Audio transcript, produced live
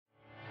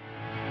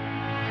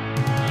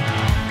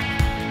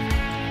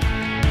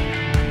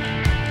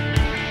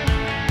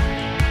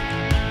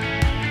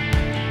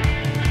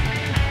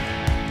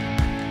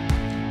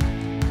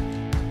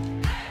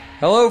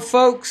Hello,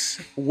 folks.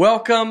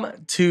 Welcome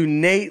to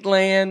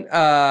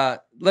Nateland.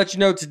 Let you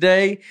know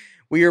today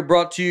we are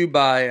brought to you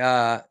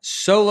by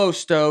Solo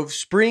Stove.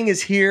 Spring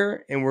is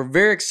here, and we're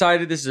very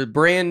excited. This is a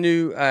brand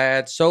new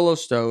at Solo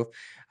Stove.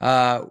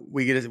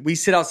 We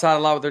sit outside a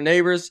lot with our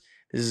neighbors.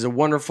 This is a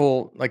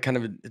wonderful,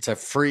 it's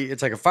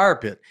like a fire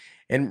pit.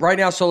 And right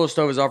now, Solo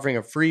Stove is offering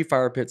a free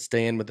fire pit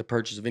stand with the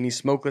purchase of any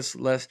smokeless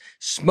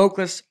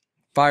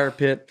fire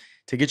pit.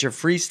 To get your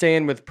free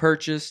stand with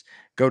purchase,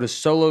 go to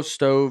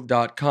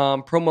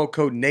solostove.com, promo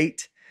code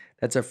NATE.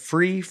 That's a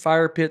free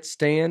fire pit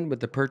stand with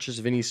the purchase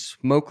of any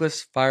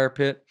smokeless fire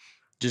pit.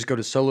 Just go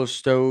to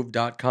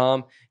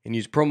solostove.com and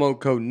use promo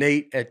code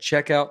NATE at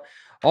checkout.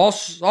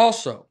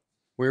 Also,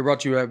 we're brought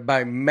to you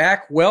by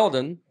Mack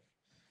Weldon,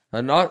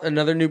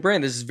 another new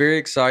brand. This is very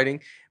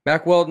exciting.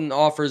 Mack Weldon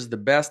offers the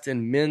best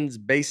in men's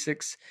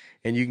basics,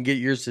 and you can get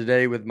yours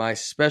today with my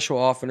special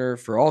offer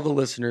for all the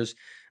listeners.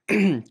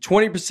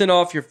 20%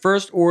 off your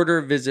first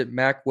order. Visit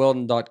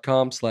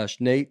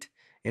mackweldon.com/Nate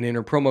and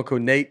enter promo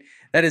code Nate.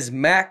 That is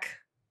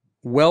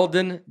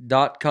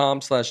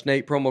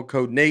mackweldon.com/Nate, promo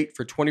code Nate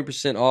for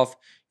 20% off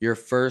your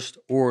first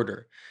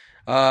order.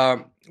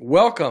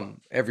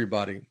 Welcome,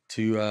 everybody,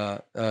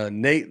 to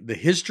Nate, the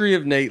history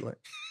of Nateland.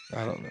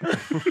 I don't know.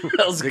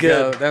 That was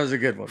good. That was a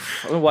good one.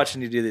 I've been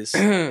watching you do these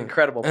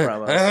incredible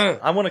promos.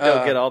 I want to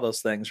go get all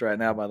those things right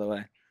now, by the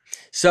way.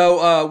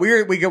 So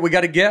we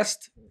got a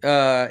guest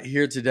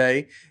here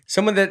today.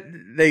 Someone that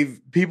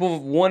people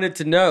wanted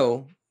to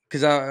know,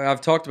 because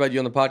I've talked about you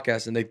on the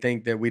podcast, and they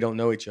think that we don't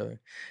know each other.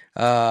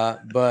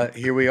 But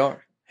here we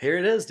are. Here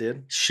it is,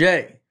 dude.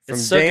 Shay from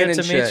it's so Dan good and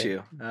to Shay. meet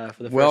you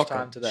for the first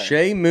time today.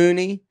 Shay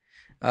Mooney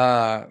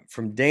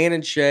from Dan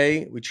and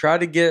Shay. We tried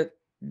to get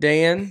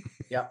Dan.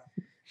 Yep.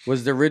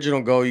 Was the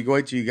original goal. You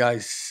wait till you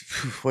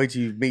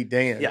meet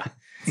Dan. Yeah.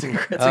 It's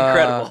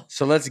incredible.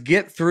 So let's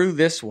get through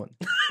this one.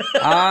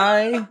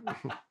 There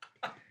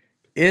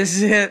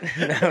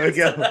we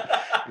go.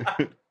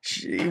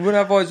 When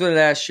I've always wanted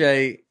to ask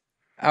Shay,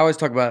 I always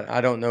talk about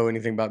I don't know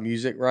anything about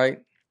music, right?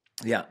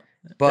 Yeah.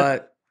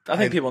 But I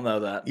think people know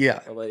that. Yeah.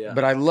 Yeah.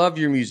 But I love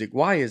your music.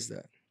 Why is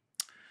that?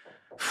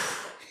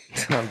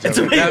 I'm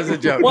joking. That was a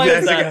joke. Why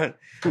is that?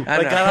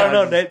 I don't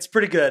know, Nate. It's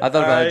pretty good. I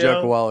thought about a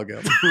joke a while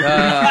ago.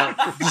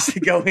 Just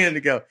to go in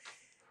and go,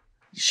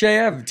 Shay,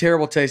 I have a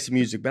terrible taste in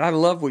music, but I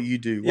love what you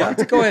do. Yeah.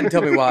 Go ahead and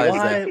tell me why is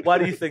that? Why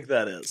do you think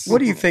that is? What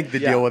do you think the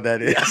deal with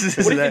that is? Yeah.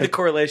 What do you think the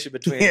correlation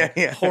between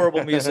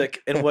horrible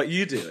music and what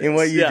you do is? And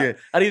what you do.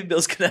 How do you think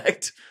those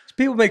connect?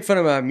 People make fun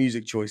of my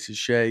music choices,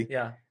 Shay.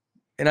 Yeah.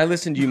 And I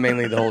listen to you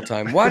mainly the whole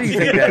time. Why do you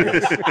think that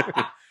is?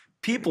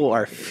 People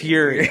are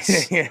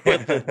furious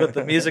with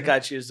the music I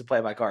choose to play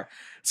in my car.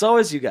 It's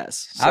always you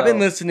guys. So. I've been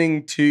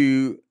listening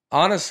to,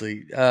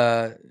 honestly,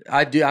 I'm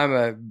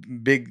a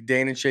big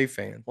Dan and Shay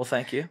fan. Well,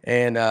 thank you.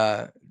 And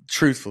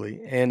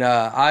truthfully, and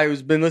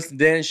I've been listening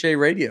to Dan and Shay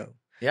radio.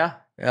 Yeah.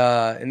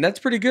 And that's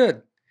pretty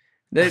good.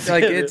 Dan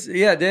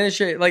and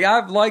Shay. Like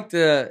I've liked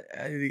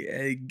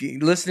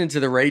listening to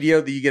the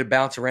radio that you get to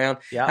bounce around.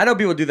 Yeah. I know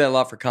people do that a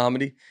lot for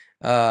comedy,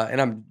 and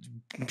I'm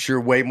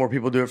sure way more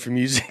people do it for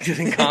music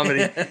than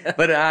comedy.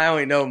 But I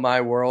only know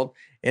my world.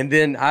 And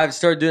then I've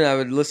started doing it. I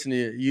would listen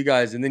to you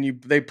guys, and then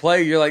they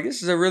play. You're like,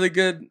 this is a really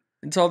good.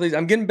 It's all these.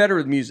 I'm getting better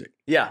with music.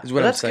 Yeah, is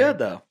what I'm saying. That's good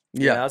though.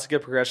 Yeah, that's a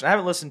good progression. I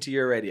haven't listened to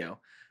your radio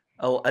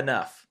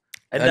enough.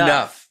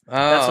 Enough. Oh,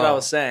 that's what I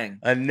was saying.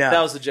 Enough.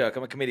 That was the joke.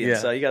 I'm a comedian,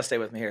 so you got to stay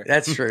with me here.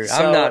 That's true. So,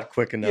 I'm not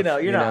quick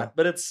enough. You're not.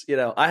 But it's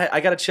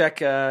I got to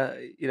check. I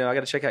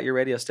got to check out your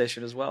radio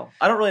station as well.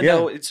 I don't really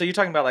know. So you're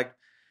talking about like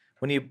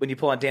when you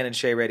pull on Dan and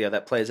Shay radio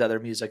that plays other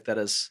music that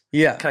is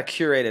kind of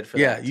curated for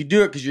that. Yeah, you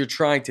do it because you're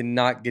trying to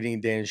not get any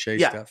Dan and Shay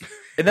stuff.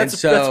 And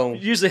that's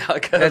usually how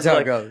it goes. That's how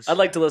it goes. I'd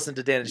like to listen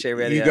to Dan and Shay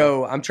radio. You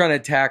go, I'm trying to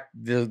attack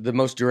the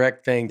most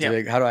direct thing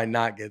to how do I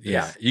not get this?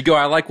 Yeah. You go,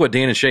 I like what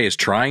Dan and Shay is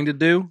trying to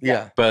do.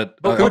 Yeah. But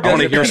I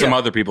want to hear some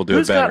other people do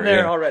it better. Who's gotten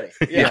there already?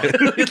 Yeah.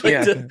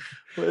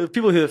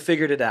 People who have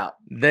figured it out.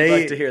 I'd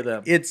like to hear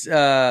them. It's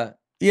I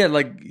do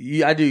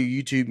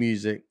YouTube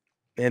music.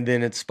 And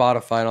then it's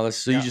Spotify and all this.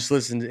 So you just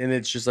listen, and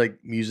it's just like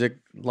music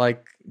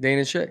like Dan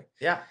and Shay.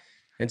 Yeah.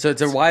 And so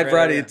it's a wide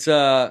variety. It's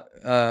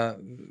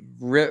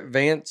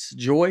Vance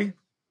Joy.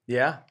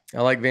 Yeah.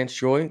 I like Vance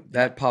Joy.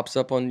 That pops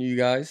up on you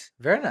guys.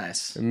 Very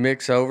nice. And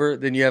mix over.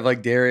 Then you have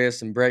like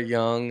Darius and Brett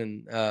Young.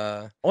 And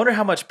I wonder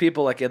how much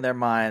people, like in their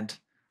mind,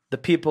 the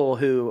people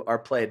who are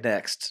played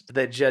next, do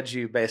they judge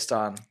you based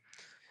on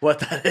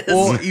what that is?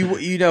 Well,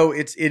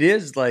 it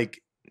is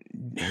like,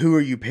 who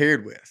are you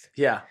paired with?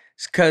 Yeah.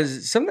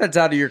 Because some of that's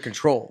out of your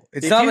control.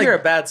 It's if not you like hear a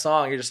bad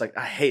song, you're just like,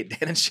 I hate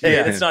Dan and Shay.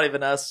 Yeah. It's not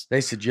even us.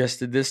 They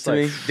suggested this to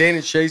me. Dan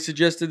and Shay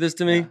suggested this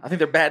to me. Yeah, I think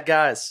they're bad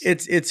guys.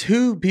 It's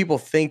who people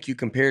think you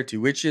compare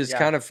to, which is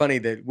kind of funny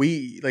that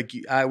we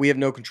have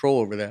no control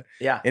over that.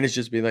 Yeah. And it's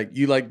just be like,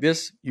 you like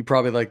this, you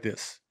probably like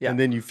this. Yeah. And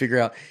then you figure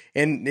out.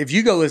 And if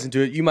you go listen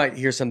to it, you might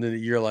hear something that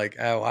you're like,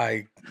 oh,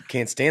 I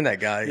can't stand that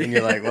guy. And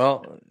you're like,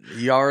 well,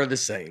 you are the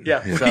same.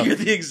 Yeah. So you're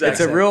the exact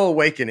it's same. a real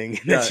awakening.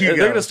 They're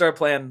going to start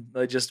playing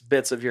just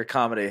bits of your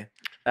comedy.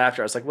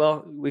 after. I was like,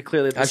 well, we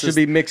clearly I should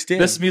be mixed in.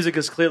 This music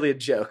is clearly a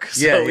joke.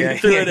 So we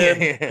threw it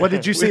in. What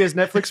did you see his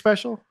Netflix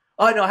special?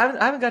 Oh no, I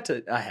haven't got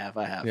to. I have.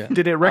 Yeah.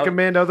 Did it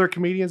recommend other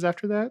comedians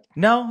after that?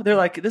 No, they're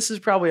like, this is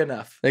probably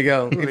enough. They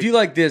go, if you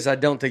like this, I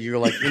don't think you're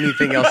like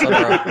anything else on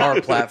our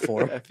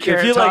platform.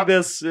 If you like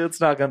this, it's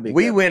not going to be.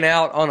 We went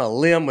out on a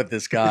limb with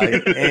this guy,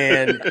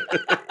 and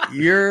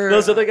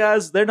those other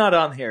guys. They're not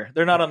on here.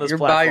 They're not on this. You're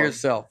platform. by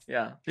yourself.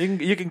 Yeah,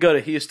 you can go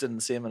to Houston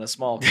and see them in a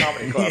small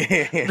comedy club.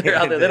 They're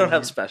out there. They don't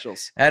have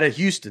specials. At a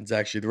Houston's,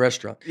 actually, the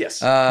restaurant.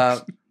 Yes.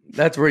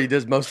 That's where he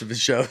does most of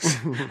his shows.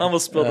 I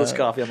almost spilled this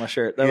coffee on my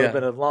shirt. That would have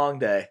been a long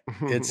day.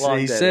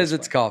 He says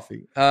it's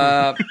coffee.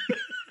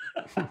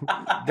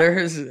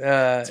 There's you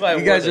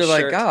guys are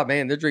like, oh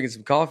man, they're drinking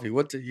some coffee. You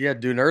had to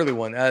do an early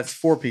one. It's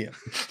 4 p.m.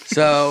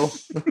 So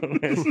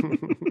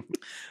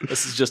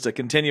this is just a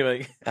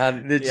continuing.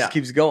 It just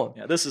keeps going.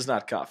 Yeah, this is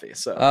not coffee.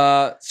 So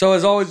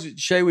as always,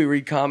 Shay, we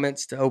read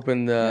comments to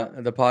open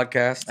the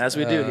podcast, as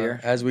we do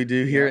here. As we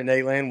do here at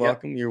Nateland.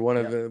 Welcome. You're one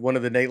of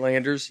the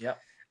Natelanders. Yep.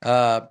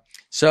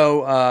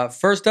 So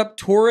first up,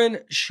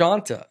 Torin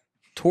Shanta.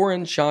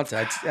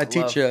 I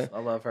teach you. I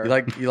love her.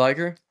 You like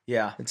her?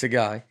 Yeah. It's a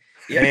guy.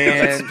 Yeah.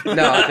 And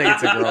no, I think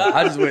it's a girl.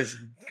 I just wish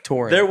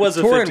Torin. There was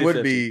a Torin 50-50.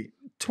 would be.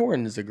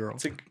 Torin is a girl.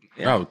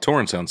 Oh,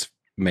 Torin sounds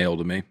male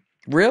to me.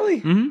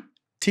 Really? Mm-hmm.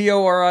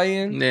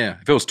 Torin? Yeah.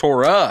 If it was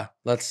Torah.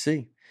 Let's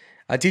see.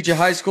 I teach a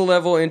high school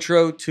level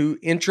intro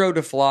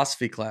to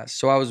philosophy class.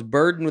 So I was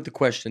burdened with the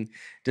question,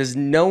 does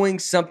knowing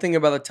something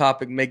about the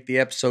topic make the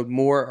episode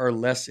more or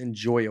less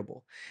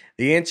enjoyable?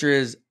 The answer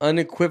is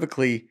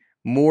unequivocally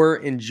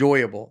more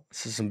enjoyable.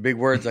 This is some big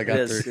words I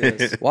got through.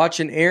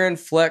 Watching Aaron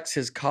flex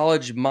his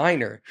college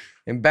minor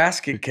and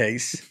basket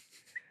case,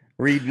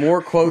 read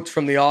more quotes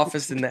from The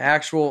Office than the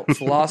actual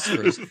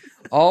philosophers,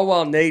 all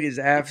while Nate is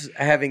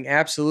having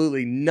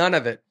absolutely none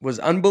of it, was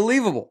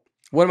unbelievable.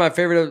 One of my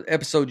favorite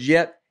episodes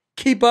yet.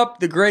 Keep up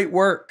the great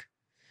work.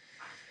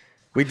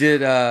 We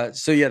did.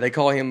 They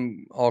call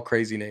him all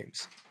crazy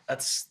names.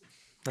 That's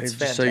just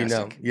fantastic. so you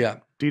know. Yeah.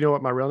 Do you know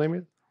what my real name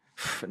is?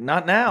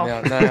 Not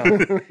now.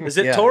 No. Is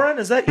it Torin?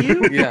 Is that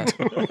you? Yeah.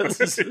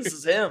 This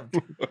is him.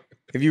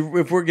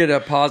 If we get a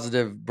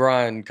positive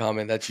Brian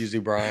comment, that's usually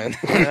Brian.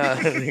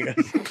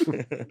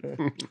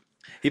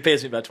 He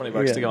pays me about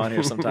 $20 to go on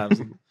here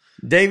sometimes.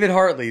 David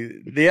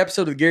Hartley, the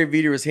episode with Gary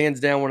Veter was hands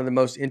down one of the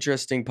most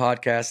interesting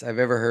podcasts I've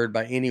ever heard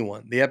by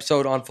anyone. The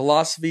episode on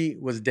philosophy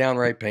was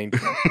downright painful.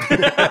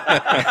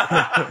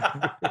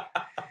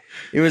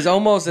 It was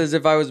almost as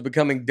if I was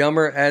becoming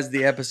dumber as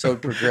the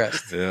episode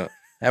progressed. Yeah.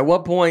 At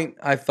what point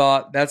I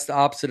thought that's the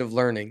opposite of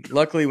learning.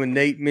 Luckily, when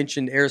Nate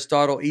mentioned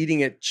Aristotle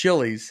eating at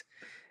Chili's,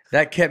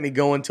 that kept me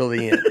going till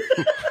the end.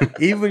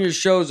 Even when your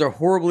shows are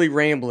horribly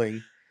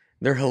rambling,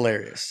 they're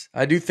hilarious.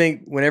 I do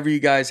think whenever you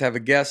guys have a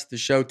guest, the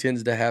show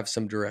tends to have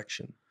some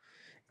direction.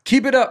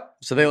 Keep it up.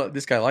 So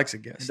this guy likes a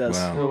guest. He does.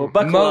 Wow. Well,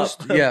 buckle up.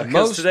 Yeah,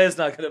 because today's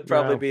not going to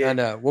probably be. I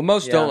know. Well,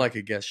 most don't like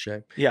a guest,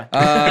 Shay. Yeah.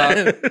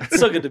 It's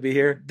so good to be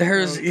here.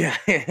 There's This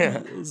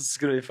is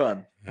going to be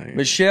fun.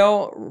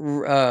 Michelle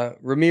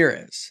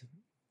Ramirez.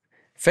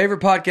 Favorite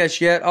podcast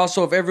yet?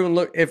 Also, if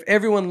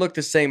everyone looked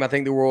the same, I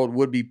think the world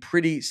would be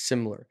pretty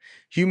similar.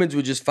 Humans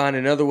would just find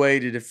another way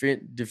to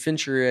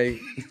differentiate.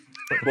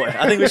 Boy,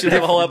 I think we should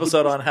have a whole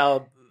episode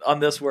on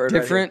this word.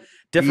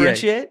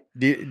 Differentiate.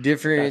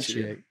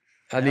 Differentiate.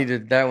 I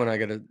needed that one. I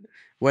got a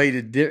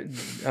way to.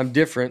 I'm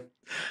different,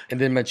 and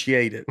then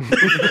machiate it.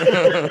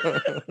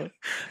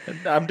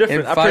 I'm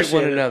different. And fight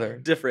one another.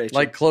 Differentiate,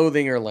 like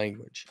clothing or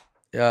language.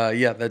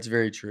 Yeah, that's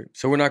very true.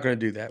 So we're not going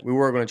to do that. We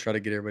were going to try to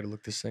get everybody to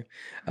look the same.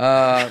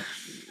 God,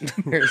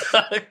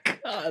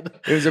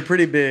 it was a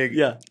pretty big.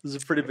 Yeah, it was a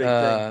pretty big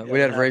thing.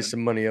 We had to raise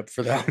some money up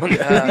for that one.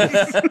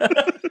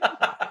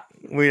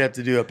 We'd have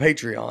to do a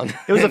Patreon.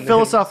 It was a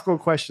philosophical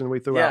question we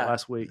threw out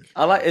last week.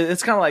 I like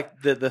it's kind of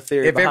like the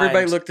theory. If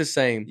everybody looked the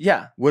same,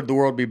 would the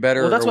world be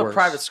better? Well, that's or what worse?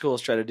 private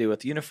schools try to do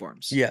with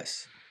uniforms.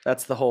 Yes,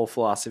 that's the whole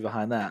philosophy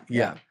behind that.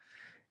 Yeah.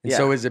 And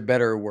so, is it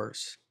better or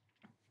worse?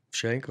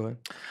 Shay, go ahead.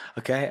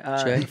 Okay.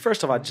 Shay?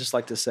 First off, I'd just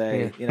like to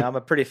say, I'm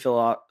a pretty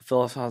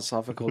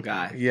philosophical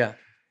guy. Yeah,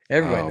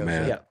 everybody knows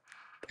man. that. Yeah.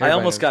 I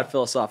almost got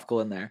philosophical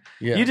in there.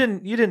 Yeah. You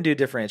didn't do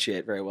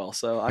differentiate very well,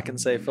 so I can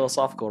say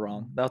philosophical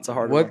wrong. That's a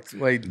hard one.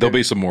 Wait, There'll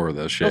be some more of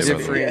those.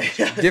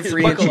 Differentiate.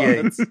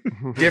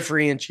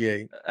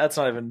 Differentiate. That's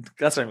not even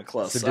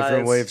close. It's a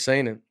different way of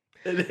saying it.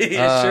 It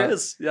sure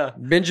is. Yeah.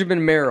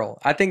 Benjamin Merrill.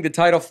 I think the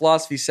title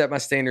philosophy set my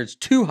standards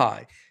too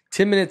high.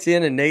 10 minutes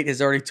in, and Nate has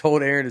already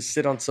told Aaron to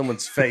sit on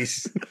someone's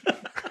face.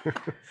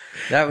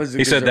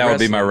 He said that would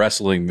be my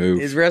wrestling move.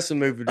 His wrestling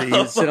move would be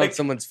he'd sit on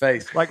someone's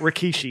face, like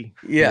Rikishi.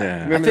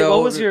 Yeah.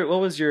 What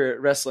was your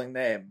wrestling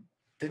name?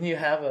 Didn't you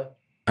have a?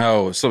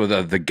 Oh, some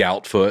of the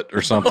gout foot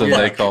or something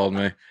they called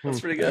me. That's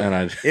pretty good.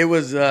 And it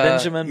was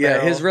Benjamin. Yeah,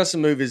 Merrill. his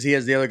wrestling move is he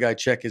has the other guy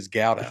check his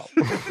gout out,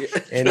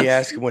 and he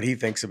asks him what he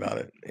thinks about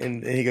it,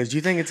 and he goes, "Do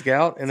you think it's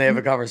gout?" And they have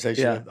a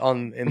conversation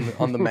on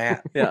the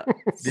mat. Yeah.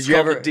 Did you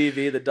ever the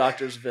DV, the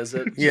doctor's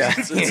visit? Yeah,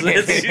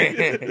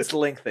 it's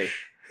lengthy.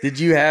 Did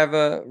you have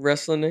a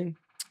wrestling name?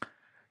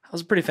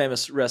 was a pretty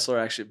famous wrestler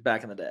actually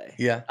back in the day.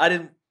 Yeah. I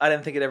didn't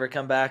think it'd ever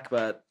come back,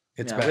 but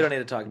we don't need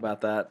to talk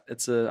about that.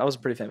 I was a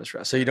pretty famous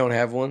wrestler. So you don't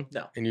have one?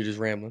 No. And you're just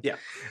rambling? Yeah.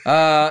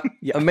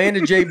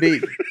 Amanda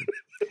JB.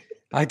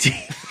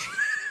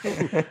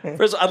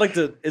 First, I'd like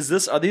to.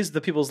 Are these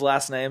the people's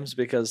last names?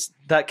 Because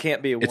that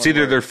can't be. It's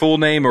either their full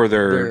name or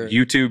their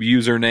YouTube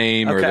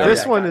username. Okay. Or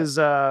this one is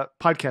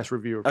podcast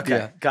reviewer.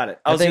 Okay, got it.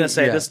 I was going to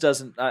say this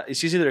doesn't.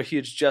 She's either a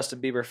huge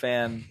Justin Bieber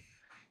fan,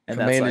 and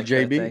Amanda that's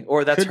JB,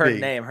 or that's could her be.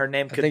 name. Her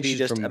name could be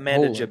just from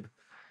Amanda Jib.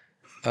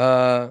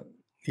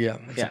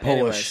 It's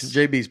Polish. Anyways.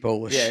 JB's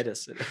Polish. Yeah, it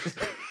is.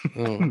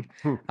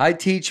 I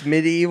teach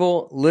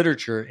medieval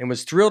literature and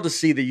was thrilled to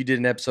see that you did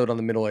an episode on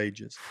the Middle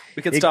Ages.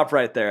 We could stop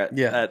right there.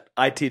 At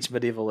I teach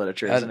medieval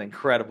literature is an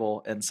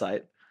incredible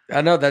insight.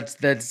 I know that's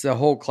the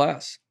whole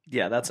class.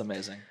 Yeah, that's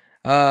amazing.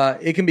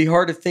 It can be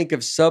hard to think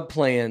of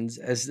sub-plans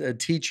as a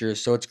teacher,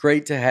 so it's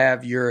great to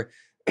have your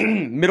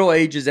Middle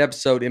Ages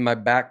episode in my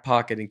back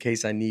pocket in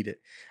case I need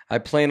it. I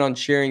plan on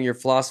sharing your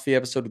philosophy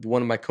episode with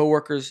one of my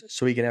coworkers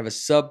so he can have a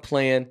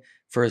sub-plan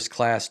for his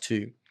class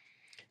too.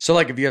 So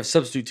like if you have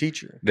substitute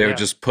teacher, they would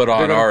just put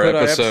on our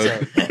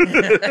episode.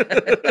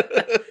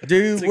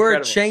 Dude, we're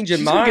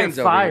changing minds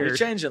over here. You're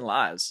changing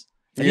lives.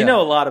 And you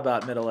know a lot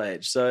about middle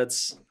age, so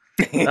it's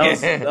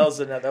that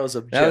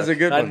was a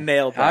good one. I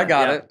nailed that. I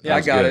got it. Yeah,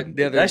 I got it.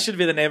 That should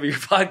be the name of your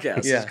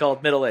podcast. Yeah. It's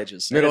called Middle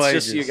Ages. Middle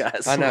Ages. It's just you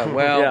guys. I know.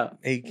 Well,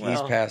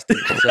 he's past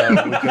it, so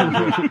we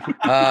couldn't do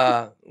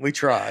it. We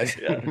tried.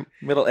 Yeah.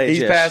 Middle age.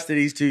 He's past it.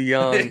 He's too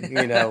young.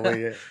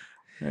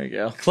 There you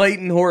go.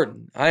 Clayton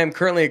Horton. I am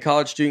currently a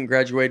college student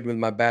graduating with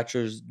my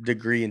bachelor's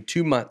degree in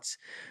 2 months.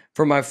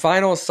 For my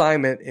final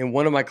assignment in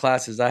one of my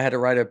classes, I had to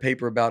write a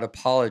paper about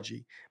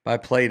apology by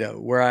Plato,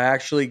 where I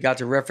actually got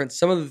to reference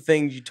some of the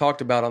things you talked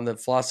about on the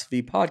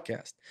philosophy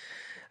podcast.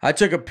 I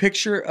took a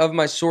picture of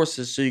my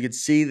sources so you could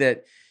see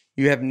that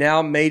you have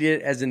now made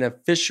it as an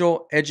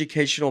official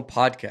educational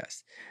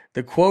podcast.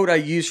 The quote I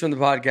used from the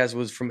podcast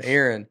was from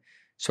Aaron,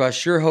 so I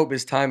sure hope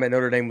his time at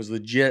Notre Dame was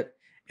legit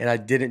and I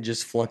didn't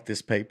just flunk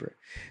this paper.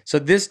 So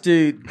this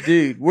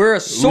dude, we're a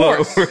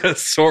source. We're a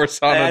source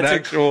on an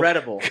actual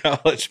incredible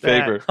college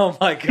paper. Oh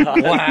my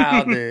God.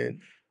 Wow, dude.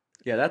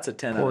 Yeah, that's a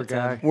 10 out of 10.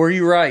 Guy. Were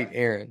you right,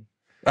 Aaron?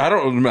 I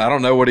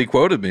don't know what he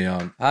quoted me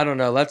on. I don't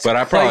know. But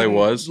I probably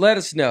was. Let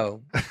us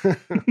know.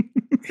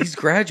 He's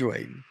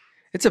graduating.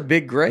 It's a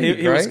big grade,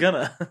 he right? was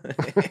gonna.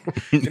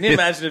 Can you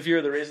imagine if you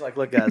were the reason? Like,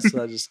 look, guys,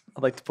 I'd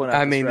like to point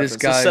out. This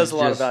guy says a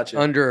lot about you.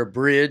 Under a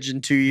bridge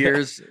in 2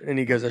 years, and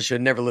he goes, "I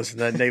should never listen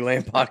to that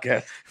Nateland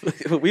podcast."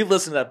 We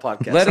listened to that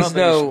podcast. Let us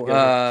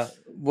know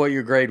what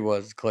your grade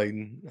was,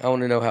 Clayton. I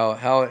want to know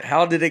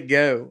how did it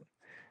go.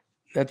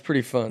 That's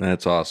pretty fun.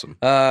 That's awesome.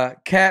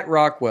 Kat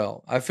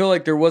Rockwell. I feel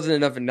like there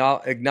wasn't enough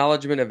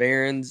acknowledgement of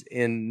Aaron's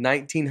in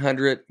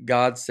 1900.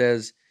 God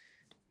says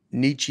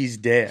Nietzsche's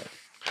dead.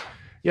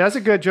 Yeah, that's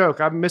a good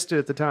joke. I missed it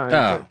at the time.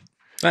 Oh,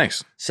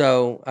 thanks.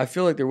 So I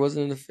feel like there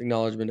wasn't enough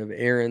acknowledgement of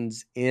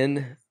Aaron's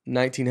in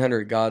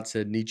 1900. God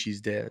said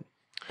Nietzsche's dead.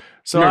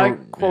 So I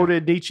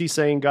quoted Nietzsche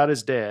saying God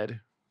is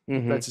dead.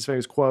 Mm-hmm. That's his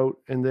famous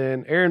quote. And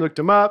then Aaron looked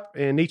him up,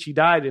 and Nietzsche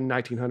died in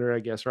 1900, I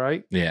guess,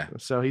 right? Yeah.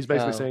 So he's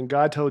basically saying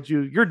God told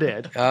you you're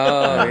dead.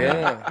 Oh,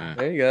 yeah.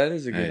 There you go. That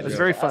is a good joke. It's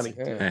very funny.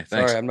 Yeah. Hey,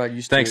 sorry, I'm not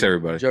used to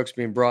everybody. Jokes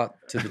being brought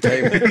to the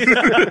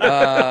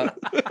table.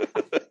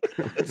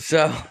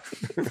 So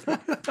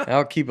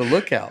I'll keep a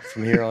lookout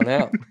from here on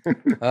out.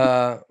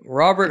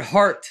 Robert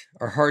Hart,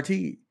 or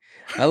Harty.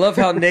 I love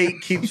how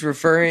Nate keeps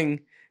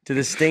referring to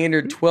the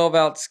standard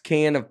 12-ounce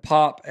can of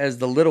pop as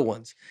the little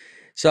ones.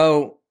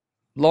 So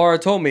Laura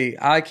told me,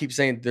 I keep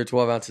saying they're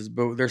 12 ounces,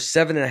 but they're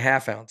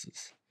 7.5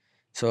 ounces.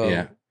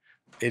 So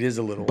it is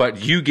a little.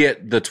 But you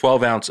get the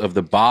 12 ounce of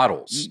the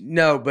bottles.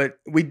 No, but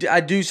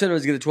I do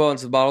sometimes get the 12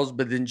 ounces of bottles,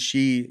 but then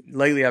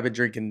lately I've been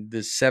drinking the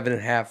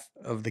 7.5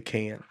 of the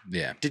can.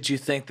 Yeah. Did you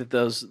think that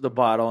the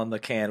bottle and the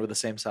can were the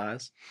same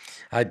size?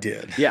 I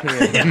did. Yeah.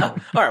 Yeah.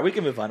 All right, we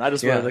can move on. I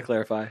just wanted to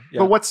clarify. Yeah.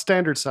 But what's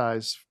standard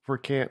size for a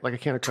can, like a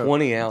can of Coke?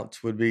 20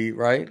 ounce would be,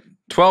 right?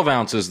 12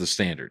 ounce is the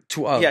standard.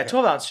 12. Yeah,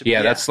 12 ounce should be.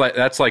 Yeah, that's like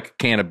a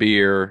can of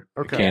beer,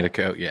 a can of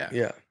Coke. Yeah.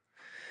 Yeah.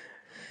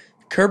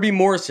 Kirby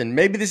Morrison.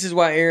 Maybe this is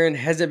why Aaron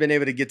hasn't been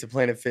able to get to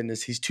Planet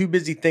Fitness. He's too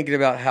busy thinking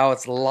about how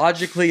it's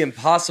logically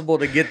impossible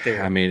to get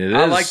there. I mean, it is.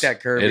 I like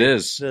that, Kirby. It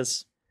is. Yeah.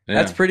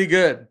 That's pretty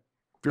good.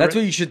 That's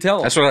what you should tell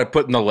him. That's what I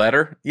put in the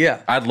letter.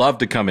 Yeah. I'd love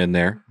to come in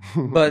there,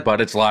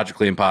 but it's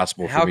logically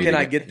impossible for me. How can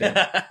I get there?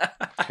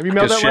 Have you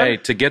mailed that Shay,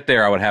 letter? to get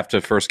there, I would have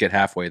to first get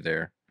halfway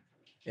there.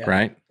 Yeah.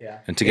 Right? Yeah.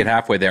 And to get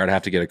halfway there, I'd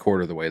have to get a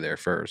quarter of the way there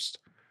first.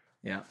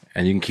 Yeah.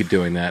 And you can keep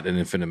doing that an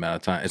infinite amount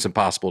of time. It's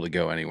impossible to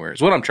go anywhere,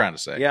 is what I'm trying to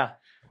say. Yeah.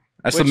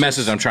 That's the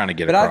message I'm trying to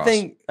get across. I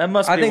think that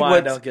must be why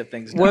I don't get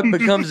things done. What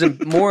becomes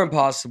more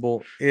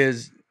impossible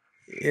is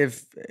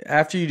if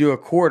after you do a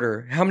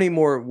quarter, how many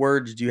more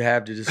words do you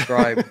have to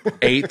describe?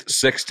 8th,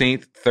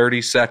 16th,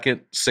 32nd,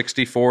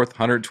 64th,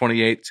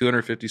 128th,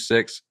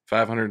 256,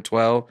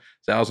 512,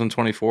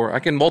 1,024. I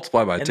can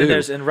multiply by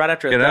 2. And right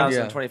after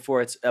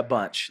 1,024, it's a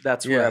bunch.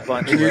 That's where a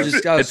bunch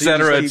et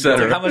cetera, et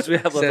cetera. How much do we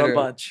have left? A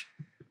bunch.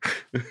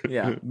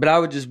 Yeah. But I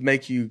would just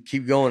make you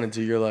keep going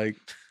until you're like,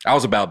 I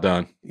was about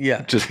done.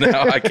 yeah. Just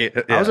now, I can't.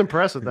 Yeah. I was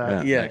impressed with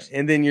that. Yeah.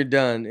 And then you're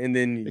done. And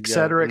then Et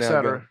cetera, et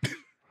cetera.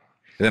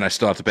 Then I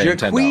still have to pay him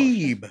 $10.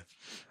 Jaqueeb.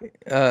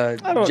 I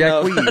don't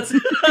Jack know.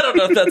 I don't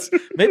know if that's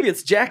maybe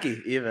it's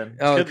Jackie even.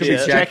 Oh, it could be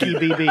Jackie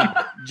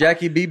BB.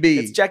 Jackie BB.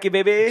 It's Jackie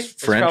baby.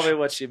 It's French. probably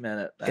what she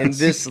meant it. In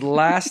this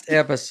last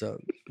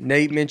episode,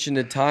 Nate mentioned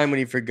a time when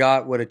he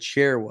forgot what a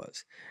chair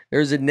was.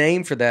 There's a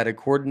name for that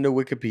according to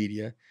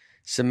Wikipedia.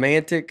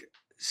 Semantic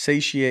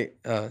satiation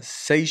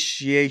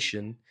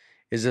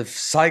is a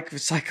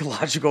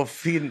psychological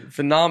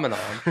phenomenon.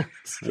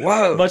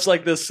 Whoa. Much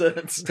like this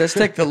sentence. Let's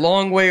take the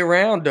long way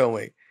around, don't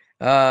we?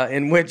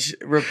 In which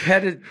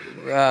repetition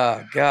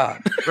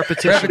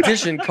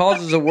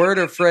causes a word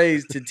or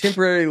phrase to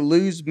temporarily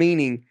lose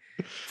meaning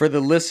for the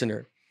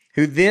listener,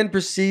 who then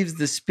perceives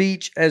the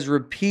speech as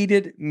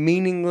repeated,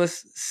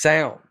 meaningless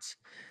sounds.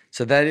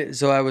 So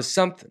I was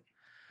something.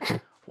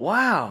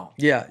 Wow.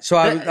 Yeah. So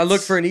I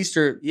looked for an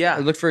Easter. Yeah. I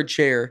looked for a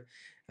chair.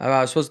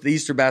 I was supposed to, the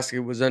Easter basket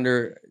was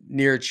near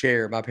a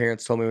chair. My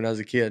parents told me when I was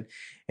a kid.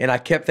 And I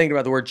kept thinking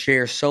about the word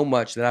chair so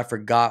much that I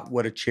forgot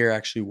what a chair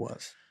actually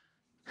was.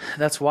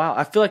 That's wild.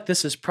 I feel like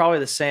this is probably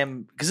the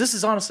same, because this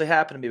has honestly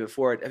happened to me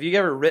before. Have you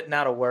ever written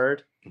out a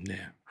word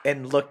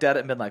and looked at it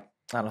and been like,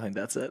 I don't think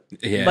that's it?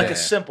 Yeah. Like a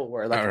simple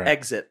word, like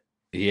exit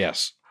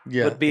Yes.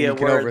 Yeah. would be a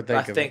word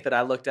I think that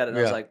I looked at it and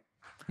I was like,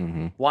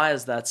 Mm-hmm. why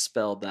is that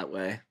spelled that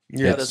way?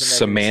 Yeah. It's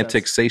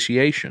semantic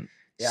satiation.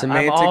 Yeah,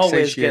 Semantic I'm always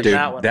satiation. getting Dude,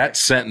 that one. that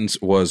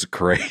sentence was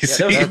crazy.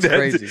 Yeah, that's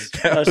crazy.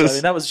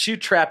 She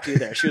trapped you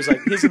there. She was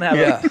like, he's gonna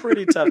have a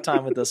pretty tough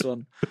time with this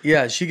one.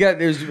 Yeah,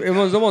 it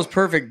was almost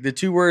perfect. The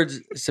two words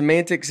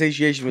semantic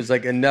satiation was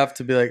like enough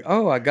to be like,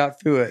 oh, I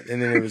got through it.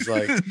 And then it was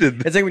like,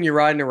 it's like when you're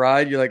riding a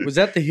ride, you're like, was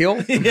that the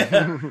hill?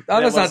 Yeah.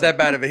 Oh, that's not that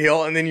bad of a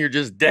hill. And then you're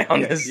just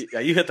down this. Yeah,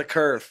 you hit the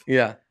curve.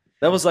 Yeah.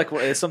 That was like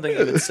it's something you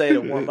would say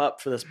to warm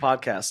up for this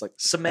podcast, like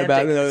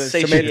semantic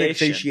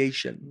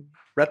satiation.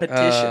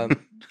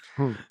 Repetition.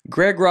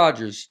 Greg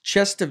Rogers,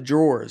 chest of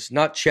drawers,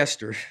 not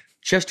Chester.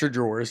 Chester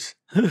drawers.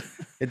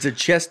 It's a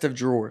chest of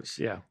drawers.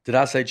 Yeah. Did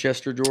I say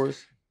Chester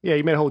drawers? Yeah,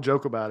 you made a whole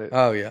joke about it.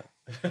 Oh, yeah.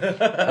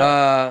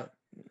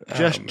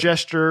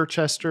 Chester.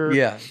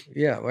 Yeah.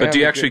 But do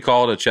you actually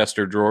call it a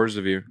Chester drawers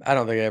of you? I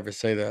don't think I ever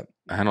say that.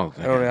 I don't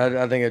think.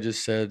 I think I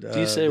just said. Do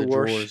you say the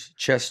Warsh? drawers?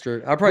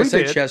 Chester. I probably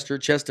say did. Chester.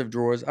 Chest of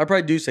drawers. I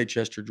probably do say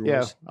Chester Yeah,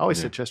 drawers. I always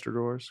said Chester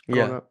drawers. Yeah.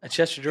 Growing up. A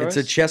Chester drawers?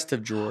 It's a chest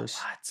of drawers.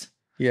 What?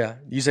 Yeah,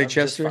 you say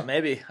Chester.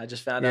 Maybe I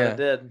just found out it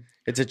did.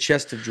 It's a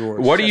chest of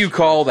drawers. What do you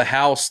call the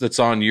house that's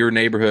on your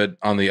neighborhood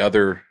on the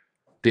other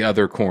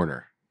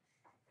corner?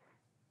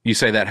 You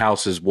say that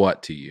house is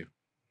what to you?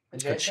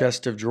 A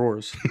chest of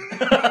drawers.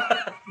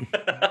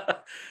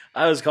 I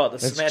always call it the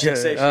semantic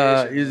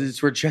satiation.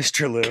 It's where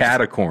Chester lives.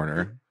 Cat a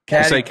corner.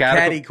 Caddy, You say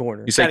caddy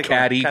corner. You say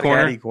caddy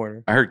corner? Caddy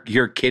corner. I heard you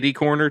hear kitty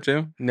corner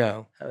too.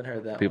 No. Haven't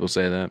heard that. People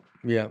say that.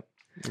 Yeah.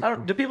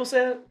 Do people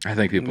say it? I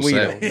think people We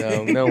say don't it.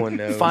 know. No one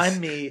knows. Find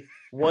me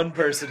one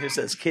person who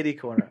says kitty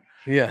corner.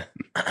 Yeah.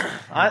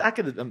 I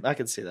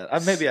could see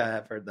that. Maybe I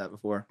have heard that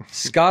before.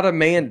 Scott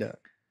Amanda.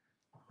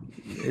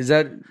 Is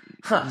that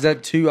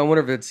two? I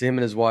wonder if it's him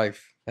and his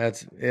wife.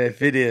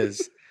 If it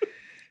is.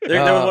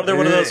 They're one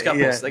of those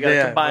couples. Yeah, They got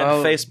a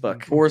combined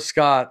Facebook. Poor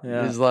Scott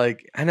Yeah. is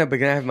like, I know, but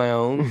can I have my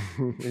own?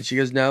 And she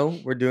goes, no,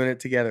 we're doing it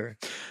together.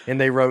 And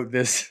they wrote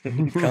this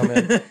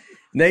comment.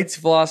 Nate's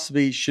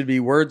philosophy should be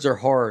words are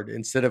hard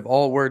instead of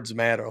all words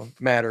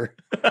matter.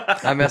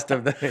 I messed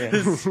up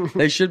that.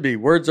 They should be.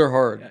 Words are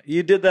hard. Yeah,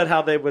 you did that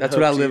how they would. That's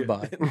what I live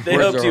by. They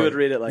Words hoped are you would hard.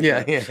 read it like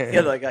that. Yeah,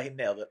 like he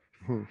nailed it.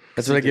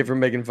 That's what I get for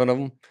making fun of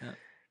them. Yeah.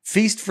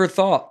 Feast for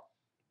thought.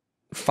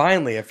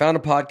 Finally, I found a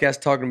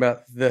podcast talking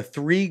about the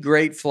three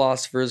great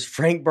philosophers,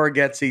 Frank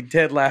Bargatze,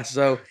 Ted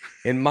Lasso,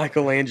 and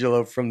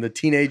Michelangelo from the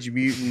Teenage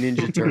Mutant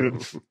Ninja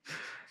Turtles.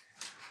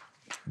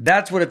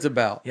 That's what it's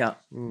about. Yeah.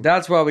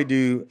 That's why we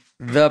do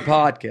the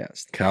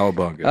podcast.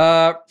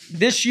 Cowabunga.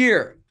 This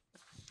year,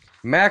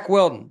 Mack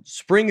Weldon,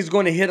 spring is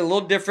going to hit a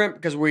little different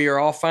because we are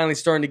all finally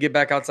starting to get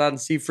back outside and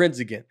see friends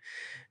again.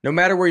 No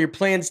matter where your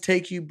plans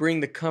take you, bring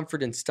the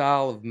comfort and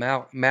style of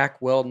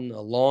Mack Weldon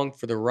along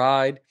for the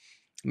ride.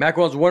 Mack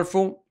Weldon's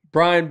wonderful.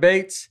 Brian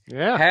Bates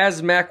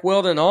has Mack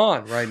Weldon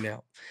on right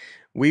now.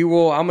 I'm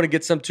going to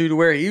get some too to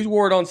wear. He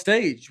wore it on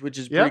stage, which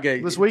is pretty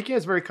good. This weekend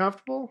it's very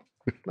comfortable.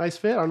 Nice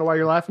fit. I don't know why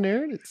you're laughing,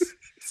 Aaron.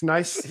 It's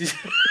nice shirt.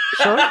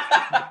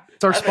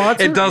 It's our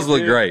sponsor. It does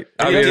look great.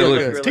 I mean, does it look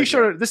looks good.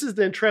 T-shirt. This is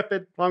the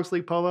Intrepid long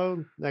sleeve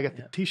polo. I got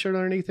the T-shirt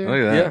underneath there.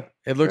 Look at that.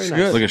 Yeah, it looks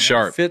Very nice. good. Looking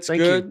sharp. Fits Thank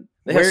good. you.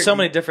 They have so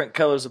many different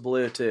colors of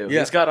blue too. Yeah.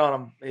 He's got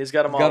them. He's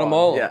got them all. Got 'em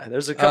all. Yeah,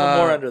 there's a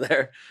couple more under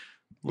there.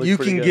 Look You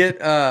pretty can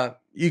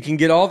good.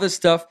 get all this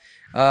stuff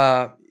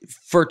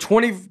for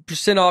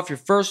 20% off your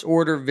first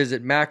order.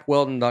 Visit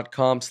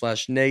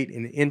MackWeldon.com/Nate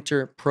and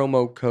enter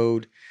promo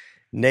code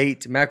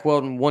Nate. Mack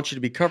Weldon wants you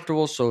to be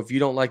comfortable, so if you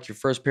don't like your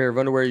first pair of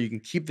underwear, you can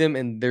keep them,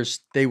 and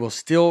they will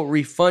still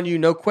refund you,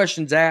 no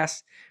questions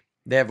asked.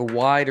 They have a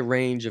wide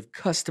range of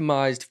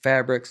customized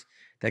fabrics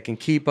that can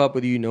keep up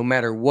with you no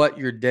matter what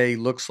your day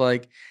looks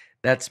like.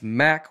 That's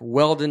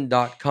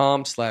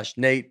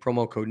MackWeldon.com/Nate,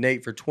 promo code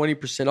Nate for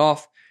 20%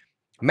 off.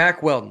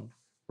 Mack Weldon,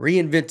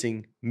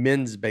 reinventing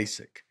men's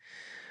basic.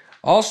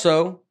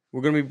 Also,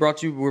 we're brought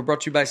to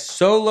you by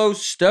Solo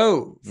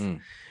Stove.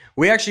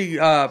 We actually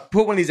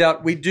put one of these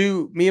out. We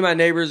do, me and my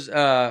neighbors, they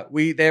have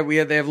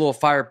a little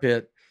fire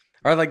pit,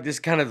 or like this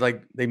kind of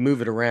like they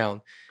move it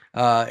around.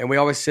 And we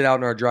always sit out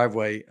in our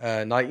driveway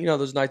night. You know,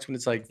 those nights when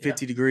it's like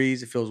 50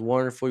 degrees, it feels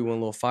wonderful. You want a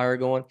little fire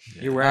going.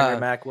 You're wearing your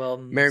Mack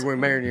Weldon.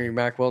 Wearing your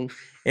Mack Weldon.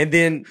 And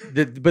then,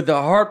 but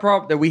the hard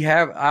problem that we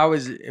have, I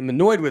always am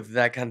annoyed with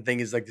that kind of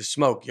thing is like the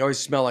smoke. You always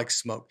smell like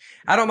smoke.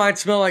 I don't mind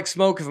smelling like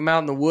smoke if I'm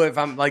out in the wood, if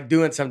I'm like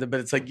doing something, but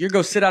it's like you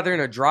go sit out there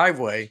in a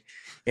driveway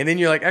and then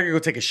you're like, I gotta go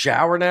take a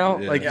shower now.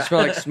 Yeah. Like you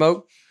smell like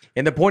smoke.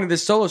 And the point of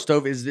this Solo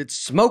Stove is it's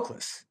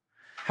smokeless.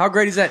 How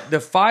great is that?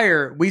 The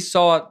fire, we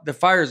saw it. The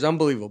fire is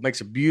unbelievable. It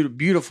makes a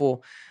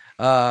beautiful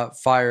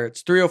fire.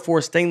 It's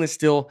 304 stainless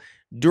steel,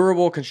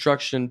 durable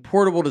construction,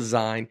 portable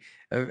design,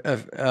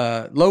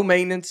 low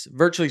maintenance,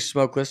 virtually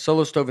smokeless.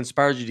 Solo Stove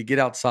inspires you to get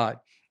outside.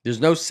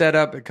 There's no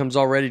setup. It comes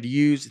all ready to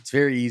use. It's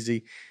very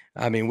easy.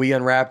 I mean, we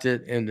unwrapped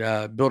it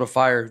and built a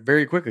fire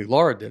very quickly.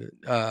 Laura did it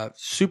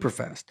super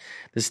fast.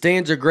 The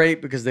stands are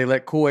great because they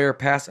let cool air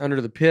pass under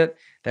the pit.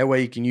 That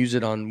way you can use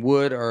it on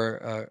wood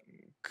or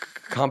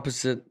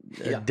composite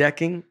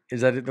decking.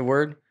 Is that the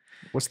word?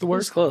 What's the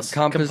word? It's close.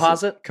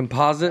 Composite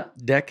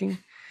decking.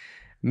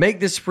 Make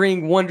this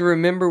spring one to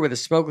remember with a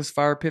smokeless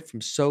fire pit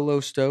from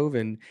Solo Stove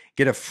and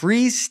get a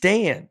free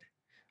stand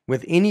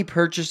with any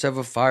purchase of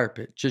a fire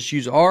pit. Just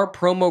use our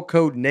promo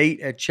code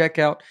Nate at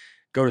checkout.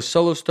 Go to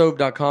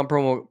solostove.com,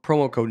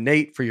 promo code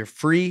Nate for your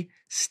free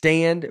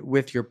stand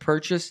with your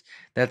purchase.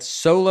 That's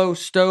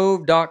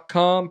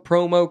solostove.com,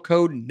 promo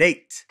code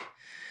Nate.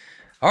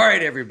 All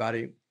right,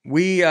 everybody.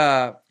 We with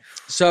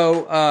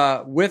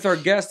our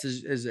guest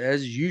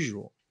as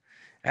usual,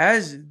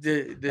 as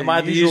the am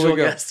I the usual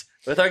guest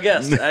with our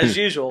guest as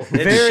usual? It's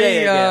very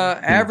Shay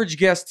average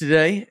guest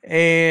today,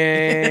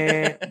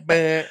 and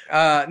but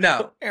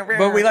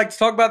we like to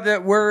talk about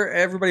that where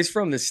everybody's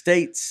from, the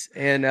States,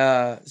 and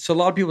so a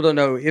lot of people don't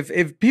know.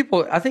 If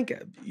people, I think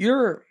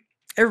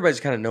everybody's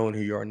kind of knowing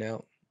who you are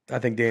now. I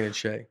think Dan and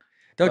Shay,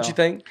 don't you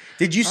think?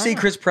 Did you see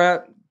Chris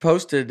Pratt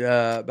posted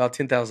about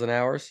 10,000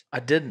 hours? I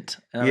didn't.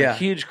 And I'm a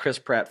huge Chris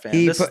Pratt fan.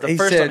 This is the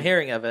first I'm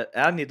hearing of it.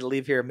 I need to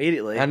leave here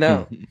immediately. I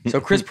know. So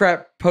Chris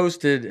Pratt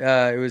posted,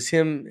 it was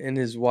him and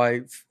his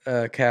wife,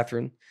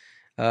 Catherine,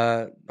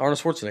 Arnold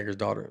Schwarzenegger's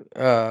daughter,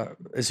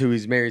 is who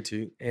he's married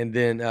to. And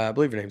then I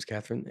believe her name's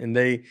Catherine. And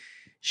they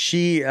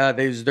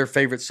was their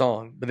favorite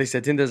song, but they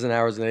said 10,000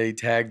 hours and they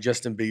tagged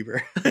Justin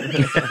Bieber.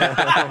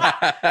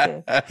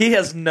 He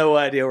has no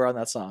idea we're on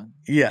that song.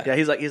 Yeah. Yeah.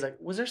 He's like,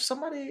 was there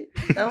somebody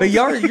else? But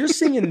you're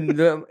singing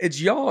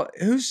it's y'all.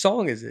 Whose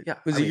song is it? Yeah.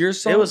 Was it your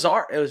song? It was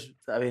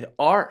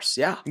ours.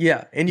 Yeah.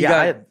 Yeah. And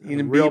I had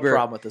a real Bieber.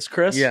 problem with this.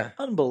 Chris. Yeah.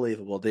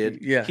 Unbelievable,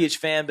 dude. Yeah. Huge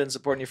fan, been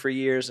supporting you for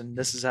years, and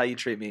this is how you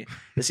treat me.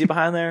 Is he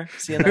behind there?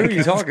 Is he in Who there? are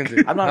you talking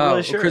to? I'm not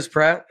really sure. Chris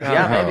Pratt?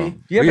 Yeah, maybe.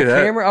 You have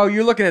a camera? Oh,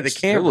 you're looking at the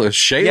camera.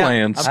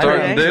 Shayland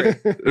starting, dude.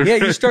 Yeah,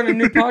 you starting a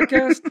new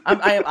podcast?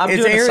 I'm is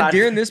doing Aaron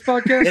during this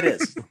podcast? It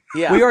is.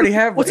 Yeah. We already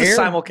have What's Aaron,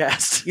 a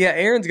simulcast? Yeah,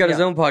 Aaron's got his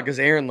own podcast,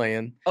 Aaron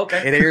Land.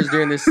 Okay. It airs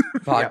during this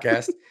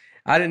podcast.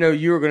 I didn't know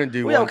you were going to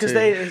do one. Yeah,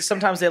 because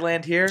sometimes they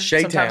land here.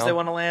 Shaytown. Sometimes they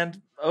want to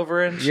land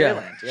over in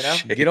Shayland, you know?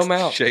 Get them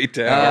out.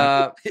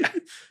 Shaytown.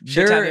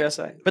 Shaytown,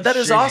 USA. But that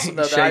is awesome,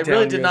 though. I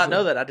really did not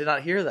know that. I did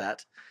not hear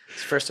that.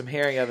 It's the first I'm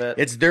hearing of it.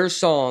 It's their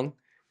song.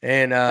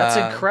 And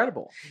that's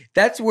incredible.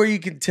 That's where you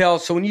can tell.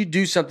 So when you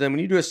do something, when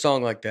you do a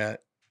song like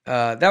that,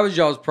 that was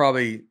y'all's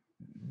probably,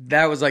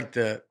 that was like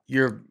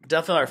your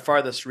definitely our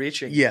farthest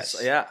reaching. Yes.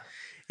 So, yeah.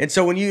 And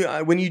so when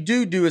you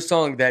do a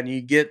song like that and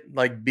you get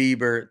like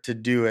Bieber to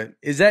do it,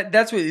 is that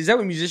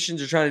what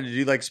musicians are trying to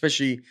do? Like,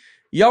 especially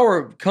y'all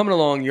were coming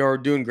along, y'all are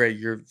doing great.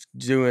 You're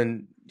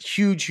doing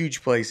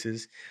huge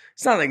places.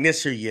 It's not like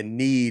necessarily you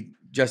need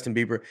Justin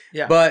Bieber,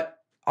 but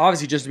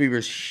obviously Justin Bieber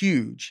is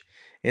huge.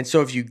 And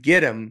so if you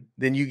get him,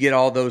 then you get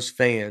all those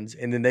fans,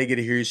 and then they get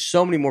to hear you.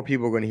 So many more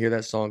people are going to hear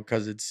that song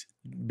because it's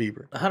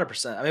Bieber.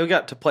 100%. I mean, we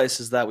got to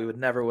places that we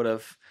never would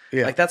have.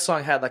 Yeah. Like that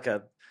song had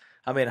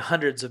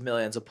hundreds of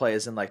millions of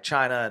plays in like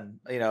China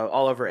and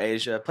all over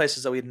Asia,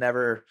 places that we'd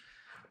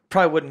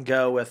probably wouldn't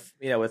go with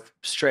with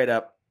straight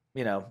up.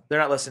 They're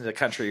not listening to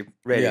country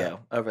radio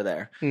over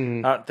there.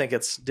 Mm-hmm. I don't think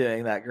it's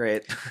doing that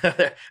great.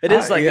 It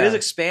is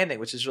expanding,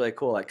 which is really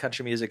cool. Like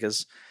country music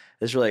is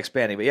really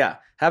expanding. But yeah,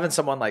 having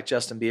someone like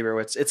Justin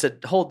Bieber, it's a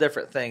whole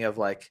different thing of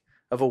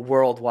a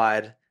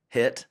worldwide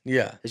hit.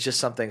 Yeah. It's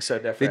just something so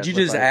different. Did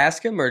you just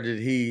ask him or did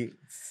he?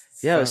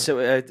 Yeah. So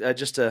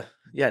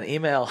an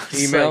email.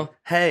 Like,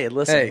 hey,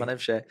 listen, my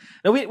name's Shay.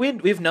 No,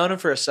 we've known him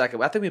for a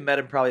second. I think we met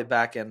him probably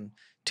back in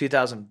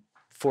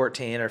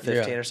 2014 or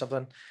 15 or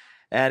something.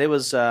 And it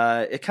was,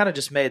 it kind of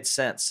just made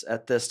sense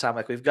at this time.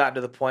 Like we've gotten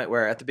to the point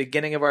where at the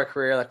beginning of our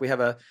career, like we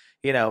have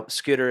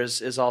Scooter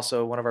is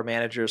also one of our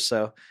managers.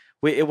 So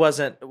it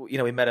wasn't,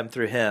 we met him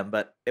through him,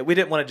 but we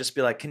didn't want to just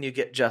be like, can you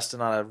get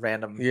Justin on a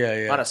random,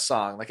 on a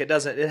song? Like it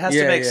has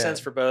to make sense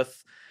for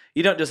both,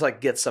 You don't just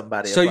like get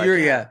somebody. So like,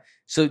 you're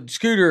So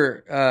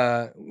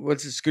Scooter,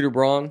 what's it? Scooter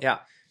Braun? Yeah.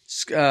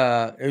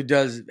 Who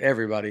does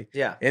everybody?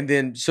 Yeah. And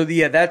then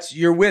that's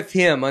you're with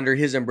him under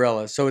his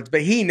umbrella. So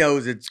but he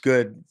knows it's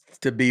good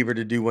to Bieber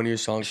to do one of your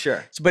songs.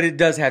 Sure. But it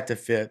does have to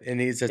fit, and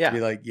he has to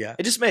be like,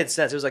 It just made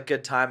sense. It was like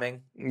good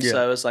timing. Yeah.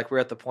 So it was like we're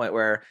at the point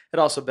where it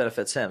also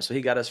benefits him. So he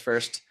got his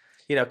first,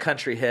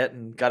 country hit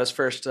and got his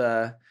first,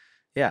 got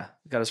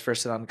his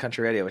first hit on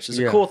country radio, which is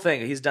a cool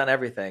thing. He's done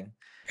everything.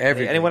 And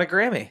he won a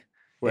Grammy.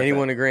 And he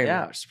won a Grammy.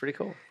 Yeah, which is pretty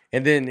cool.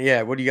 And then,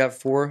 what do you got?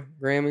 4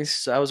 Grammys?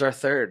 So that was our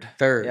third.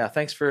 Yeah,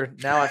 thanks for,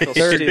 now I feel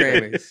third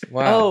stupid. Grammys.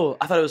 Wow. Oh,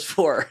 I thought it was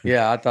 4.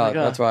 Yeah, I thought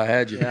that's why I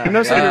had you.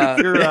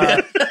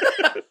 Yeah.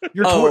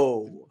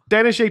 Your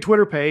Dan Shay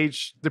Twitter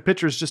page, the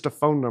picture is just a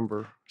phone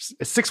number.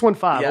 It's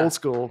 615, old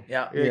school.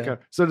 Yeah.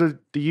 So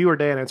do you or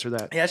Dan answer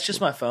that? Yeah, it's just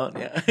my phone.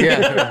 Yeah.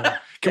 Yeah.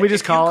 Can we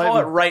just call it? Call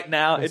it right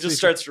now. It just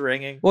starts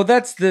ringing. Well,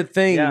 that's the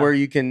thing where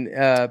you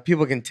can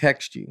people can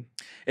text you.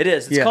 It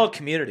is. It's called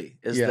Community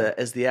is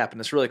the app,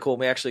 and it's really cool.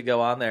 We actually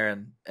go on there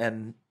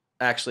and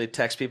actually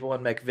text people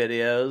and make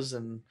videos,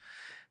 and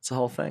it's a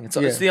whole thing.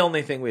 It's the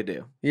only thing we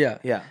do. Yeah.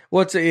 Yeah.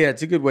 Well, it's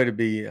a good way to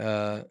be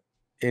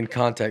in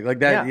contact like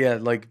that. Yeah.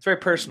 Like it's very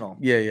personal.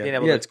 Yeah. Being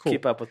able to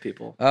keep up with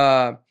people.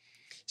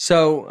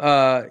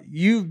 So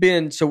you've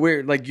been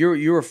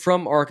you were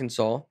from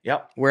Arkansas.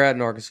 Yep. Where at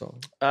in Arkansas?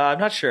 I'm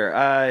not sure.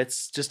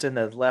 It's just in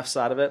the left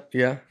side of it.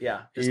 Yeah.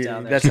 Yeah. Just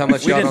down there. That's how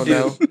much y'all don't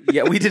know.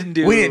 Yeah, we didn't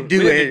do. We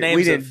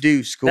didn't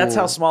do school. That's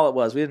how small it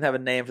was. We didn't have a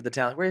name for the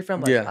town. Where are you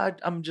from? Like,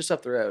 I'm just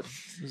up the road.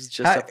 It was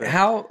just up there.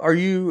 How are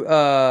you?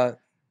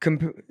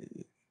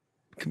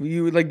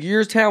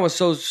 Your town was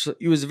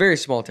it was a very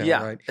small town,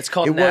 right? It's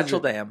called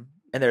Nateland,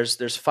 and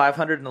there's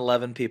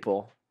 511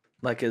 people.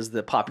 Like is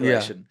the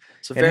population.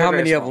 So and how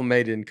many of them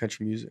made it in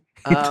country music?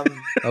 A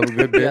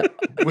good bit.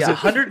 Was it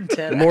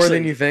 110? More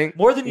than you think?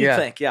 More than you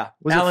think, yeah.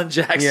 Alan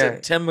Jackson, Yeah.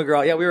 Tim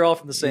McGraw. Yeah, we were all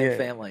from the same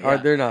family. Yeah.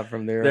 They're not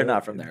from there. They're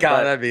not from there.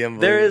 God, that'd be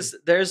unbelievable.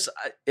 There's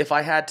if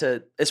I had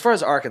to, as far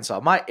as Arkansas,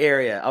 my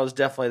area, I was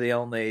definitely the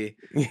only.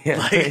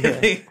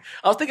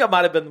 I think I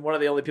might have been one of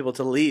the only people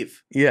to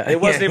leave. Yeah,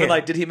 it wasn't even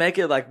like, did he make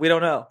it? Like we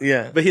don't know.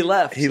 Yeah, but he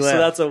left.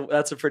 So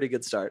that's a pretty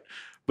good start.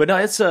 But no,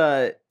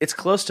 it's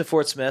close to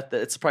Fort Smith.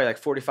 It's probably like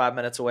 45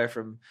 minutes away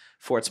from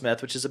Fort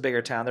Smith, which is a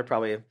bigger town. They're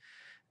probably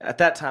at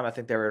that time I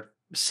think they were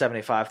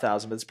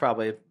 75,000, but it's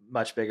probably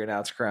much bigger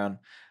now. It's grown,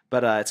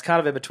 but it's kind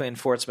of in between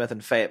Fort Smith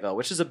and Fayetteville,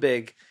 which is a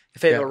big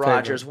Fayetteville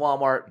Rogers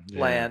Walmart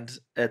land.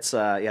 It's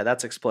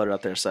that's exploded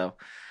up there. So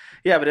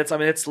but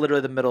it's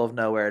literally the middle of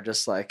nowhere,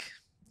 just like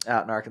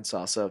out in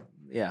Arkansas. So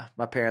yeah,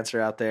 my parents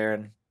are out there,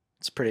 and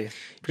it's pretty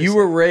you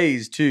were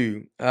raised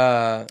too.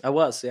 I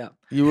was, yeah.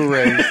 You were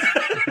raised.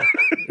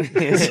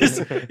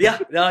 Yeah.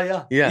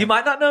 You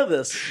might not know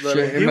this, but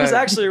he was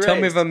actually raised. Tell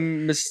me if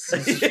I'm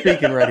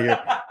misspeaking right here.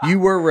 You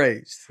were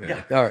raised.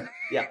 Yeah. All right.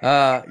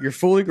 Yeah. You're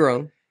fully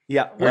grown.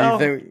 Yeah. Well,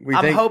 we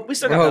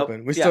still got hope.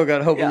 We still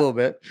got hope a little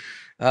bit.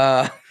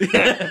 My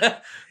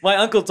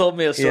uncle told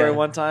me a story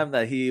one time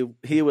that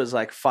he was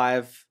like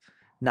 5'9"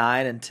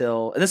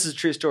 until, and this is a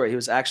true story. He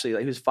was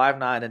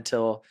 5'9"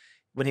 until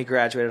when he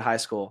graduated high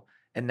school,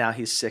 and now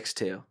he's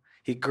 6'2".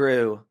 He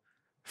grew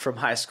from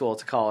high school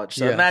to college.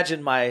 So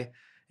imagine my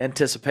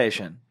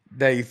anticipation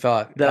that you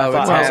thought that I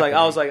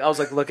was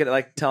like looking at,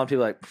 like telling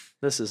people like,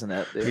 this isn't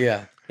it, dude.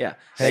 Yeah.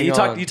 Hey, you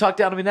talk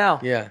down to me now.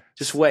 Yeah.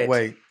 Just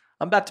wait.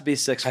 I'm about to be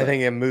 6 foot. I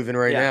think I'm moving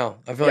now.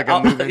 I feel like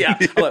I'm moving. Yeah.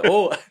 I'm like,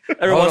 oh,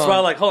 every once in a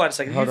while, like, hold on a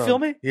second. Can you feel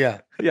me? Yeah.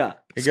 Yeah.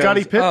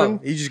 Scottie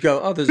Pippen. You just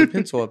go, there's a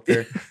pencil up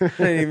there. I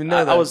didn't even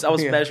know that. I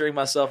was measuring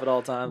myself at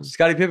all times.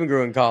 Scottie Pippen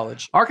grew in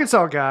college.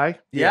 Arkansas guy.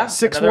 Yeah.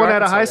 6'1"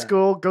 out of high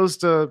school, goes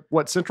to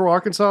Central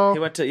Arkansas? He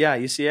went to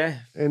UCA.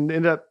 And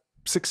ended up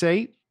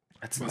 6'8".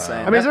 That's insane.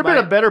 I mean, has there been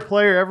a better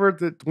player ever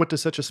that went to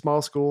such a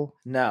small school?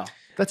 No.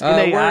 That's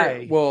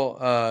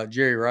NAIA.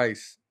 Jerry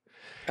Rice.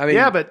 I mean,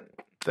 but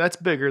that's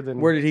bigger than.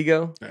 Where did he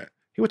go?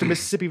 He went to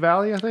Mississippi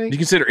Valley, I think. Do you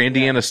consider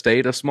Indiana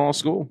State a small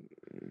school?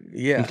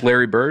 Yeah. With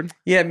Larry Bird?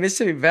 Yeah,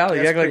 Mississippi Valley.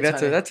 You act like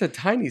that's a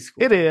tiny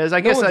school. It is.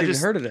 I guess I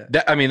just heard of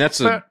that. I mean,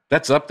 that's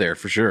up there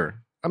for sure.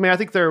 I mean, I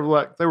think they were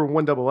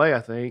 1AA,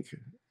 I think.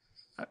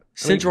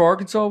 Central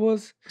Arkansas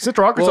was?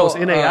 Central Arkansas was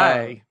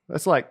NAIA.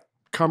 That's like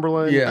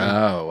Cumberland.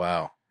 Yeah. Oh,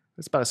 wow.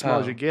 It's about as small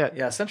as you get.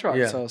 Yeah, Central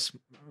Arkansas is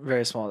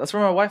very small. That's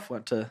where my wife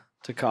went to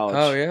college.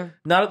 Oh, yeah?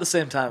 Not at the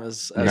same time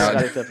as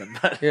Scottie Pippen,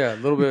 but yeah, a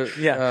little bit.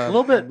 Yeah, a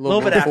little bit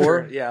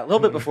before. After. Yeah, a little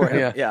bit before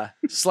him. Yeah,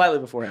 slightly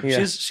before him.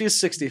 Yeah. She's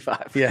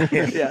 65.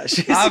 Yeah.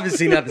 She's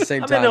obviously not the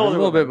same time. A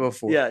little bit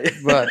before. Yeah,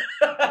 but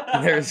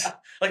there's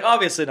like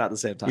obviously not the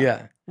same time.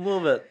 Yeah, a little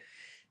bit.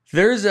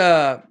 There's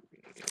I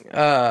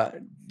was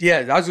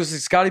going to say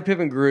Scottie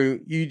Pippen grew.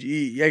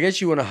 I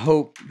guess you want to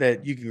hope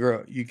that you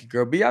could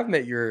grow. But I've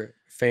met your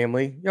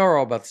family. Y'all are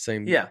all about the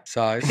same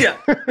size. Yeah.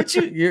 But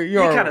you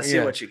kind of see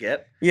what you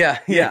get.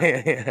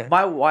 Yeah.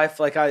 My wife,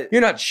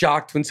 you're not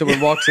shocked when someone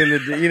walks in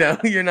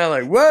you're not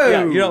like, whoa.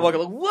 Yeah, you're not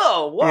walking like,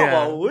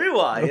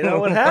 whoa, you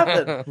know what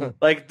happened?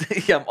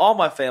 All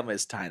my family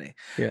is tiny.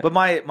 Yeah. But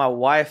my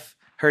wife,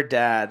 her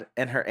dad,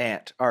 and her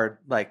aunt are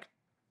like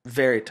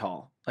very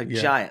tall. like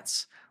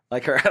giants.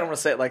 Like I don't want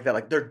to say it like that.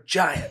 Like they're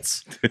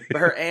giants. But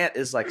her aunt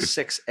is like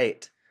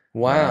 6'8".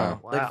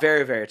 Wow. Like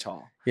very, very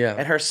tall. Yeah.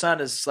 And her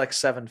son is like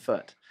 7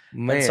 foot.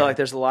 Man. And so like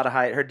there's a lot of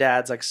height. Her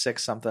dad's like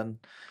 6 something.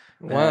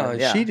 Wow.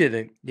 She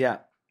didn't. Yeah.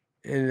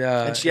 And,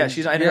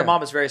 her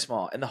mom is very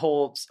small. And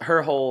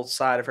her whole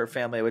side of her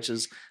family, which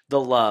is the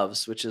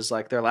Loves, which is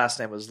like their last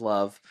name was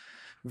Love.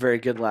 Very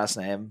good last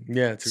name.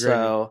 Yeah, it's a great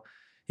name. So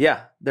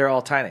yeah, they're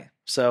all tiny.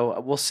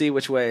 So we'll see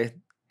which way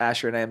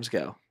Asher names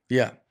go.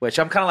 Yeah. Which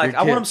I'm kind of like,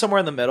 I want them somewhere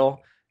in the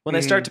middle. When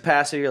they start to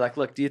pass you, you're like,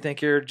 look, do you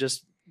think you're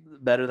just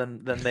better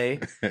than me?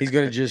 He's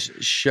going to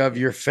just shove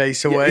your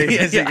face away.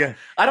 Yeah.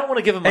 I don't want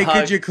to give him a hug. Hey,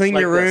 could you clean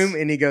like your room?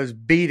 this. And he goes,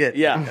 beat it.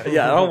 Yeah. I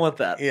don't want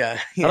that. Yeah.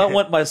 I don't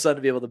want my son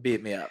to be able to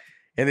beat me up.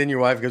 And then your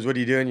wife goes, what are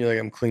you doing? You're like,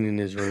 I'm cleaning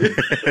his room.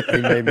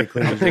 He made me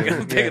clean his room.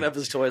 I'm picking up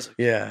his toys.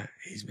 Yeah.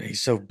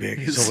 He's so big.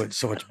 He's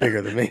so much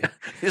bigger than me.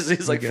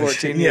 He's like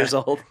 14 years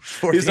old.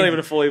 14. He's not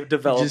even fully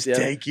developed just yet.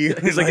 Take you.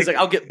 He's like,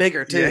 I'll get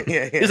bigger too.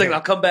 Yeah. He's like,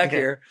 I'll come back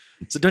here.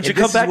 So don't you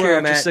come back here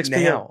after 6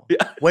 p.m.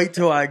 Wait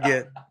till I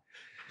get.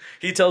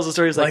 He tells the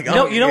story. He's like,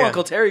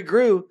 Uncle Terry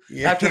grew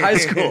after high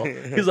school.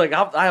 He's like,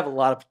 I have a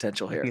lot of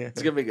potential here.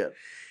 It's gonna be good.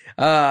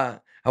 I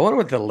wonder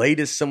what the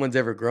latest someone's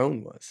ever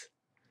grown was.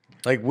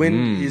 Like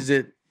when is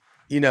it?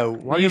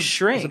 Why you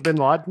shrink? Was it Bin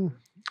Laden?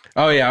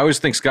 Oh yeah, I always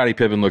think Scottie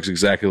Pippen looks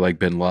exactly like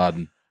Bin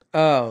Laden.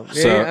 Oh,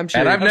 so, yeah, I'm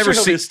sure. And I've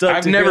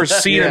never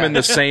seen him in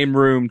the same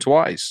room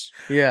twice.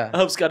 Yeah, I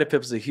hope Scottie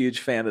Pippen's a huge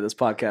fan of this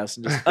podcast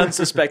and just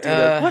unsuspecting.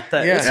 What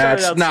the? Yeah,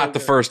 that's not the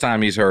first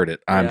time he's heard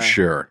it. I'm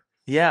sure.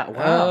 Yeah.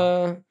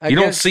 Wow. You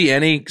don't see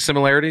any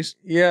similarities?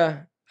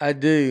 Yeah, I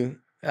do.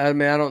 I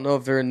mean, I don't know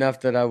if they're enough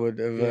that I would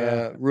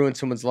have ruined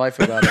someone's life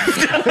about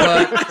it,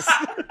 but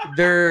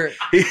they're.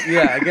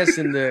 Yeah, I guess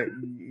in the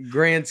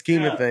grand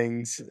scheme of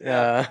things.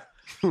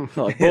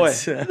 Boy,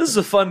 this is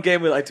a fun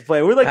game we like to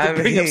play. We like to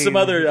bring up some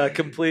other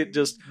complete,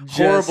 just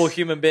horrible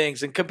human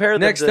beings and compare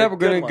them. Next up, we're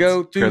going to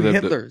go through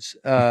Hitler's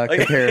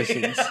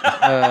comparisons.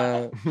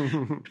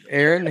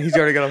 Aaron, he's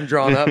already got them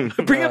drawn up.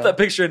 Bring up that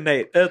picture of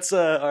Nate. That's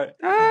all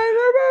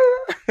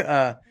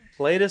right.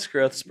 Latest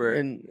growth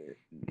spurt.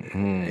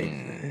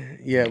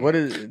 What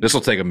is? This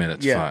will take a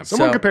minute. It's fine.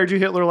 Someone compared you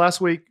to Hitler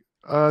last week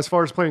as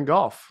far as playing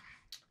golf.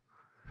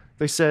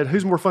 They said,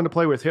 "Who's more fun to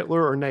play with,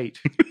 Hitler or Nate?"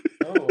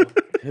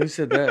 Who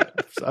said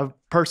that? A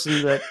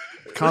person that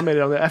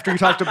commented on that after you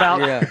talked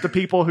about the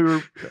people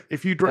who,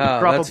 if you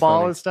drop a ball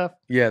funny. And stuff.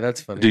 Yeah, that's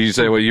funny. Did you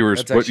say what you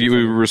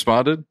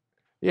responded?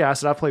 Yeah, I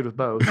said I played with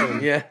both.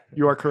 Yeah,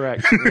 you are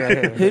correct.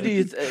 Who do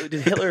you did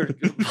Hitler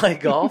play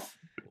golf?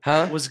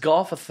 Huh? Was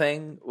golf a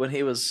thing when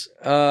he was?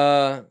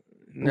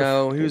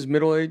 No, he was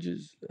Middle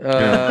Ages. No,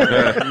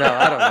 I don't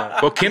know.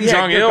 Well, Kim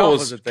Jong-il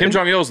is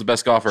the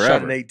best golfer shot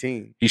ever. At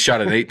 18. He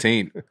shot at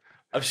 18.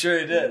 I'm sure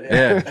he did.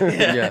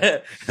 Yeah.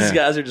 These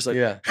guys are just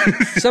like,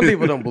 Some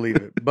people don't believe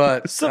it,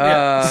 but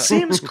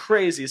seems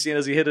crazy seeing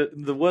as he hit it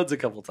in the woods a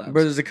couple times.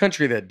 But there's a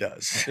country that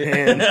does,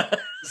 and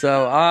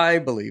so I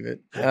believe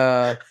it.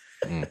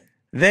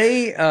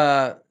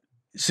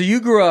 So you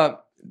grew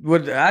up.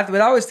 What I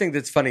always think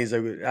that's funny is I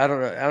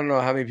don't know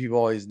how many people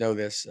always know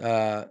this,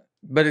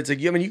 but it's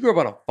you grew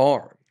up on a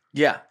farm.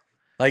 Yeah,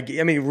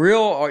 you're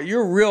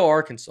real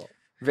Arkansas.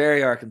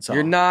 Very Arkansas.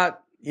 You're not,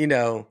 I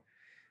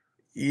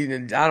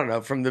don't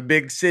know, from the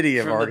big city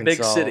of Arkansas. From the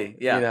big city,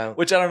 yeah.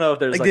 Which I don't know if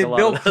there's did a lot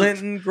Bill of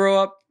Clinton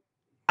grow up?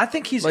 I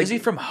think is he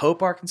from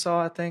Hope,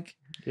 Arkansas? I think.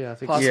 Yeah, I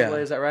think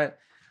possibly. Is that right?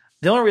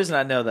 The only reason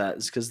I know that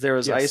is because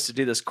I used to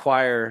do this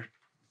choir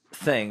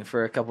thing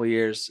for a couple of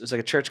years. It was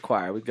like a church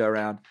choir. We'd go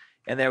around,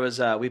 and there was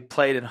we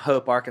played in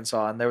Hope,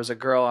 Arkansas, and there was a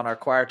girl on our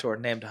choir tour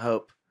named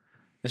Hope,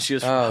 and she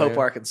was from Hope,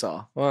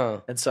 Arkansas.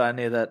 Wow! And so I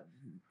knew that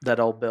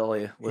old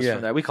Billy was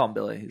from there. We call him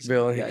Billy. He's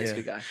a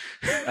good guy.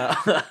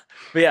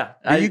 But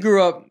yeah, you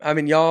grew up.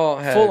 Y'all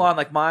had full on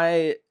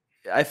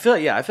I feel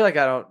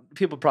like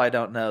people probably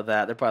don't know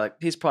that. They're probably like,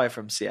 he's probably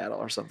from Seattle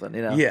or something,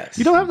 Yes.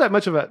 You don't have that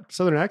much of a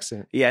southern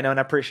accent. Yeah, I know, and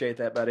I appreciate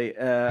that, buddy.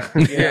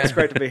 It's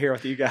great to be here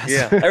with you guys.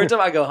 Yeah. Every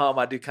time I go home,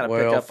 I do kind of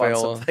pick up on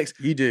some things.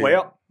 You do.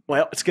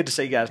 Well, it's good to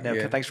see you guys now.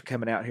 Thanks for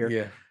coming out here.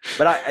 Yeah.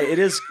 But it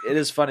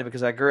is funny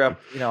because I grew up,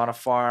 on a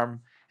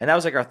farm, and that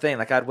was like our thing.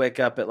 Like I'd wake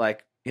up at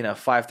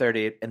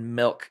 5:30 and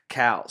milk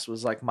cows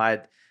was like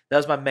that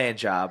was my main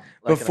job.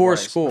 Before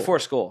school. Before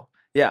school.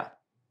 Yeah.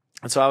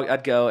 And so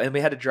I'd go, and we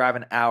had to drive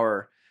an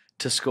hour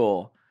to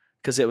school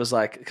because it was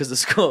because the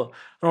school,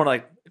 I don't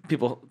want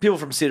people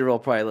from Cedarville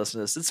probably listen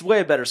to this. It's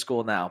way better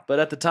school now, but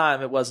at the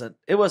time it wasn't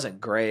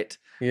great.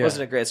 Yeah. It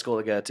wasn't a great school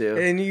to go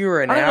to. And you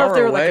were an hour away. I don't know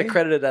if they were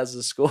accredited as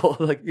a school.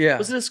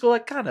 Was it a school?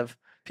 Kind of.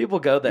 People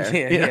go there.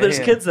 There's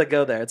kids that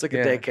go there. It's like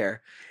a daycare.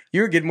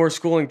 You were getting more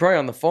schooling probably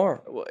on the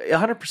farm.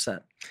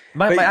 100%.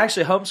 My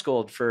actually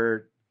homeschooled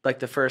for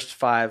the first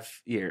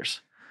 5 years.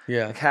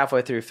 Yeah,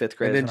 halfway through 5th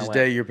grade. And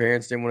then your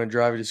parents didn't want to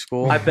drive you to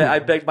school. I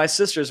begged. My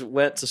sisters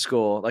went to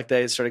school.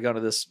 They started going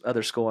to this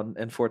other school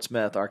in Fort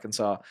Smith,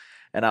 Arkansas,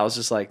 and I was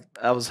just I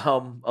was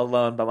home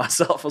alone by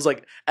myself. I was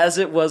as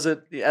if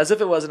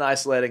it wasn't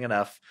isolating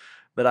enough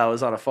that I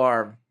was on a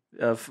farm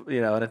of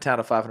in a town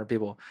of 500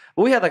 people.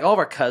 But we had all of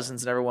our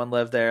cousins and everyone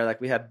lived there.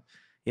 We had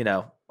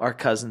our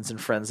cousins and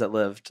friends that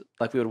lived,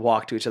 like we would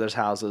walk to each other's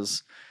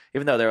houses,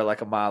 even though they were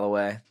like a mile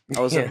away. I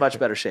was in much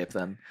better shape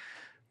then.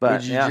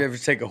 But did you ever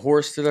take a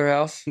horse to their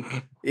house?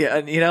 Yeah,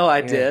 and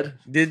I did.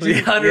 Did you?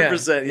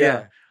 100%.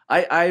 Yeah.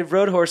 I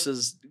rode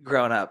horses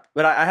growing up,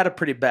 but I had a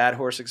pretty bad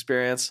horse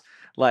experience.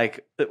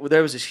 Like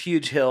there was this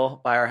huge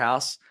hill by our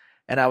house,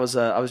 and I was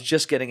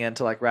just getting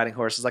into like riding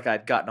horses. Like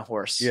I'd gotten a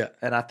horse,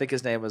 and I think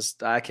his name was,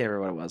 I can't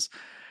remember what it was,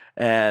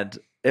 and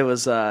it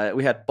was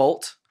we had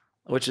Bolt,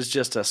 which is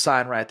just a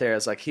sign right there.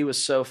 It's like he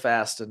was so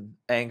fast and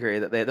angry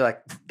that they're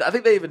like, I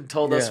think they even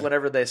told us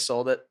whenever they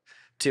sold it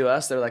to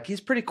us, they're like,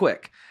 he's pretty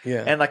quick,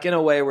 and like in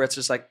a way where it's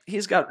just like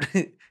he's got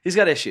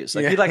issues.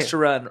 Like he likes to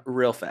run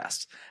real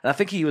fast, and I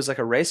think he was like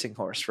a racing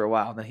horse for a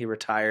while, and then he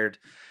retired.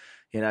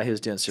 He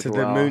was doing super well.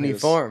 To the Mooney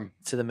farm.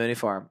 To the Mooney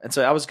farm. And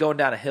so I was going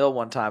down a hill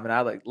one time, and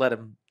I like let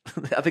him.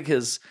 I think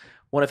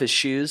one of his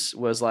shoes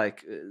was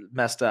like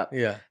messed up.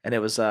 Yeah. And it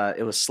was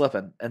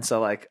slipping. And so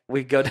like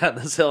we go down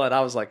this hill, and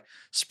I was like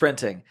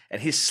sprinting,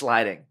 and he's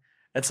sliding.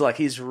 And so like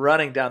he's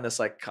running down this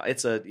like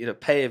it's a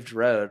paved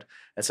road,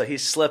 and so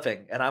he's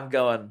slipping, and I'm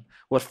going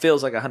what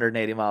feels like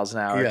 180 miles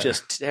an hour,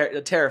 just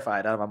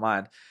terrified out of my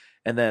mind.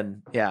 And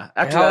then,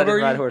 after that, I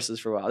didn't ride horses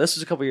for a while. This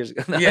was a couple years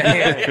ago.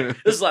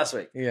 This was last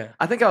week. Yeah.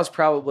 I think I was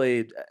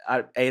probably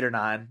 8 or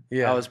 9.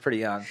 Yeah. I was pretty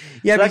young.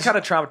 Yeah. So that kind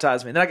of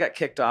traumatized me. And then I got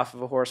kicked off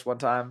of a horse one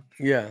time.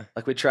 Yeah.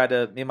 Like me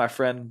and my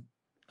friend,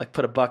 like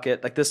put a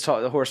bucket, like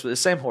the horse was the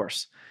same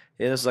horse.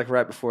 Yeah, this was like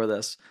right before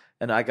this.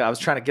 And I was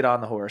trying to get on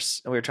the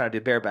horse, and we were trying to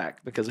do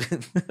bareback because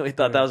we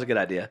thought that was a good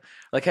idea.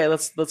 Like, hey,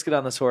 let's get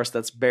on this horse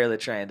that's barely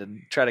trained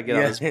and try to get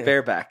on this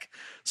bareback.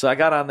 So I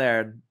got on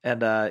there,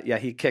 and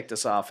he kicked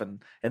us off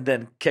and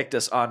then kicked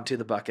us onto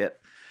the bucket.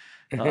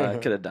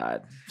 Could have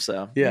died.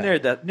 So near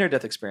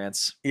death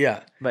experience.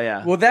 Yeah, but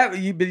yeah. Well,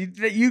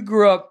 you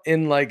grew up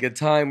in like a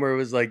time where it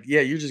was like,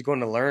 you're just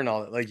going to learn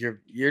all that. Like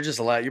you're just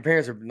allowed. Your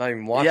parents are not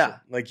even watching. Yeah.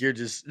 Like you're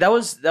just. That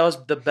was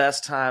the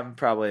best time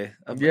probably.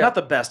 Not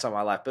the best time of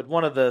my life, but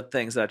one of the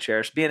things that I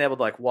cherish. Being able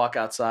to like walk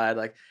outside.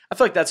 Like I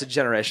feel like that's a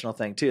generational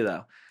thing too,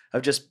 though.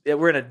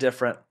 We're in a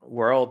different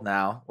world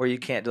now where you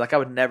can't do, like I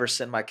would never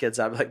send my kids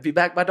out. Like be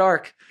back by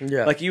dark.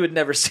 Yeah. Like you would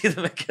never see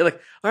them again. Like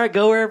all right,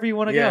 go wherever you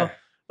want to go.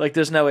 Like,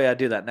 there's no way I'd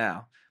do that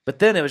now. But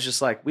then it was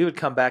just like, we would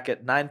come back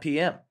at 9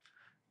 p.m.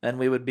 and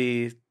we would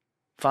be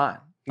fine.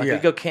 Like,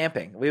 we'd go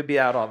camping. We would be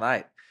out all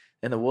night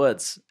in the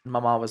woods. And my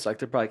mom was like,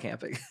 they're probably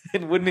camping.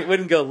 And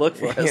wouldn't go look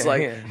for us.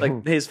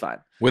 Like he's fine.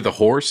 With a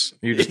horse?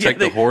 You just take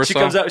the horse She'd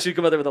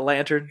come out there with a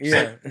lantern.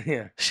 Yeah.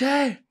 Like,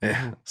 Shay.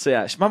 Yeah.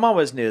 So, my mom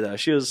always knew, though.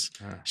 She was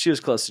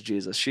close to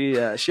Jesus.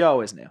 She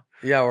always knew.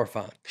 Yeah, we're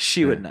fine.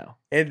 She would know.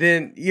 And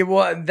then,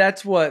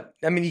 that's what,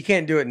 I mean, you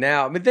can't do it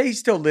now. But they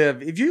still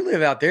live, if you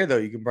live out there, though,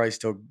 you can probably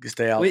still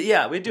stay out.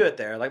 We do it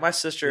there. Like my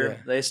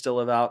sister, they still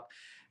live out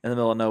in the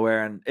middle of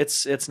nowhere. And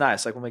it's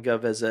nice. Like when we go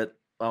visit,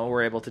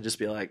 we're able to just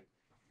be like,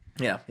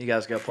 you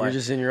guys go play. You're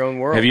just in your own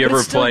world. Have you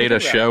ever played a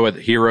show at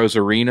Heroes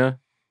Arena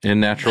in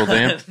Natural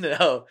Dam?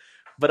 No,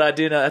 but I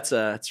do know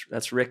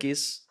that's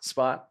Ricky's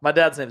spot. My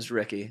dad's name is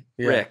Ricky.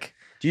 Yeah. Rick.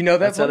 Do you know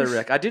that? That's other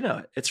Rick. I do know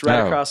it. It's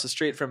right across the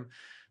street from.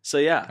 So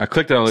yeah, I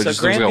clicked on it. So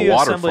Grandview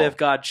Assembly of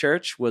God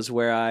Church was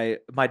where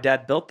my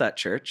dad built that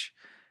church,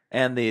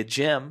 and the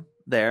gym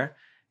there.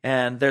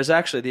 And there's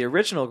actually the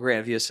original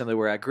Grandview Assembly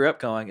where I grew up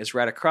going is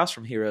right across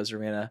from Heroes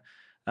Arena.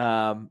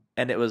 And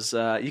it was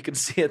you can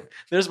see it.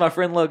 There's my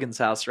friend Logan's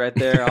house right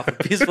there off of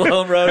Peaceful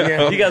Home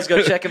Road. You guys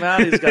go check him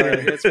out. He's got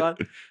a great spot.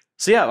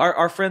 So yeah,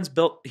 our friends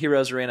built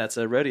Heroes Arena. It's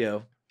a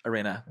rodeo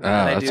arena. Oh,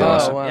 that's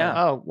awesome. Wow.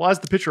 Yeah. Oh, why is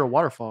the picture a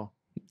waterfall?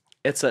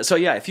 It's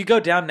if you go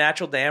down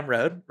Natural Dam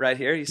Road right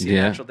here, you see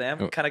Natural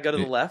Dam. Kind of go to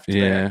the left.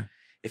 Yeah. There.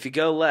 If you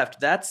go left,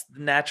 that's the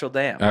Natural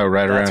Dam. Oh,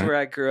 right around. That's where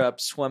I grew up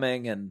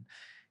swimming and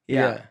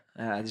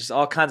just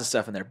all kinds of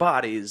stuff in there,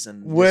 bodies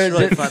and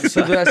really fun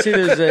stuff. So I see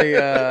there's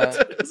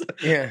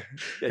a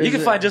you can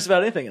find just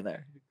about anything in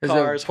there.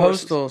 Cars, a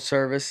postal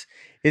service.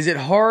 Is it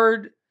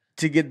hard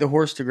to get the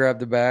horse to grab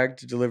the bag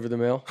to deliver the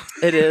mail?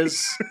 It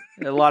is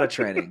a lot of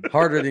training.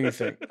 Harder than you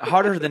think.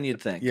 Harder than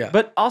you'd think. Yeah.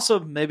 But also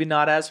maybe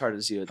not as hard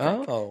as you would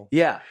think. Oh.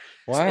 Yeah.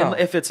 Wow.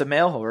 If it's a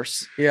male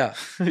horse. Yeah.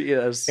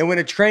 Yes. And when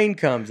a train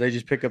comes, they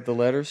just pick up the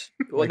letters?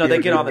 Well, no, they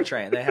get on the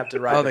train. They have to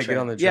ride the train. Get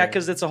on the train. Yeah,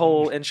 because it's a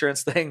whole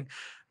insurance thing.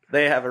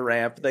 They have a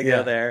ramp. They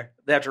go there.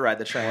 They have to ride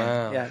the train.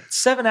 Wow. Yeah.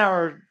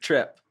 7-hour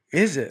trip.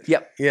 Is it?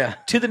 Yep. Yeah.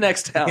 To the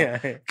next town.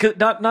 Yeah.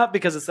 Not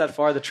because it's that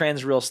far. The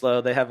train's real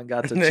slow. They haven't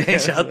got to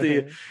change out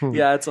the.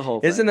 Yeah, it's a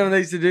whole thing. Isn't that what they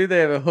used to do? They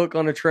have a hook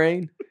on a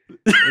train,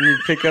 and you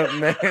pick up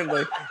man.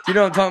 Like, do you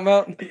know what I'm talking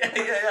about?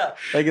 Yeah.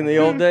 Like in the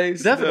old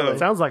days. Definitely.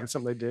 Sounds like it's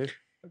something they do.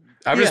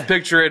 I'm just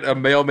picturing a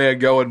mailman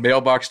going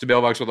mailbox to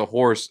mailbox with a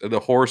horse, and the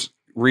horse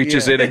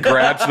reaches in and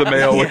grabs the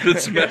mail with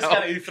its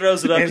mouth. He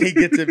throws it up. And he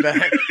gets it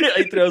back.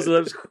 He throws it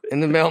up.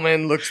 And the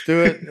mailman looks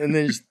through it and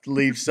then just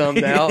leaves some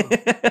out.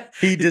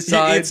 He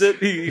decides. He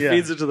eats it. He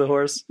feeds it to the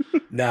horse.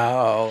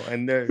 No.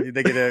 And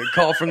they get a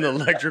call from the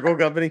electrical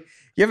company.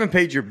 You haven't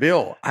paid your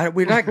bill.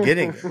 We're not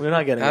getting it. We're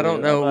not getting it. I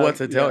don't know what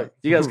to tell you.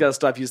 You guys got to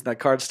stop using that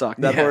card stock.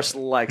 That horse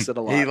likes it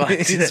a lot. He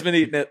likes He's been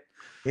eating it.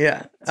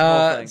 Yeah.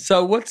 a whole thing.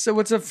 So what's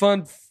a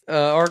fun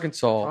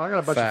Arkansas? I got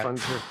a bunch fact? of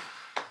fun too.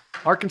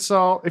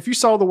 Arkansas. If you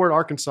saw the word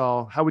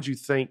Arkansas, how would you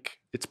think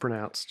it's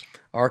pronounced?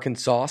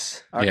 Arkansas.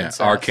 Yeah,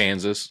 Arkansas.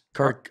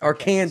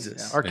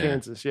 Arkansas.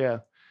 Arkansas. Yeah.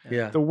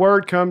 Yeah. The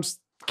word comes.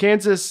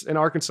 Kansas and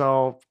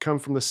Arkansas come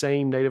from the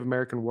same Native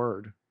American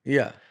word.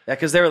 Yeah. Yeah,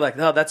 because they were like,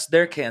 "No, that's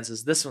their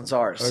Kansas. This one's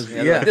ours.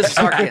 Yeah. Like, this is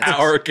our Kansas.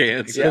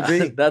 Arkansas. Yeah, Could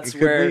be. that's It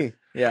could where. be.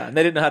 Yeah, and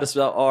they didn't know how to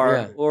spell R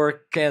Yeah. or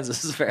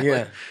Kansas. Apparently.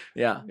 Yeah.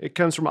 Yeah. It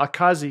comes from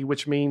Akazi,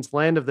 which means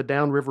land of the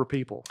downriver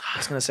people. I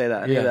was gonna say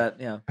that. I Yeah. knew that.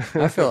 Yeah.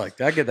 I feel like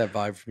I get that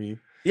vibe from you.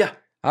 Yeah.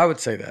 I would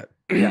say that.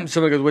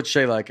 Somebody goes, "What's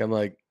Shay like?" I'm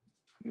like,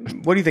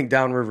 "What do you think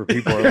downriver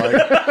people are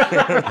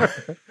like?"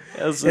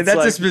 It's And that's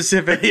like, a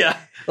specific. Yeah.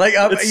 Like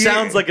It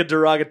sounds like a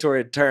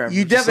derogatory term.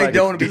 you Just definitely like,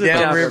 don't want to be "This is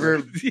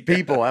downriver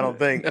people. I don't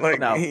think. Like,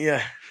 No.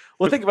 Yeah.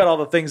 Well, think about all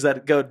the things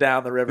that go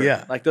down the river.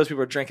 Yeah. Like those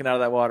people are drinking out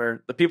of that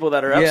water. The people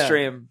that are Yeah.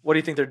 upstream, what do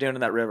you think they're doing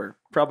in that river?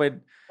 Probably,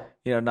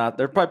 not.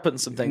 They're probably putting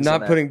some things.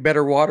 Not in putting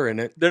better water in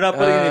it. They're not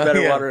putting any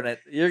better yeah. water in it.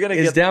 You're gonna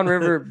Is get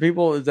downriver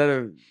people?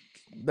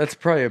 That's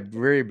probably a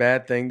very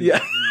bad thing. Yeah.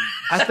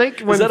 I think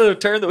Is when that a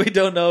term that we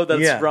don't know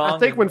that's Yeah. wrong? I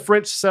think when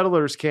French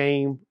settlers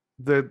came,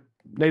 the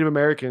Native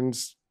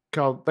Americans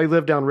they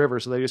lived downriver,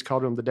 so they just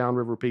called them the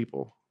downriver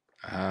people.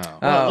 Oh.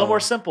 Well, a little more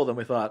simple than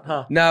we thought,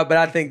 huh? No, but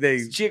I think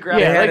they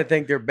Geographic. had to like-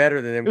 think they're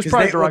better than them It was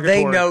because probably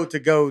they derogatory. know to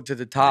go to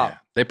the top. Yeah.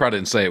 They probably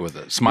didn't say it with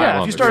a smile Yeah,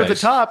 on if you their start at the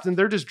face. top, then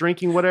they're just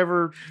drinking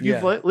whatever you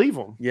Yeah. leave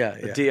them. Yeah,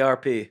 The yeah.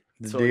 DRP. The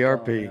That's what we call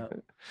it, DRP. yeah.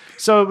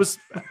 So it was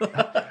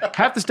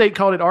half the state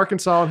called it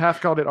Arkansas and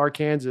half called it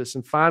Arkansas.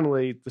 And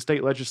finally, the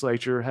state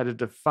legislature had to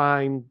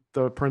define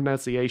the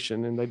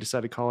pronunciation, and they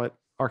decided to call it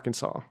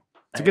Arkansas.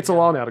 It's against the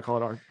law now to call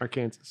it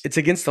Arkansas. It's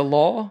against the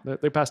law.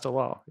 They passed a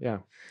law. Yeah.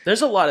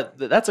 There's a lot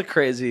of that's a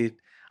crazy.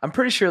 I'm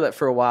pretty sure that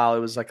for a while it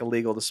was like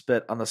illegal to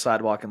spit on the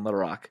sidewalk in Little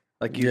Rock.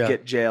 Like you Yeah.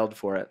 get jailed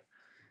for it.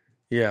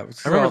 Yeah,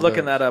 I remember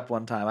looking that up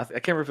one time. I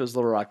can't remember if it was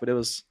Little Rock, but there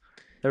was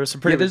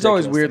some pretty. Yeah, there's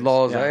always ridiculous weird things.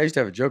 laws. Yeah. I used to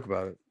have a joke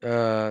about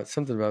it.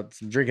 Something about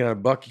drinking out of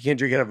a bucket. You can't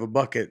drink out of a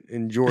bucket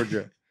in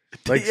Georgia.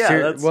 Like, Yeah,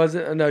 that's- was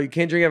it? No, you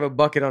can't drink out of a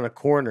bucket on a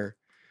corner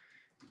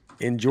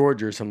in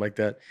Georgia or something like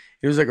that.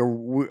 It was like a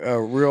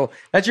real.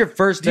 That's your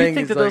first Do you thing.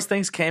 think is that like, those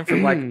things came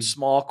from like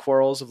small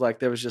quarrels of like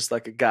there was just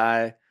like a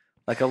guy,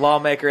 like a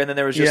lawmaker, and then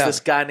there was just Yeah. this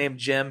guy named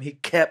Jim. He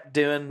kept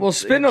doing Well,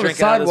 spitting on the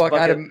drinking out of this sidewalk,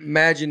 I'd bucket.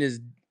 imagine is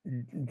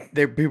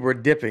people were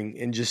dipping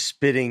and just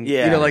spitting.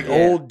 Yeah, like yeah.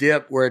 old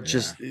dip where it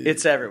just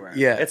It's everywhere.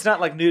 Yeah. It's not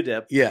like new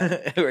dip.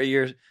 Yeah. Where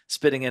you're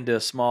spitting into a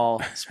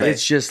small space.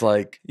 It's just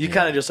like You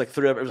kind of just like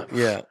threw up. It was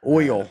like,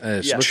 oil.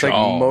 It's Yeah. Looks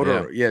chaw, like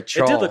motor. Yeah, It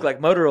chaw. did look like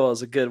motor oil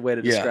is a good way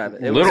to Yeah. describe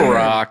it. It was- Little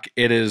Rock,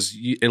 it is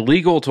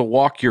illegal to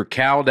walk your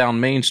cow down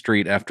Main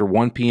Street after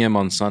 1 p.m.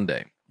 on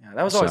Sunday. Yeah,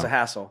 that was always So- a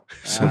hassle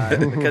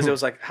because it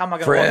was like, how am I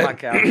going to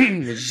walk my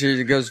cow?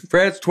 She goes,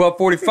 Fred, it's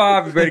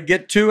 12:45. You better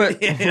get to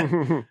it.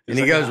 And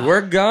he goes, we're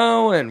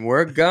going.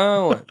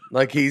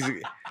 Like it's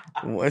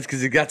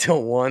because he got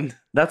till 1.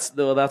 That's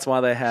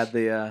why they had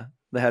they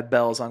had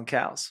bells on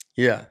cows.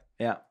 Yeah.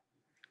 Yeah,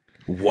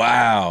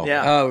 Wow.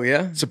 yeah. Oh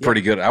yeah. It's a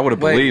pretty good. I would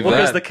have Wait, believed Well,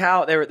 because that. the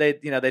cow,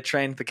 they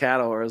trained the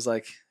cattle where it was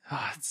like,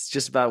 it's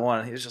just about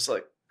 1. He was just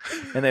like,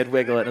 and they'd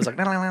wiggle it. And it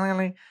was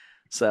like,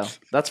 so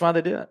that's why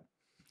they do it.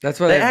 That's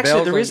why They have actually,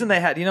 bells the on- reason they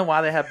had, you know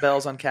why they have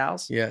bells on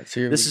cows? Yeah.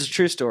 So This is a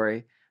true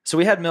story. So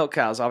we had milk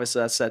cows.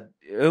 Obviously, I said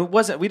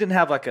we didn't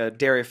have like a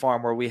dairy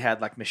farm where we had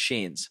like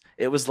machines.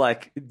 It was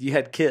like you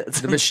had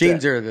kids. the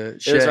machines instead. are the. It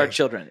was Shay. our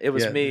children. It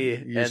was Yeah, me,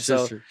 your and so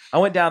sister. I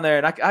went down there,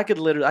 and I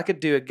could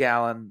do a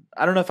gallon.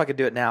 I don't know if I could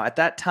do it now. At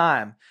that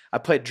time, I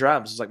played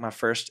drums. It was like my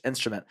first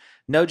instrument.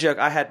 No joke.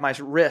 I had my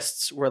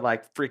wrists were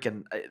like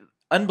freaking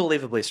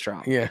unbelievably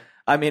strong. Yeah.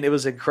 I mean, it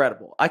was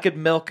incredible. I could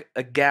milk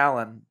a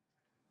gallon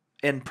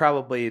in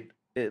probably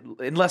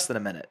in less than a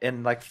minute,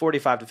 in like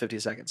 45 to 50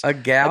 seconds. A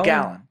gallon. A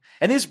gallon.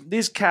 And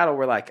these cattle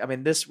were like, I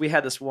mean, we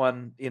had this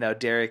one,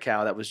 dairy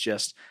cow that was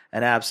just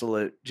an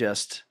absolute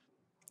just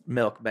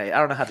milkmaid. I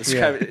don't know how to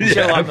describe it. She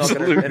had a lot of milk in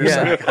her, in her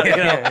Yeah.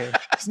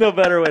 sack. There's no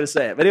better way to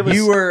say it. But it was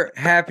You were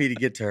happy to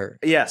get to her.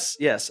 yes.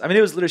 I mean,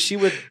 it was literally she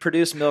would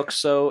produce milk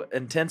so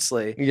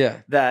intensely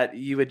Yeah. that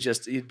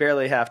you'd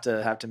barely have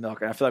to milk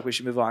her. And I feel like we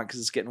should move on because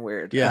it's getting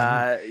weird.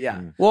 Yeah.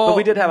 Yeah. Well, But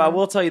we did have. I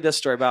will tell you this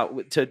story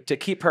about to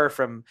keep her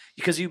from,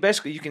 because you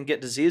can get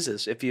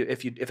diseases if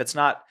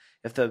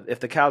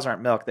the cows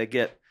aren't milked, they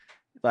get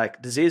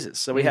like diseases.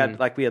 So we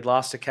had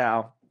lost a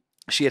cow.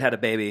 She had a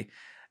baby,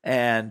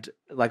 and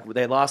like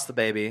they lost the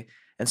baby,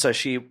 and so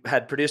she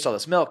had produced all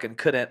this milk and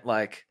couldn't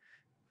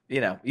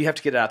you have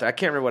to get it out there. I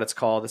can't remember what it's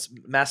called. It's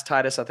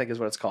mastitis, I think, is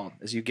what it's called.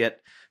 Is you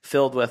get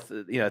filled with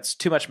it's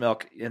too much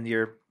milk in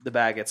the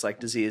bag. It's like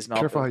disease and all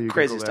Careful how you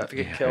crazy Google stuff. that.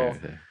 It can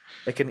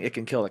kill. It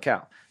can kill the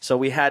cow. So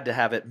we had to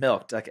have it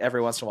milked like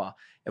every once in a while.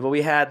 But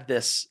we had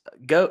this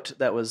goat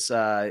that was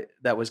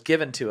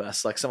given to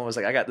us. Like someone was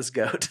like, "I got this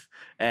goat,"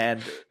 and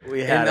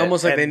we had And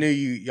almost like and they knew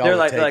y'all they're would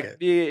like,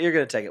 take it. You're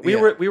gonna take it.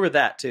 Yeah. We were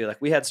that too.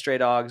 Like we had stray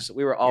dogs.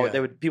 We were all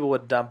Yeah. people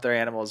would dump their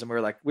animals, and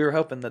we were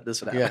hoping that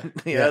this would happen.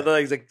 Yeah.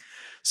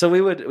 So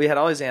we had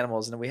all these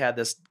animals, and then we had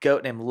this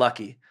goat named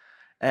Lucky.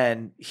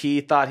 and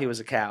he thought he was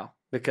a cow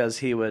because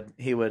he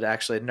would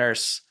actually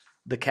nurse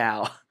the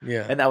cow.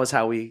 Yeah. And that was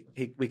how we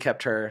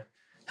kept her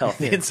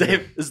healthy and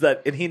safe. Is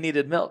that, and he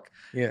needed milk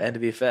and to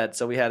be fed.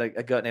 So we had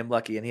a goat named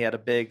Lucky, and he had a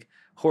big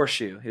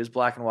horseshoe. He was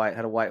black and white,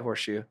 had a white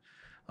horseshoe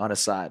on his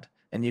side,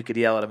 and you could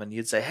yell at him, and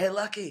you'd say, "Hey,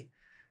 Lucky,"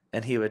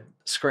 and he would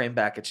scream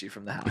back at you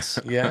from the house.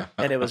 Yeah.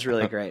 And it was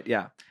really great.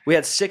 Yeah. We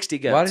had 60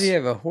 goats. Why did he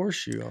have a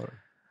horseshoe on him?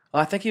 Oh,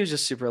 I think he was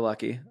just super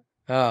lucky.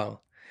 Oh,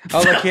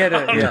 like he had a.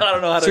 I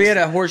don't know how to. So he had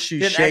a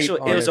horseshoe shape.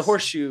 It was a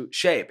horseshoe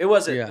shape. It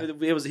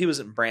wasn't. It was. He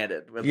wasn't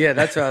branded. Yeah,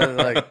 that's what I was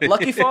like.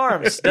 Lucky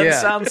Farms doesn't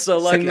sound so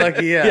lucky. Seemed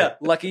lucky, yeah.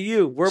 Lucky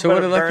you. We're so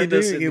what did Lucky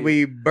do?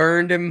 We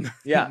burned him.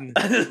 Yeah,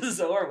 this is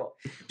horrible.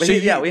 But so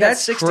we had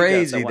 60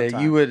 crazy goats at one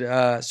time. You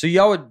would. So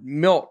y'all would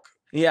milk.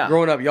 Yeah.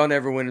 Growing up, y'all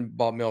never went and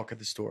bought milk at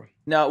the store.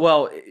 No,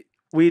 well,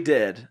 we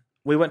did.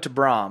 We went to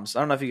Brahms. I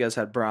don't know if you guys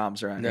had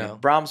Brahms around here.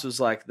 Brahms was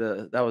like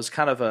that was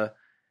kind of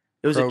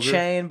it was Kroger. A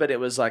chain, but it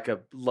was like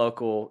a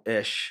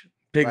local-ish.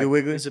 Piggly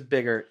Wiggly? It was a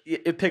bigger,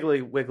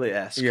 Piggly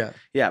Wiggly-esque. Yeah.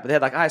 Yeah, but they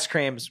had like ice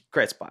creams,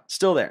 great spot.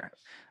 Still there,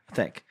 I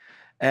think.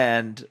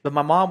 But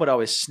my mom would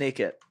always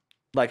sneak it,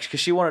 like, because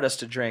she wanted us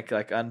to drink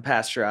like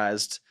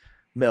unpasteurized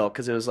milk,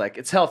 because it was like,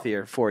 it's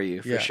healthier for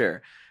you, for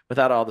sure,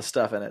 without all the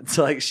stuff in it.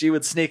 So like she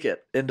would sneak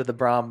it into the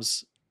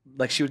Brahms,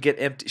 like she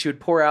would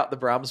pour out the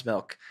Brahms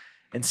milk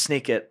and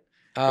sneak it.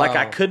 Like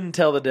I couldn't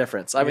tell the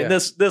difference. I mean,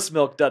 this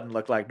milk doesn't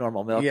look like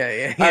normal milk.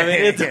 Yeah. I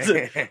mean, it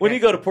doesn't. When you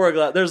go to pour a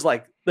glass,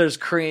 there's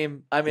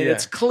cream. I mean,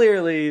 it's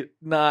clearly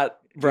not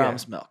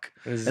Brahms milk.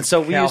 And so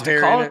we used to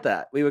call it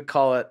that. We would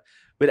call it.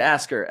 We'd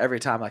ask her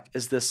every time, like,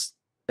 is this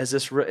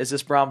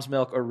Brahms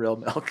milk or real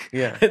milk?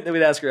 Yeah. And then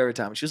we'd ask her every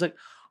time. She was like,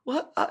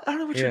 "What? I don't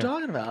know what you're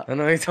talking about." I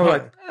know what you're talking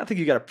about. I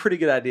think you got a pretty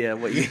good idea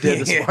of what you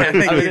did this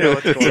morning. I mean, you know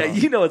what's going on.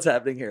 You know what's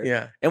happening here.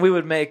 Yeah. And we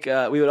would make.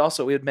 We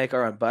would make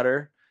our own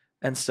butter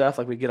and stuff.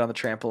 Like we'd get on the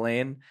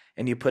trampoline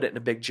and you put it in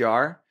a big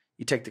jar.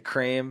 You take the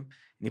cream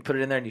and you put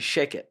it in there and you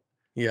shake it.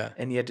 Yeah.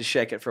 And you had to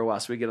shake it for a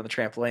while. So we'd get on the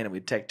trampoline and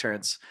we'd take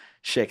turns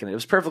shaking it. It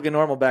was perfectly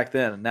normal back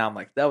then. And now I'm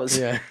like, that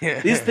was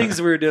these things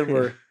we were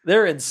doing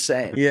they're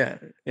insane. Yeah.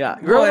 Yeah.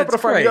 Growing up on a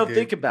farm, you don't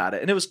think about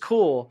it. And it was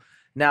cool.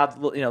 Now,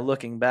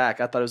 looking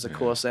back, I thought it was the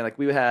coolest thing. Like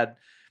we had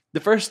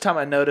the first time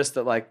I noticed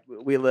that like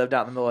we lived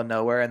out in the middle of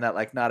nowhere and that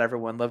like not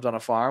everyone lived on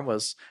a farm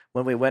was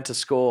when we went to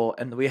school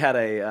and we had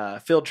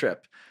a field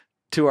trip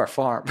to our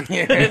farm. And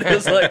it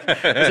was like,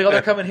 oh,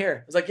 they're coming here.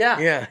 I was like,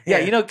 yeah.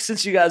 You know,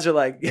 since you guys are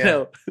like, you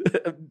know,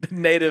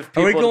 native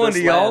people. Are we going to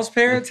y'all's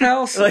parents'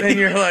 house? Like, and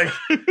you're like,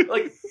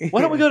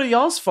 why don't we go to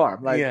y'all's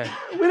farm? Like,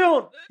 we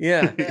don't.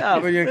 Yeah.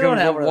 We're going to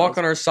come walk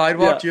on our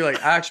sidewalk. You're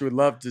like, I actually would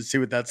love to see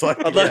what that's like.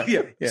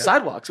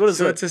 Sidewalks. What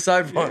is it? It's a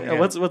sidewalk.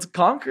 What's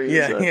concrete?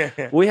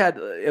 Yeah. We had,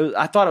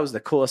 I thought it was the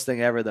coolest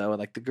thing ever though. And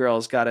like the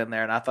girls got in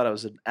there and I thought it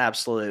was an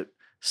absolute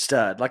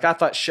stud. Like I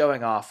thought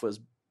showing off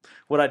was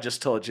what I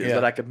just told you, is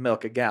that I could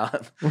milk a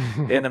gallon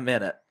in a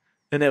minute.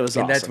 And it was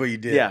awesome. And that's what you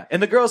did. Yeah.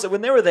 And the girls,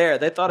 when they were there,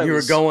 they thought you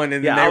were going.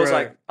 And I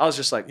was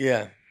just like,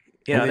 yeah.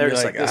 You know, they're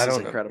just like, this is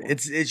incredible.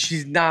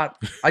 She's not,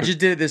 I just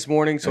did it this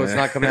morning, so it's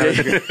not coming out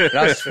as good. But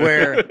I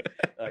swear,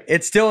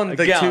 it's still in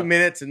like 2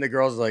 minutes, and the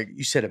girl's like,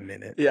 you said a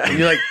minute. Yeah. And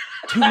you're like,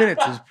 2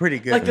 minutes is pretty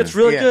good. Like, that's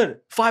really good.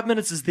 5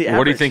 minutes is the average.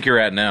 What do you think you're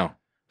at now?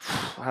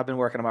 I've been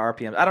working on my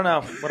RPMs. I don't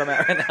know what I'm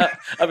at right now.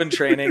 I've been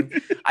training.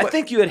 I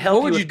think you would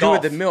help. What would you do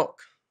with the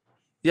milk?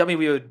 Yeah, I mean,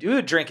 we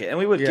would drink it, and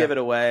we would give it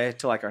away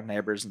to like our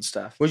neighbors and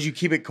stuff. Would you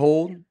keep it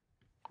cold?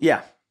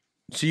 Yeah.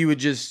 So you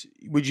would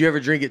you ever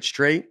drink it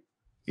straight?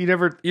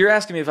 You're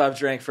asking me if I've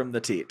drank from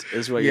the teat,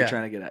 is what you're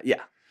trying to get at.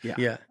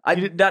 Yeah. I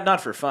did not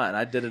for fun.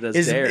 I did it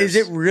as dares. Is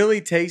it really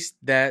taste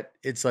that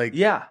it's like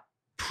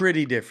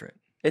pretty different?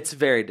 It's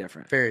very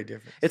different. Very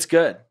different. It's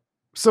good.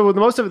 So with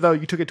most of it though,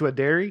 you took it to a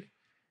dairy?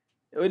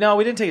 No,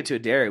 we didn't take it to a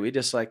dairy. We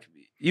just like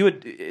you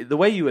wouldn't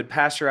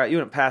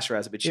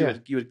pasteurize it,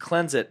 but you would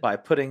cleanse it by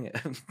putting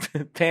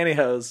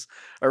pantyhose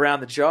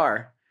around the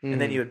jar, and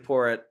then you would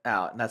pour it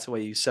out, and that's the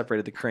way you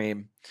separated the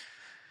cream.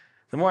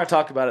 The more I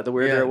talk about it, the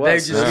weirder it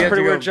was. It was a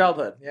pretty weird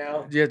childhood.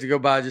 Yeah, you have to go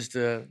buy just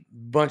a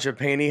bunch of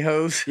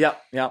pantyhose.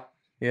 Yep.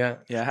 Yeah,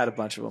 I had a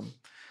bunch of them.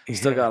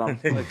 Still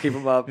got them. Like, keep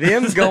them up.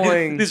 Them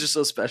going. These are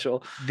so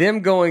special. Them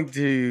going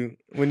to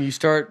when you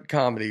start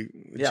comedy,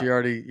 which you're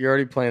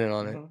already planning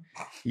on it.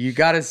 You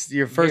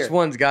your first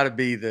one's got to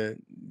be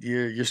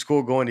your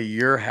school going to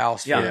your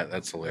house. Yeah,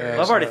 that's hilarious.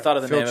 I've already thought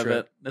of the name of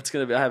it. It's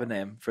gonna be. I have a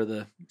name for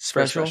the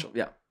special.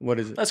 Yeah. What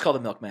is it? Let's call the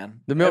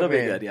Milkman. The Milkman.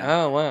 It'll be good.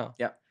 Yeah. Oh wow.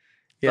 Yeah.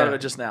 Thought of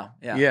it just now.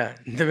 Yeah. Yeah.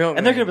 The Milkman.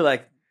 And they're gonna be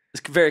like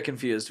very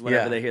confused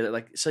whenever they hear that.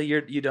 Like, so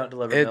you don't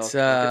deliver milk. It's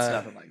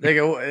nothing like that. They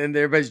go and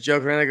everybody's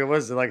joking around. They go, "What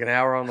is it, like an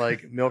hour on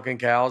like milking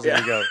cows?" And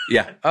you go,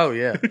 "Yeah, oh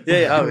yeah,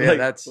 yeah." Oh yeah, like,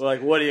 that's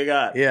like, what do you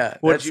got? Yeah,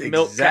 what you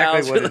milk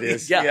exactly cows? what it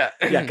is. Yeah,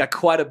 got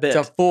quite a bit.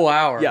 It's a full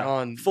hour.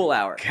 Yeah, full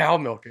hour cow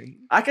milking.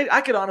 I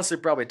could honestly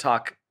probably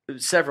talk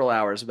several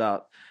hours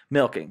about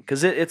milking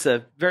because it's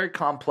a very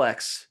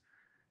complex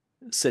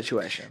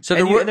situation. So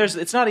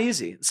it's not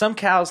easy. Some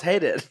cows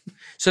hate it.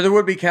 So there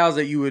would be cows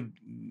that you would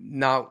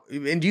not.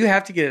 And do you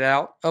have to get it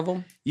out of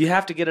them? You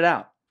have to get it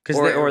out,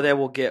 or they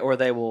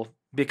will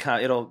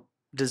become.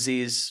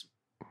 disease,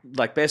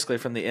 like basically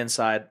from the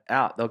inside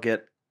out. They'll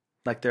get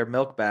like their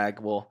milk bag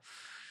will.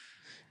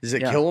 Does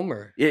it kill them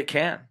or? It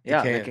can.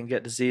 Yeah, they can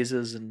get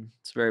diseases and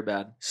it's very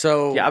bad.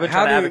 So yeah, I've been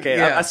trying to advocate.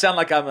 I sound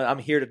like I'm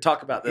here to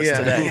talk about this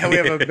today. Yeah, we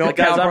have a milk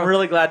guys, cow. I'm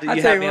really glad that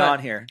you have me on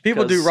here.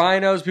 People do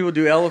rhinos. People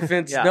do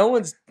elephants. No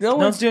one's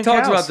doing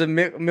talks cows. about the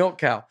milk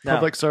cow. No.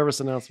 Public service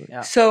announcement. Yeah.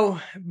 So,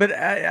 but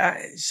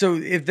so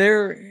if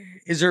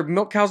is there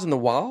milk cows in the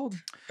wild?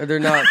 Or they're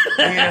not?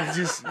 I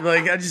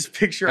just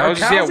picture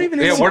cows even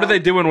in the what wild? are they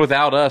doing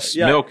without us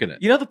milking it?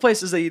 You know the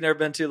places that you've never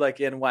been to,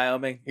 like in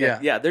Wyoming?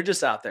 Yeah, they're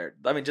just out there.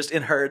 I mean, just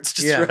in herds,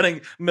 just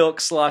running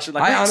milk, sloshing.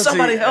 Like, honestly,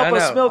 somebody help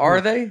us milk.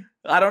 Are they?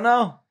 I don't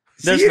know.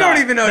 So you don't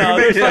even know.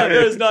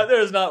 No,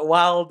 there's not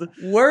wild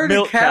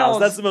milk cows.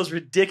 That's the most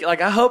ridiculous.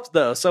 Like, I hope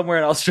though somewhere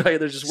in Australia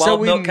there's just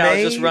wild milk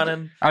cows just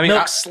running. I mean,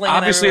 milk slinging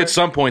obviously everywhere. at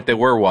some point they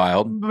were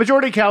wild. The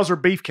majority of cows are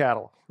beef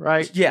cattle,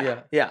 right?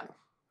 Yeah.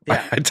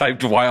 I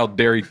typed wild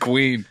Dairy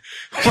Queen.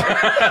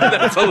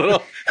 That's a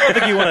little. I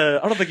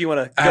don't think you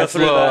want to go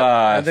through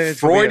that.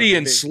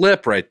 Freudian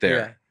slip right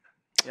there.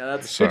 Yeah,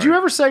 that's. Did you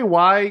ever say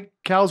why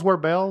cows wear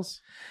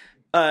bells?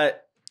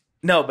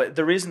 No, but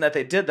the reason that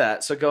they did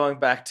that. So going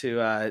back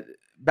to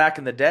back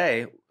in the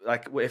day,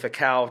 like if a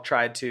cow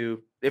tried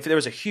to, if there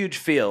was a huge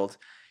field,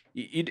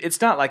 it's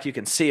not like you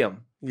can see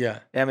them. Yeah,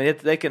 I mean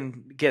they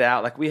can get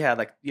out. Like we had,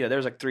 like there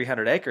was like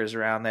 300 acres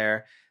around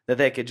there that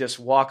they could just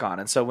walk on.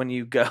 And so when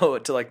you go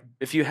to, like,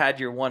 if you had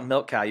your one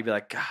milk cow, you'd be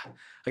like, God,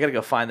 I got to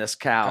go find this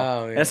cow.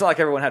 Oh, yeah. And it's not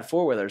like everyone had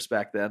four-wheelers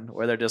back then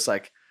where they're just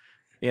like,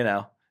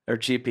 or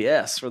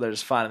GPS where they're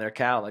just finding their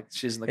cow. Like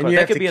she's in the car. And you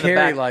they have could to be in carry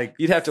the back. like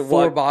you'd have to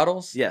 4 walk.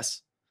 bottles?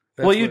 Yes.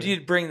 That's Well,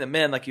 you'd bring them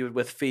in like you would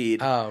with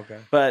feed. Oh, okay.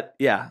 But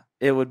yeah,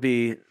 it was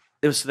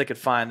so they could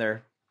find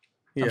their,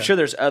 I'm sure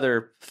there's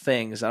other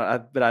things,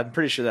 but I'm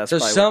pretty sure that's so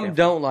probably some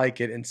don't like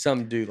it and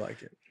some do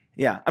like it.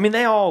 Yeah. I mean,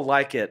 they all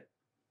like it.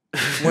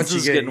 Once this you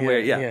is get getting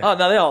weird. Yeah. Oh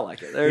no, they all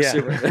like it. They're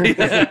super. They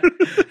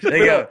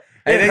go.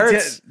 It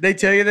hurts. They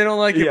tell you they don't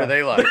like it, but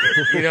they like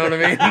it. You know what I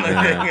mean?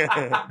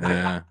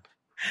 Yeah.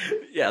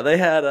 Yeah. They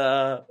had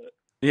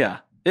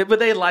but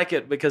they like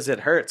it because it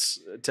hurts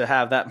to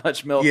have that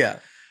much milk. Yeah.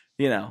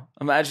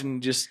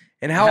 Imagine just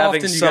and how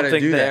having often you got to something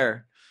do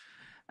there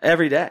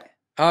every day.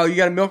 Oh, you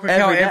got to milk a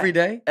cow every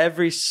day?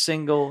 Every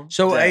single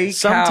so day.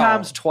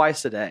 Sometimes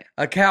twice a day.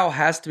 A cow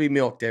has to be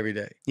milked every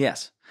day.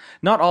 Yes.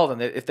 Not all of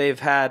them. If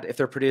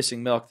they're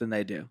producing milk, then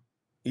they do.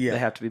 Yeah. They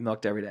have to be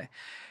milked every day.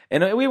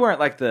 And we weren't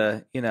like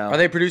Are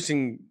they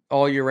producing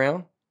all year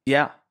round?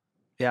 Yeah.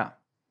 Yeah.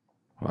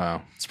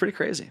 Wow. It's pretty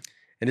crazy.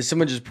 And does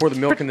someone just pour the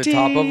milk in the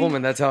top of them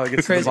and that's how it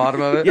gets to the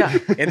bottom of it? Yeah.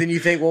 And then you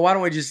think, well, why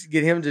don't we just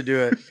get him to do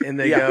it? And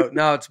they go,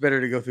 no, it's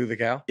better to go through the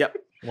cow. Yep.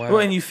 Wow. Well,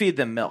 and you feed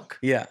them milk.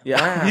 Yeah.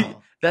 Yeah.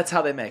 Wow. That's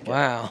how they make it.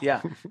 Wow.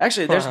 Yeah.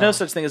 Actually, there's no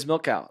such thing as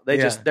milk cow.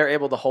 They're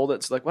able to hold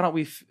it. So like, why don't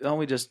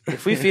we just,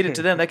 if we feed it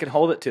to them, they can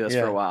hold it to us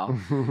for a while.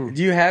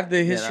 Do you have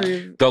the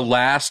history? The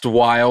last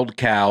wild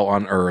cow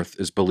on Earth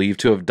is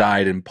believed to have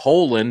died in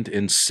Poland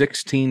in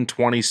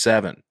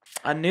 1627.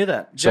 I knew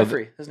that.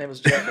 Jeffrey. His name was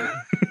Jeffrey.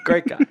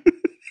 Great guy.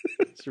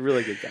 He's a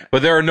really good guy.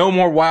 But there are no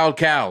more wild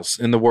cows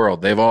in the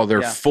world.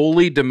 They're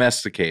fully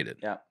domesticated.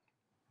 Yeah.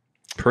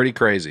 Pretty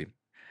crazy.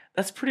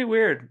 That's pretty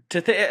weird.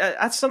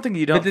 That's something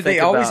you don't But did they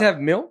always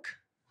have milk?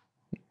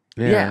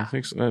 Yeah. I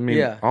think so. I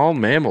mean, all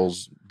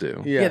mammals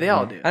do. Yeah, they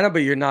all do. I know, but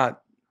you're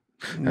not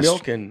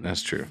milking.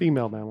 That's true.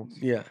 Female mammals.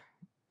 Yeah.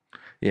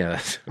 Yeah.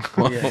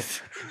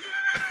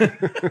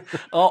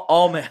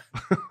 all men.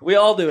 We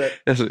all do it.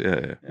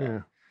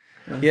 Yeah.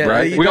 Yeah,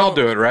 right? We all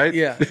do it, right?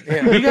 Yeah.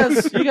 You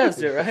guys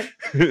do it, right?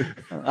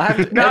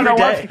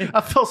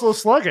 I felt so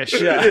sluggish.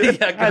 I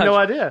had no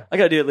idea. I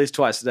got to do it at least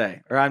twice a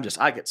day, or I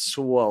get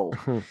swole.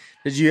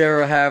 Did you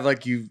ever have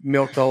like you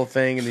milked the whole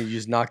thing and then you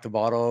just knocked the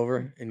bottle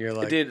over and you're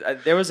like, dude,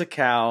 there was a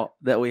cow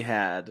that we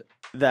had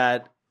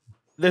that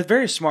they're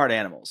very smart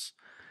animals.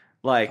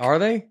 Like, are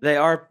they? They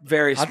are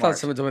very smart. I thought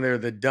someone told me they were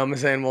the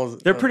dumbest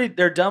animals.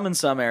 They're dumb in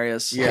some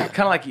areas. Yeah.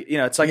 Kind of like,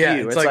 it's like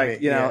you. It's like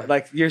me.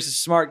 Like you're a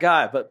smart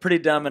guy, but pretty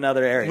dumb in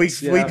other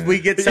areas. We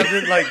get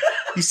something like,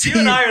 you see. You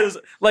and I are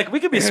like, we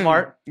could be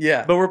smart.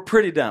 Yeah. But we're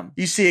pretty dumb.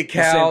 You see a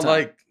cow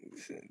like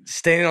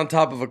standing on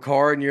top of a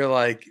car and you're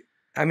like,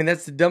 I mean,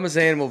 that's the dumbest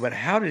animal, but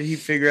how did he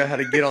figure out how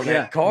to get on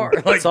that car?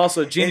 Like, it's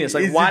also genius.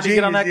 Like, why did he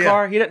get on that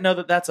car? He didn't know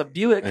that that's a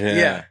Buick.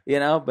 Yeah.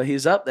 But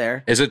he's up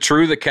there. Is it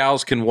true that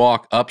cows can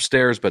walk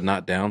upstairs but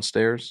not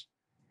downstairs?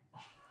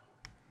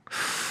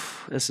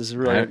 This is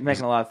really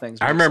making a lot of things.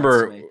 I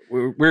remember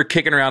we were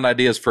kicking around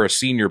ideas for a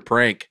senior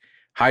prank,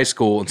 high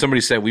school, and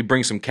somebody said we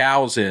bring some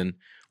cows in,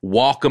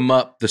 walk them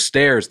up the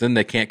stairs, then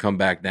they can't come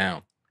back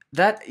down.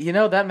 That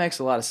makes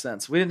a lot of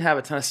sense. We didn't have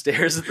a ton of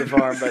stairs at the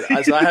farm, but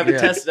so I haven't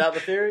tested out the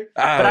theory.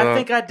 But I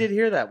think I did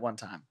hear that one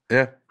time.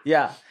 Yeah.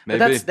 Maybe.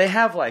 But they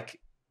have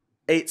like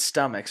 8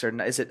 stomachs, or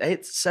is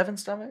it 7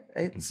 stomachs?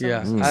 8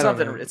 stomachs?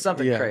 Yeah. It's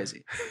something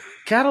crazy.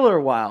 Cattle are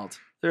wild.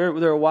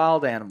 They're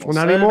wild animals. Well,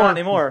 not anymore. Not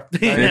anymore.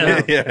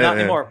 Not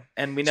anymore.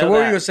 And we know so what that.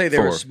 were you gonna say? They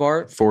were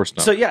smart. 4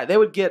 stomachs. So yeah, they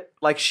would get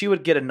she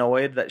would get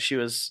annoyed that she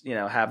was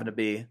having to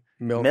be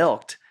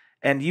milked.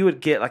 And you would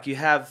get like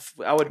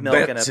I would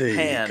milk Betsy, in a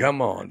pan.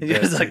 come on, He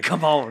was like,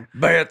 come on.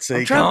 Betsy,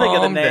 I'm trying to think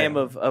of the calm name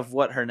down. of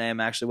what her name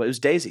actually was. It was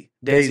Daisy.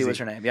 Daisy was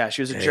her name. Yeah,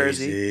 she was a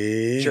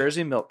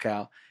Jersey milk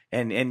cow.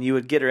 And you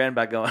would get her in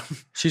by going.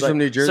 She's like, from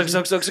New Jersey.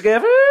 Suck,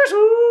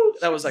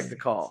 that was like the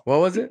call. What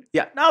was it?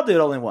 Yeah, I'll do it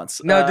only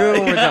once. No, do it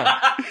one more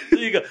time. There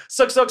you go.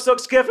 Suck,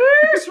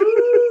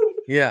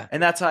 Yeah.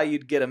 and that's how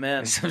you'd get them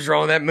in. Something's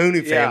wrong with that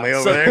Mooney family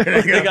over so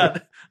there. they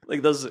got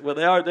like those. Well,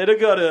 they are. They don't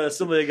go to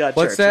somebody that got.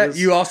 What's church. that? It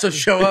was- You also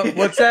show up.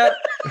 What's that?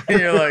 And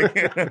you're like,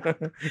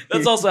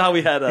 That's also how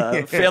we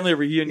had family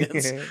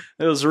reunions. Yeah.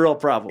 It was a real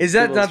problem. Is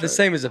that People not the started-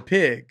 same as a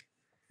pig?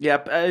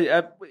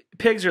 Yeah,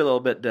 pigs are a little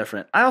bit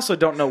different. I also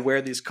don't know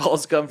where these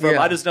calls come from.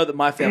 Yeah. I just know that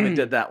my family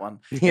did that one.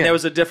 Yeah. And there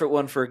was a different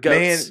one for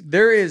goats. Man,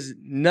 there is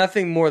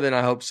nothing more than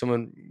I hope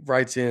someone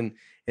writes in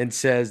and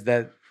says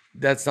that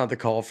that's not the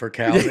call for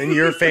cows, and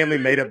your family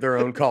made up their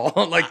own call.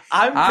 Like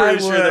I'm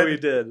pretty sure that we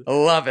did.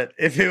 Love it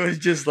if it was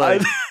just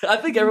like I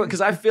think everyone,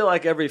 because I feel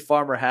like every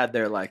farmer had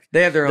their like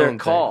they have their own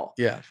call.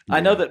 thing. Yeah,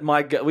 I know that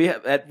we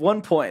have at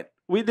one point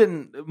we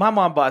didn't. My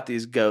mom bought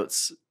these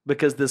goats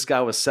because this guy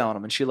was selling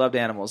them, and she loved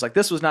animals. Like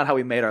this was not how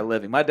we made our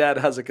living. My dad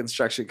has a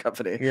construction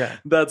company. Yeah,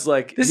 that's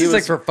like this is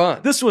like for fun.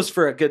 This was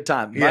for a good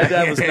time. My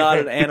dad was not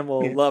an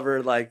animal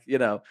lover, like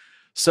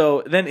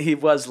So then he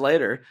was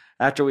later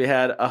after we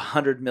had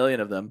 100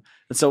 million of them,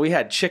 and so we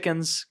had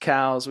chickens,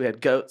 cows, we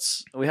had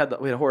goats, we had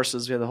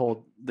horses, we had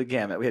the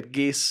gamut. We had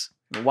geese,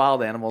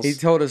 wild animals. He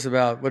told us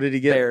about what did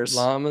he get? Bears.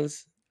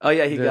 Llamas. Oh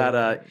yeah, he got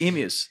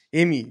emus.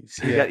 Emus.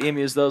 He got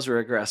emus. Those were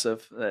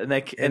aggressive, and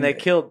they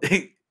killed.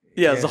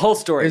 Yeah, it's the whole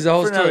story. It's the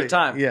whole for story. Another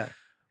time. Yeah,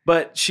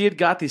 but she had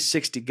got these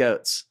 60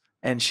 goats,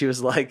 and she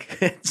was like,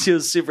 she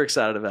was super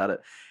excited about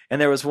it.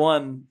 And there was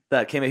one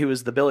that came in. He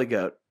was the billy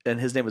goat, and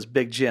his name was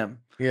Big Jim.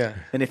 Yeah.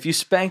 And if you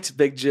spanked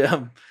Big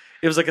Jim,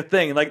 it was like a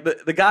thing. Like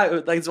the guy,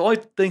 like it's the only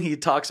thing he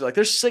talks about. Like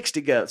there's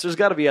 60 goats. There's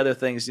got to be other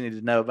things you need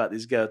to know about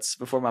these goats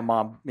before my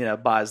mom,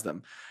 buys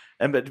them.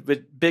 And but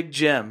Big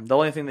Jim, the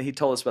only thing that he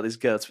told us about these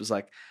goats was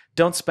like,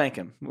 don't spank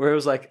him. Where it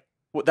was like,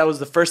 that was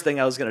the first thing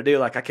I was gonna do.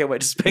 Like I can't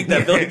wait to spank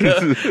that billy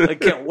goat. I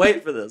can't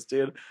wait for this,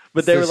 dude.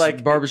 But they were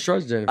like, Barbara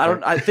Streisand.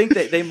 I think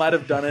they might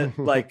have done it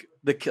like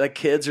the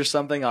kids or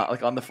something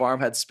like on the farm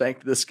had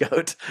spanked this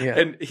goat,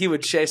 and he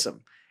would chase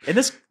him. And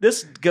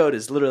this goat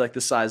is literally like the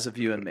size of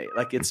you and me.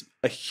 Like it's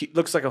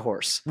looks like a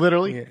horse.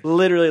 Literally,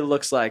 literally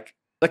looks like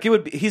it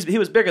would be. He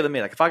was bigger than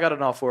me. Like if I got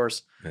an off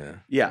horse,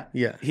 yeah,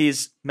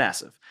 he's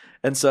massive.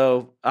 And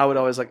so I would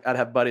always I'd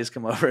have buddies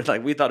come over and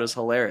like we thought it was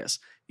hilarious.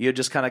 You'd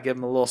just kind of give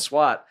him a little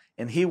swat,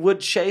 and he would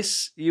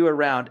chase you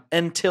around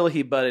until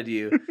he butted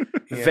you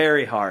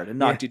very hard and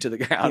knocked you to the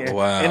ground. Yeah.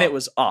 Wow. And it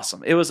was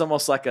awesome. It was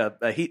almost like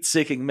a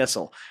heat-seeking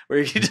missile where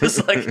you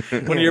just like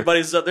when your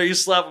buddies up there, you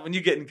slap them and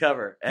you get in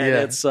cover. And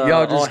it's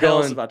y'all just all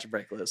hell's going, about to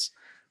break loose.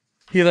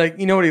 He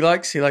you know what he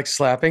likes? He likes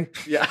slapping.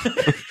 Yeah.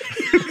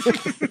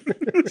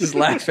 Just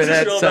laughing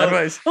at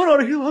sideways. Oh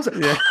no, he loves it.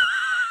 Yeah.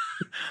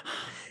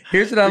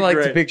 Here's what I like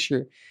to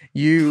picture.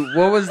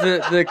 What was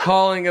the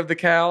calling of the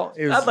cow?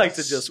 It was, I'd like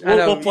to just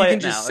we'll play you it can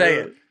just now. say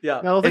it.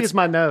 Yeah. No, I think it's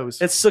my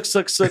nose. It's suck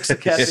a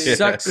cafe.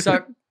 Suck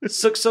Suck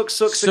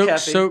a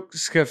cafe.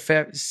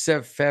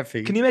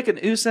 Cafe. Can you make an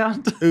ooh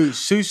sound? Ooh,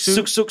 suck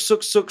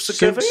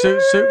cafe.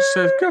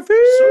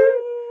 cafe.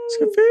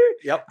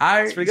 Yep.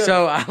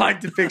 So I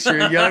like to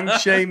picture young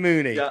Shay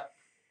Mooney. Yeah.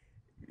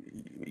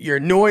 You're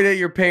annoyed at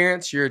your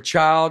parents. You're a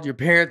child. Your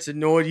parents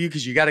annoyed you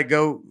because you got to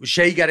go.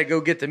 Shay, you got to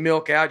go get the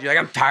milk out. You're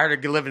like, I'm tired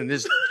of living in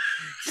this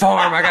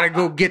farm. I got to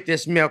go get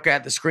this milk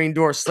out. The screen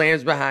door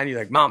slams behind you.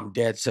 Like, Mom and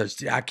Dad,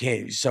 I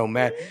can't. You're so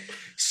mad.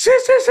 You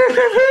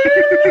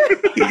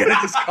got to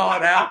just call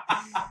it out.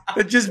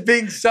 But just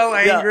being so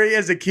angry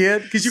as a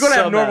kid, because you're going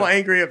to have normal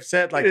angry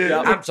upset. Like,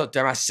 I'm so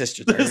tired. My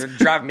sister's there. They're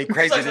driving me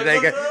crazy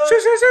today.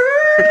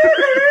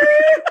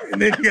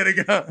 And then you got to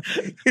go.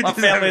 My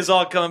family's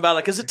all coming by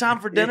like, is it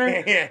time for dinner?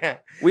 Yeah.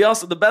 We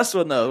also, the best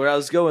one though, where I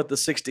was going with the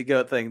 60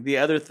 goat thing. The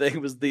other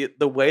thing was the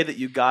way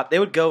that they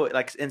would go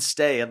like and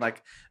stay in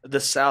like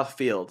the South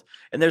Field.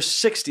 And there's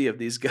 60 of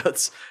these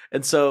goats.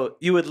 And so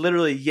you would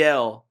literally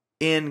yell,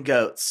 in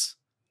goats.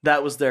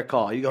 That was their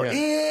call. You go,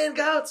 in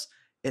goats.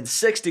 And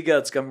 60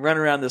 goats come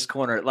running around this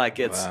corner like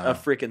it's a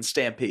freaking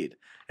stampede.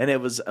 And it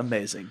was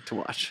amazing to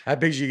watch. I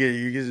picture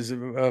you get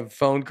a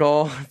phone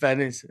call.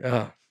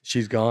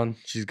 She's gone.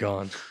 She's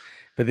gone.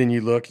 But then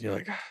you look and you're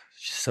like,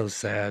 she's so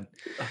sad.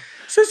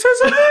 You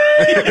got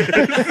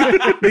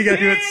to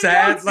do it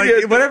sad.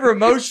 Like whatever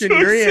emotion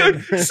you're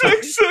in.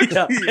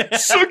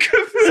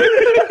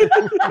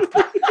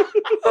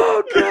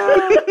 Oh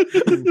God.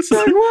 It's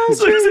like, wow,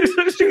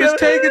 she was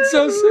taken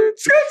so soon.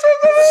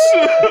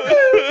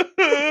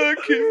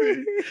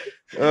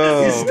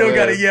 You still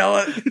got to yell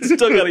it.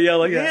 Still got to yell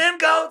like, in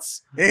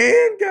goats.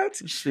 In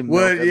goats.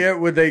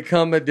 Would they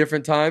come at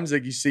different times?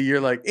 Like you see,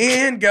 you're like,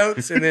 in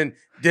goats. And then,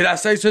 did I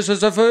say so?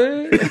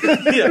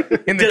 Yeah.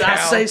 Did I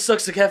say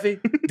sucks a cafe?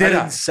 I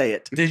didn't say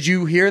it. Did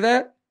you hear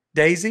that?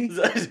 Daisy?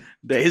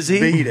 Daisy?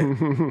 Beat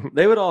it.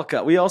 They would all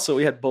cut. We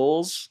had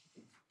bulls,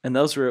 and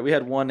we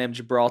had one named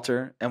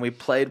Gibraltar, and we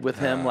played with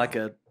him like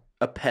a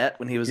a pet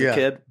when he was a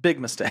kid. Big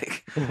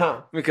mistake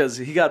because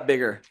he got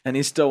bigger and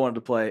he still wanted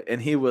to play,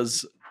 and he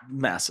was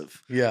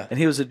massive. Yeah, and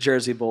he was a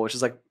Jersey bull, which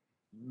is like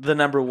the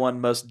 #1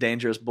 most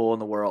dangerous bull in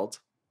the world.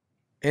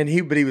 And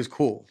but he was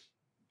cool.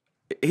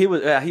 He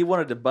was. Yeah, he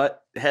wanted to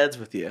butt heads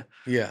with you.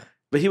 Yeah,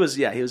 but he was.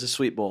 Yeah, he was a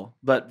sweet bull,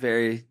 but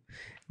very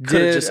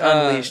could have just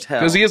unleashed hell.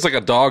 Because he is like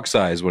a dog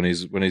size when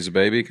he's a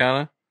baby,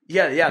 kind of.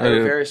 Yeah, they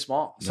were very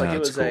small. It's like it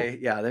was cool. they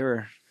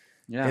were.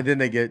 Yeah, and then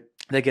they get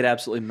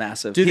absolutely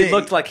massive. He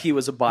looked like he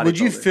was a bodybuilder. Would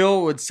you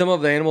feel would some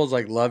of the animals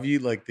like love you,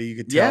 like that you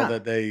could tell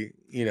that they,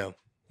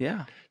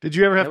 Yeah. Did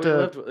you ever have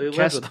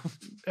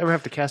to ever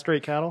have to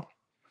castrate cattle?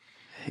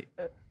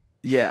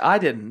 Yeah, I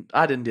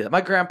didn't do that.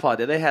 My grandpa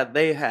did.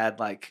 They had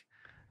like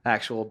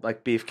actual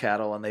like beef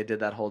cattle, and they did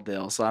that whole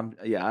deal. So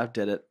I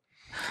did it.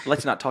 I'd like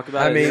to not talk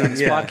about it on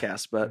this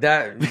podcast, but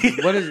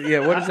what is that? Is it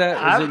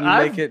you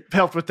I've make it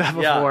helped with that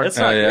before.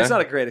 Yeah, it's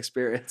not a great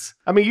experience.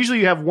 I mean,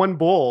 usually you have one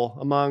bull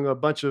among a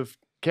bunch of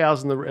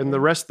cows, and the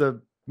rest of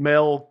the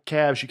male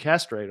calves you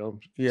castrate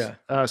them.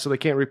 Yeah. So they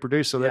can't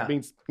reproduce. So that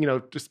means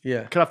just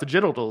cut off the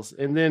genitals,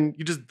 and then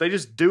they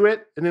just do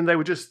it, and then they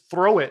would just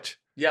throw it.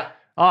 Yeah.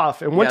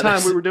 Off. And one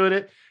time we were doing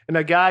it, and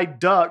a guy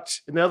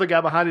ducked, and the other guy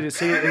behind it had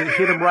seen it, and it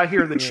hit him right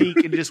here in the cheek,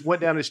 and it just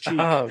went down his cheek.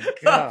 Oh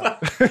God,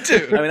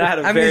 dude! I mean, I had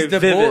a very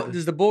vivid.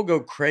 Does the bull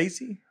go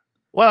crazy?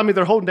 Well, I mean,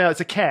 they're holding down. It's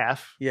a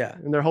calf. Yeah,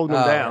 and they're holding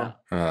him down.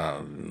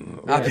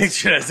 I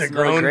picture it as a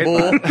grown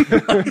bull.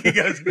 He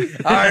goes,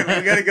 "All right,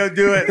 we got to go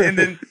do it," and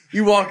then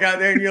you walk out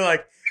there, and you're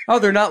like, "Oh,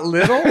 they're not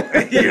little."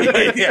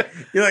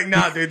 You're like,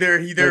 "Nah, dude, they're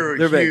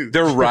huge. Big.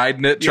 They're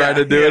riding it, trying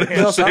to do it. I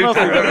don't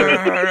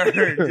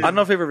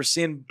know if you've ever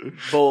seen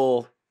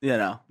bull.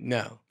 No,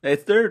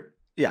 it's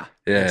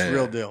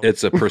real deal.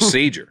 It's a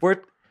procedure.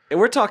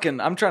 We're talking.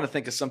 I'm trying to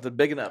think of something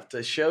big enough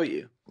to show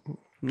you.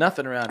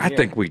 Nothing around here. I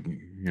think we.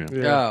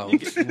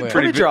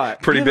 Pretty dry.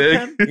 Pretty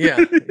big. Yeah.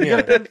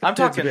 I'm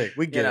talking. Big.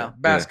 We get it.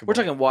 Basketball. We're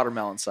talking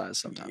watermelon size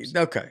sometimes.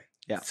 Okay.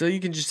 Yeah. So you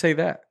can just say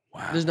that.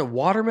 Wow. There's no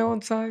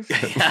watermelon size?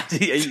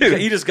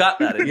 You just got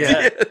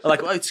that.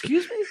 Like, well,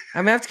 excuse me?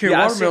 I'm going to have to carry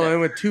watermelon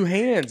with two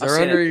hands or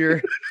under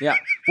your... Yeah.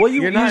 Well,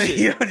 you're not...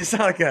 It's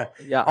not like a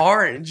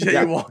orange that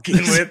you walk in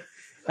with.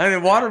 I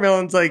mean,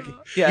 watermelon's like...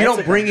 you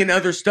don't bring in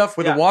other stuff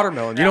with a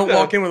watermelon. You don't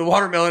walk in with a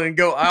watermelon and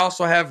go, I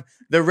also have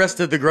the rest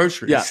of the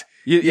groceries.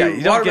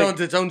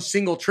 Watermelon's its own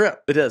single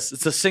trip. It is.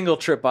 It's a single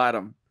trip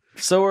item.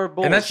 So are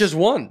bulls. And that's just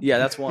one. Yeah,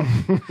 that's one.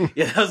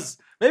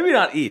 Maybe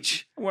not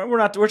each. We're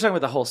talking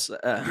about the whole.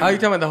 Are you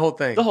talking about the whole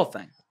thing? The whole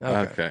thing.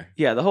 Okay.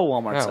 Yeah, the whole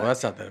Walmart. Oh, well,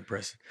 that's not that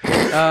impressive.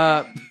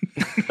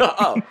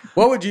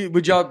 What would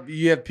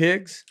you have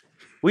pigs?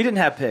 We didn't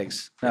have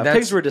pigs. No,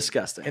 pigs were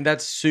disgusting. And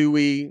that's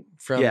suey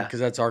because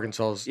that's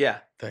Arkansas's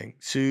thing.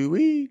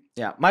 Suey.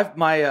 Yeah,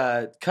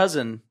 my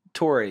cousin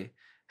Tori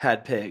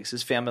had pigs.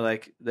 His family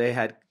they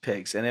had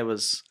pigs, and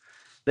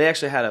they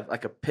actually had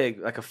a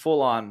pig, like a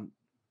full on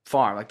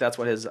farm. Like that's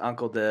what his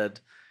uncle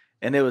did.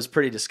 And it was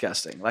pretty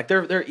disgusting. Like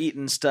they're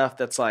eating stuff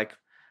that's like,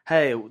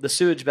 hey, the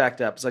sewage backed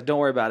up. It's like, don't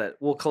worry about it.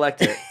 We'll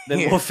collect it.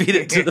 Then we'll feed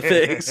it to the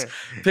pigs.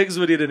 Pigs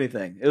would eat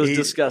anything. It was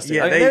disgusting.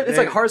 Yeah, it's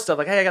like hard stuff.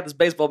 Like, hey, I got this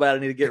baseball bat I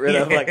need to get rid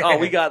of. Like, oh,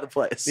 we got the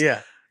place.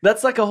 Yeah.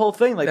 That's like a whole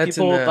thing. Like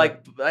people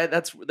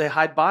they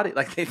hide body.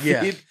 Like they feed.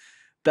 Yeah.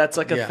 That's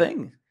like a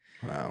thing.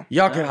 Wow.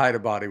 Y'all could hide a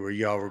body where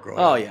y'all were growing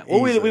up. Oh, yeah. Well,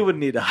 we wouldn't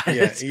need to hide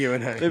it. You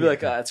and They'd be like,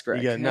 that's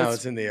great. Yeah, no,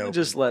 it's in the open.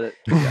 Just let it.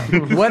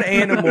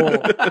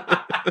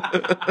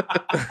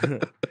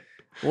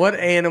 What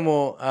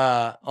animal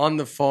on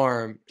the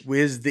farm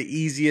is the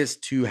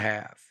easiest to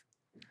have?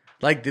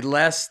 Like the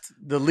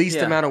least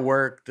amount of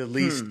work, the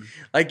least,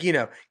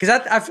 because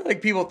I feel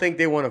like people think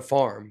they want to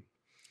farm.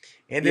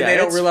 And then they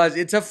don't realize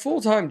it's a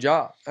full-time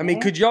job. I mean,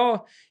 what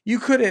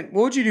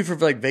would you do for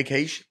like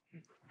vacation?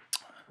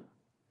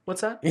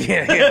 What's that?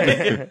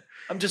 Yeah.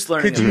 I'm just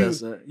learning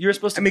this. You were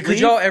supposed to leave? Could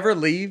y'all ever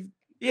leave?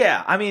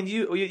 Yeah. I mean,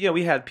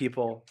 we had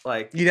people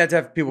like... You'd have to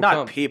have people not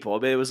come. people,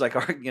 but it was like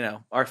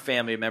our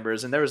family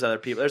members, and there was other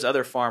people. There's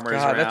other farmers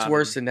around. That's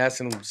worse than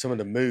asking someone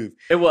to move.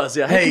 It was,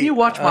 yeah. Hey, can you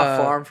watch my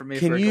farm for me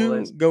for a couple days?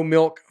 Can you go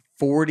milk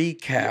 40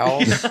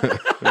 cows?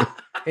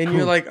 And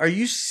you're like, are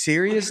you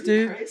serious,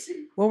 dude?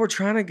 Well, we're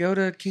trying to go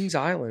to Kings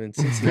Island in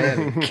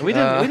Cincinnati. We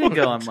didn't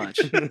go on much.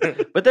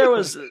 But there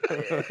was,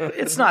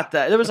 it's not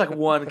that. There was like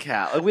one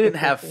cow. Like, we didn't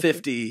have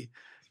 50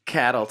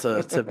 cattle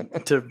to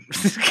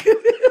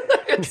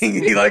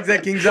He likes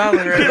that Kings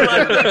Island right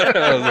there.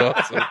 That was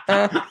awesome.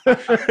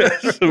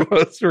 It's the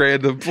most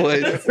random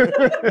place.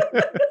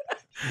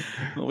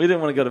 We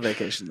didn't want to go to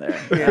vacation there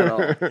at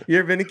all. You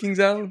ever been to Kings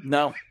Island?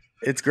 No.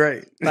 It's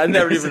great. I've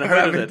never even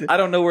heard of it. I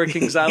don't know where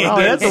Kings Island is.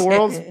 Oh, that's the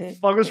world's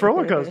longest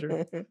roller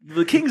coaster.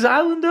 The Kings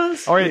Island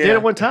does? Or it did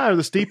at one time, or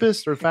the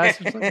steepest or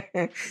fastest.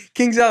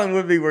 Kings Island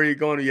would be where you're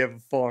going when you have a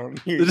farm.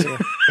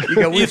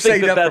 We've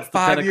saved up for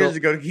 5 years to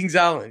go to Kings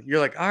Island. You're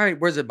like, all right,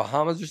 where's it,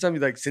 Bahamas or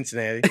something? You're like,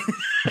 Cincinnati.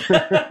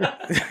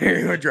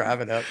 We're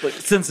driving up. Like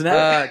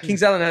Cincinnati?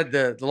 Kings Island had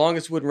the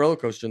longest wooden roller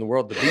coaster in the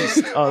world, the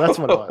Beast. Oh, that's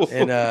what it was.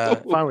 And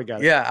finally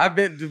got it. Yeah,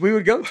 we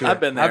would go to it. I've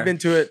been there. I've been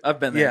to it. I've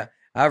been there. Yeah.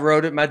 I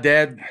wrote it. My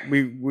dad,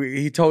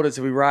 he told us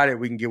if we ride it,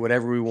 we can get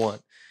whatever we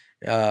want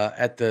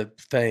at the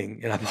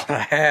thing. And I bought a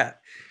hat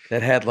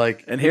that had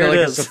like, and here it like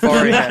is. a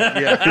safari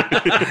hat. Yeah.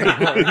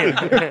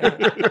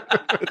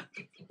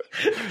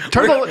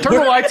 Turn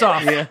the lights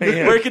off. Yeah.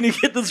 Where can you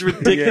get this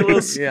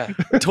ridiculous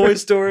Toy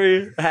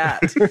Story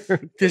hat?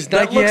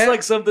 That looks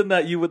like something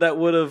that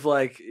would have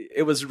like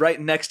it was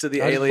right next to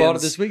the I aliens. just bought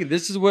it this weekend.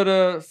 This is what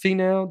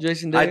Finau,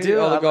 Jason Day, I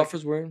do. all the I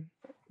golfers wearing.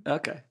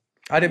 Okay.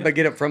 I didn't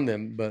get it from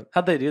them, but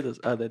How'd they do this?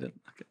 Oh, they did.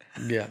 Okay.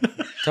 yeah,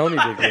 Tony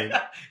did good.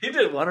 He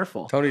did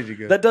wonderful. Tony did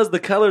good. That does the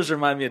colors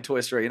remind me of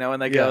Toy Story. You know,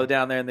 when they go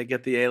down there and they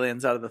get the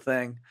aliens out of the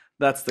thing.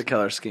 That's the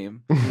color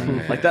scheme.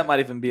 Like that might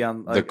even be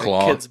on like, the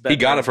claw. A kid's bedroom.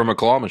 He got it from a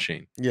claw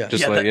machine. Yeah,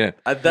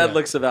 That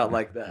looks about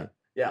like that.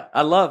 Yeah,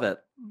 I love it.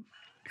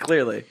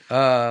 Clearly.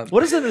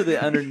 What is under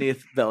the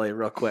underneath belly,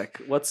 real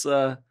quick? What's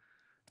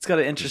It's got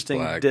an interesting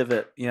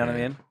divot. You know what I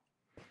mean?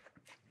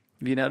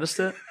 Have you noticed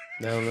it?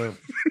 I don't know.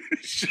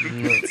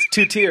 It's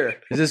 2-tier.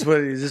 Is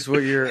this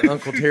what your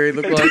Uncle Terry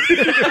looked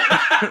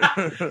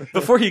like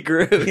before he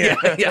grew?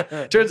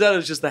 Yeah. Turns out it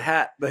was just the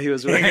hat that he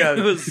was wearing. Yeah.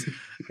 It was.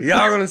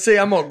 Y'all gonna see.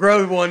 I'm gonna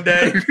grow one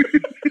day.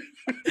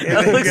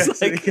 That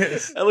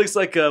looks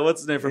like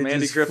what's his name from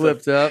Andy Griffith?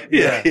 Flipped up.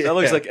 Yeah. That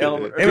looks like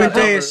Elmer. Let me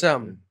tell you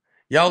something.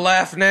 Y'all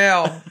laugh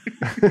now,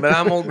 but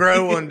I'm gonna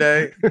grow one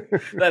day.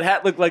 That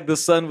hat looked like the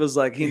sun was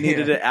like he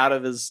needed it out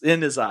of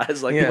in his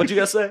eyes. Like, what'd you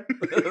guys say?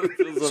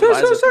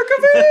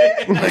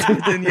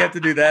 Then you have to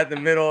do that in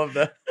the middle of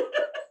the.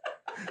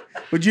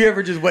 Would you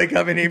ever just wake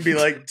up and he'd be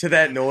like to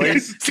that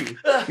noise?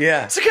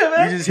 Yeah,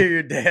 you just hear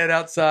your dad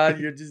outside.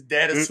 You're just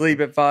dead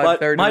asleep at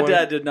 5:30. My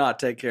dad did not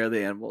take care of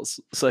the animals,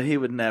 so he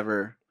would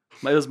never.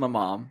 It was my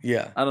mom.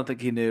 Yeah. I don't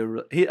think he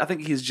knew. I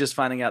think he's just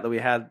finding out that we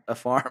had a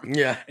farm.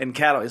 Yeah. And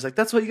cattle. He's like,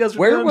 that's what you guys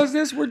were doing? Where was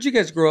this? Where'd you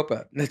guys grow up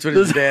at? That's what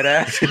his dad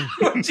asked.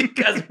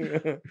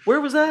 Where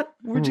was that?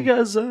 Where'd you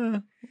guys,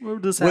 where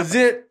did this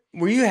happen?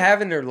 Were you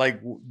having to like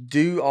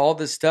do all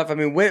this stuff? I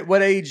mean,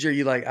 what age are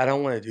you like, I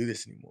don't want to do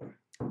this anymore?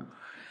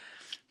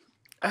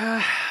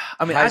 I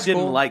mean, I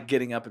didn't like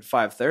getting up at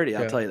 5:30.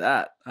 I'll tell you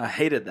that. I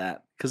hated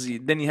that. Because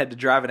then you had to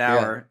drive an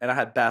hour, and I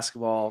had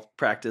basketball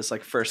practice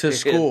like first to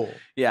school.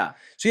 Yeah,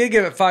 so you had to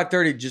get up at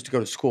 5:30 just to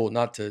go to school,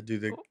 not to do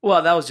the.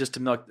 Well, that was just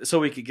to milk, so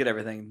we could get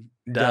everything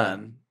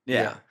done.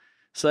 Yeah.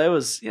 So it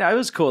was, it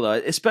was cool though.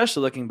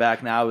 Especially looking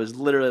back now, it was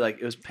literally like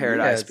it was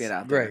paradise being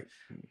out there. Right.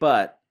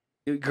 But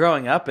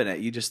growing up in it,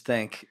 you just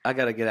think I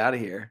got to get out of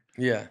here.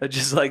 Yeah. It's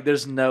just like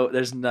there's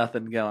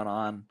nothing going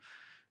on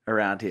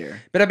around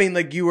here. But I mean,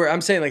 like I'm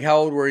saying, like, how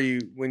old were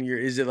you when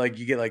is it like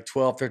you get like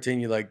 12,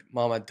 13, you're like,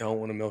 Mom, I don't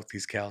want to milk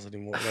these cows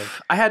anymore. Like,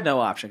 I had no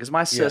option because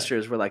my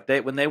sisters were like,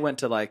 when they went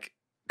to like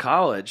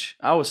college,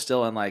 I was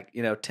still in like,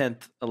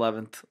 10th,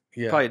 11th,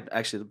 probably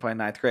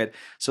 9th grade.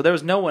 So there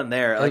was no one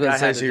there. Like I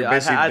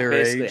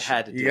basically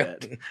had to do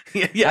it.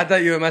 I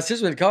thought my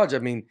sister went to college. I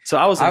mean, so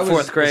I was in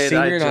 4th grade.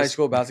 Senior in high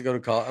school, about to go to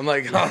college. I'm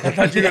like, I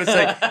thought you were going to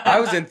say I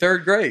was in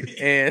 3rd grade,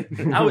 and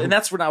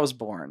that's when I was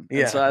born.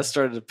 And so I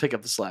started to pick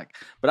up the slack,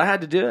 but I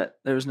had to do it.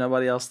 There was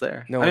nobody else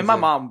there. My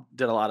mom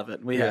did a lot of it.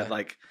 And we had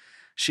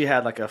she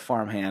had like a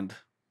farm hand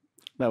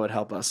that would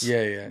help us.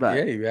 Yeah.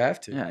 But, you have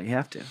to. Yeah, you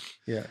have to.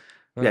 Yeah.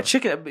 Yeah,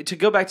 chicken. To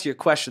go back to your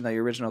question,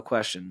 your original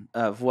question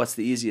of what's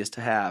the easiest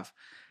to have,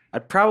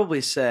 I'd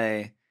probably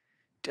say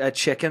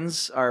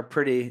chickens are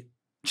great.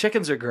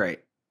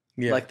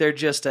 Yeah, like they're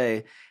just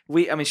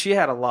she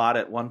had a lot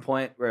at one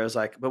point where it was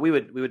like, but we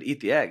would eat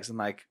the eggs and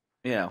like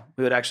we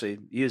would actually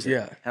use it.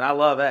 Yeah, and I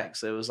love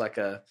eggs. It was like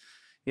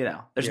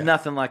there's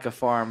nothing like a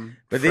farm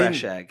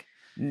fresh egg.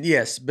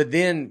 Yes, but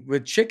then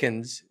with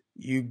chickens,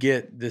 you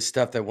get the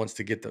stuff that wants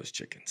to get those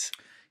chickens.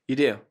 You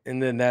do,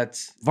 and then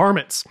that's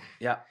varmints.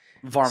 Yeah.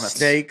 Varmints.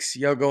 Snakes.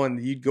 You'd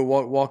go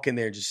walk in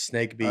there, just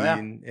snake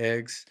eating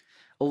eggs.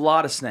 A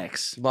lot of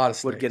snakes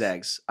would get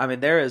eggs. I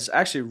mean, there is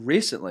actually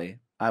recently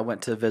I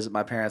went to visit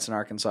my parents in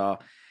Arkansas,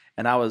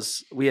 and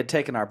we had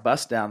taken our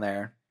bus down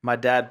there. My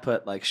dad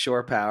put like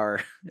shore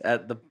power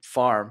at the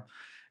farm,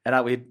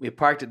 and we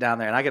parked it down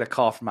there, and I get a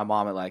call from my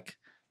mom at like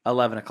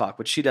 11 o'clock,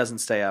 which she doesn't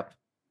stay up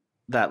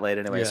that late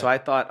anyway. Yeah. So I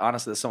thought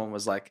honestly that someone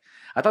was like,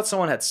 I thought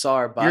someone had saw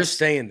our bus. You're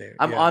staying there.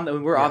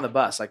 We're on the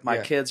bus. Like my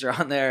kids are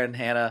on there and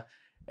Hannah.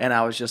 And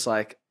I was just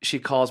like, she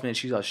calls me and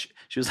she was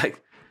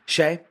like,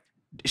 Shay,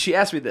 she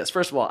asked me this.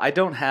 First of all, I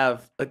don't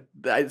have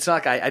it's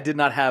not like I did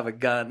not have a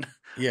gun.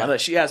 Yeah.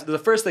 She asked, the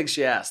first thing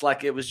she asked,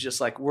 like it was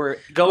just like, we're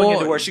going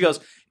into war. She goes,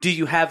 do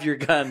you have your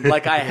gun?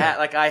 Like I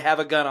have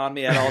a gun on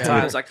me at all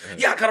times. Like,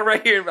 I got it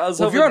right here.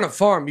 If you're on a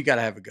farm, you got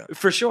to have a gun.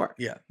 For sure.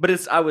 Yeah. But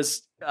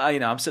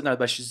I'm sitting there,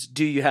 but she's,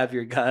 do you have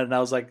your gun? And I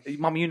was like,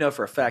 Mom,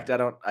 for a fact, I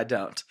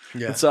don't.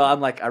 Yeah. And so I'm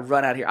like, I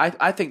run out here.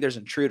 I think there's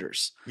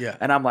intruders. Yeah.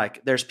 And I'm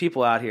like, there's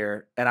people out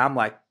here, and I'm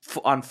like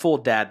on full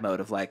dad mode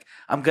of like,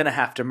 I'm going to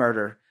have to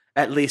murder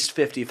at least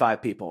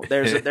 55 people.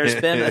 There's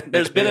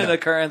been an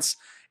occurrence,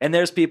 and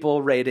there's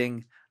people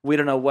raiding. We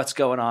don't know what's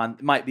going on.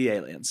 It might be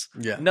aliens.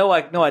 Yeah. No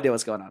idea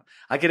what's going on.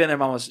 I get in there,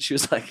 Mom she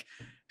was like,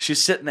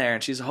 she's sitting there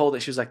and she's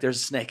holding. She was like, "There's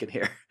a snake in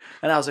here,"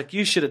 and I was like,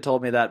 "You should have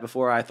told me that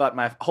before. I thought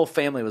my whole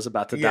family was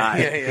about to die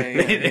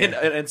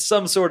in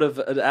some sort of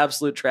an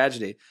absolute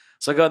tragedy."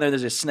 So I go in there.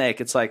 There's a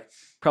snake. It's like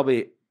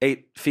probably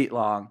 8 feet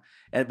long,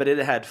 but it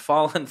had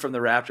fallen from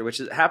the rafter,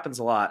 which happens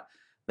a lot.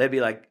 They'd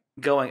be like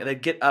going, and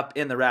they'd get up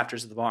in the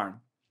rafters of the barn,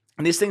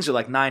 and these things are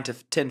like 9 to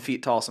 10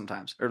 feet tall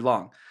sometimes, or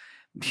long.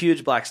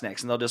 Huge black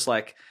snakes, and they'll just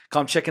like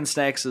call them chicken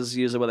snakes is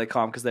usually what they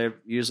call them because they're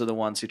usually the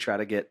ones who try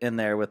to get in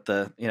there with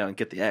the and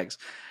get the eggs.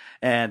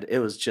 And it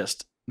was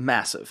just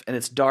massive, and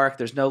it's dark.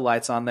 There's no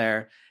lights on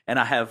there, and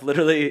I have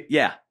literally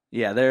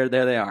there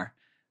they are,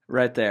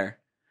 right there.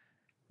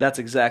 That's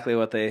exactly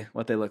what they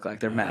look like.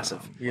 They're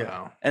massive.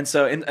 Yeah, and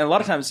so and a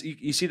lot of times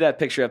you see that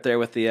picture up there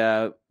with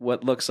the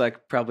what looks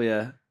like probably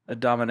a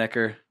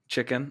Dominicker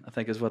chicken, I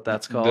think is what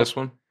that's called. This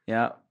one,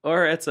 yeah,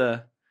 or it's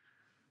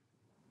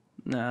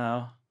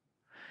no.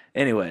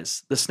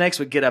 Anyways, the snakes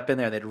would get up in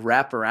there and they'd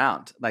wrap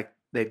around. Like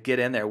they'd get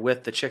in there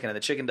with the chicken, and the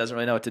chicken doesn't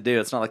really know what to do.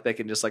 It's not like they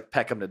can just like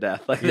peck them to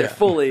death. Like they're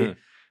fully,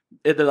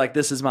 they're like,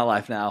 this is my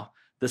life now.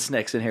 The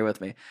snake's in here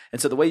with me.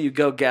 And so the way you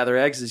go gather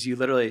eggs is you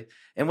literally,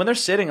 and when they're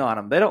sitting on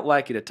them, they don't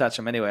like you to touch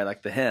them anyway,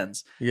 like the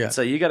hens. Yeah. And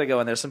so you got to go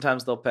in there.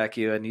 Sometimes they'll peck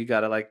you, and you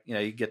got to like,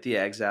 you get the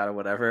eggs out or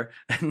whatever.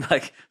 And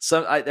like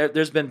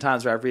there's been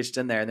times where I've reached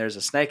in there and there's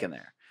a snake in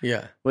there.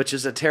 Yeah. Which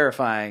is a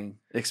terrifying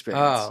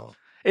experience. Oh.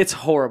 It's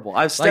horrible.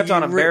 I've stepped on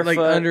them barefoot.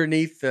 Like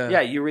underneath the...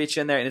 Yeah, you reach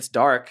in there and it's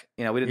dark.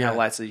 We didn't have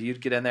lights, so you'd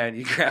get in there and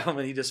you grab them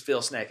and you just feel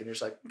a snake and you're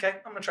just like, okay,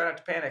 I'm gonna try not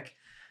to panic.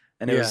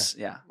 And it was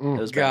it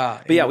was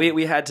bad. But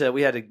we had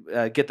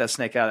to get that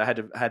snake out. I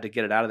had to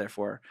get it out of there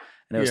for her,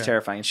 and it was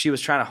terrifying. And she was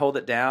trying to hold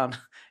it down,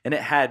 and it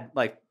had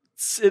like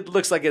it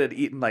looks like it had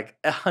eaten like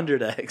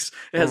 100 eggs.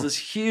 It has this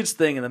huge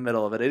thing in the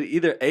middle of it. It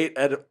either ate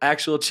an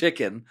actual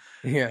chicken,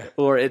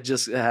 or it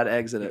just had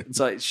eggs in it. And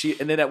so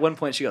and then at one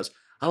point she goes,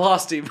 I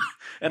lost him.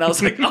 And I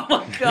was like, oh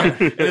my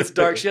God. And it's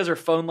dark. She has her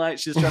phone light.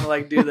 She's trying to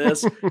like do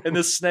this. And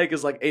this snake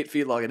is like 8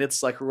 feet long and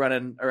it's like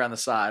running around the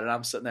side. And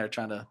I'm sitting there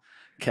trying to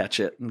catch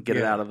it and get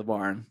it out of the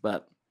barn.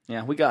 But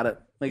yeah, we got it.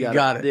 We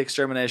got it. The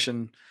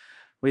extermination,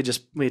 we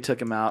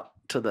took him out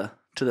to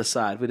the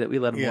side. We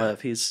let him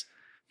live.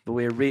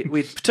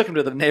 We took him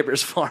to the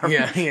neighbor's farm.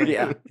 Yeah.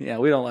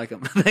 We don't like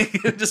him.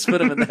 Just put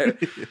him in there.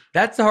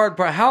 That's the hard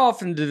part. How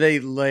often do they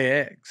lay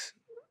eggs?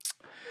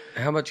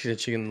 How much can a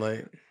chicken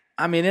lay?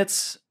 I mean,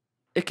 it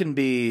can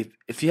be,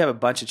 if you have a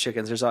bunch of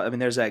chickens,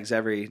 there's eggs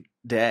every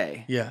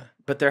day. Yeah.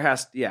 But there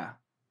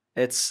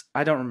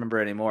I don't remember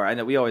anymore. I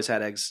know we always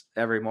had eggs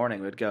every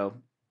morning. We'd go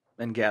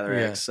and gather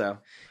eggs. So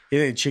you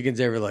think chickens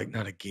ever like,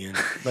 not again?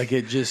 Like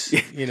it just,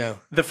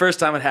 The first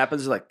time it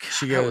happens, like,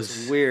 she goes,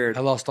 was weird. I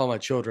lost all my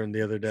children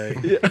the other day.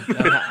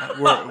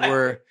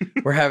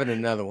 We're having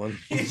another one.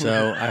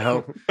 So I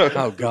hope,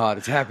 oh God,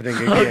 it's happening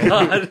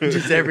again.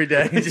 Just every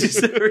day.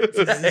 Just every day. It's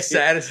the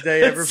saddest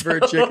day ever for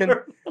a chicken.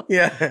 Horrible.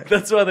 Yeah.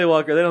 That's why they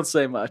walk her. They don't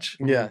say much.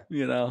 Yeah.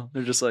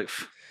 They're just like,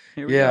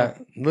 here we go.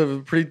 Live a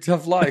pretty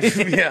tough life.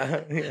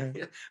 Yeah.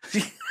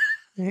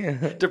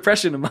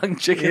 Depression among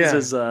chickens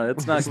is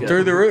it's not good.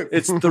 Through the roof.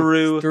 It's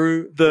through the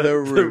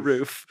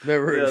roof. The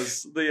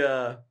roof.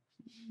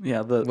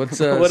 Yes,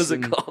 what is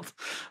it called?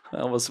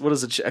 What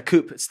is it? A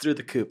coop. It's through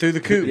the coop. Through the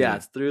coop. Yeah,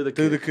 it's through the coop.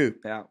 Through the coop.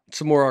 Yeah.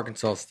 Some more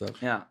Arkansas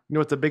stuff. Yeah. You know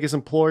what the biggest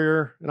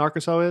employer in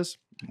Arkansas is?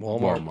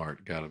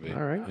 Walmart gotta be.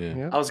 All right.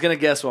 Yeah. I was gonna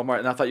guess Walmart,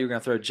 and I thought you were gonna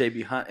throw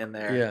JB Hunt in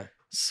there. Yeah.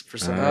 For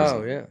some reason.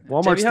 Oh yeah.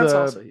 Walmart's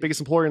the biggest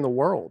employer in the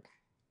world.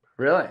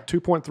 Really?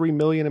 2.3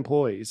 million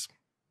employees.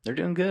 They're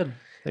doing good.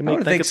 I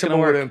would think someone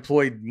would have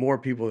employed more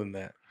people than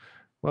that.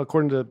 Well,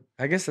 according to...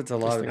 I guess that's a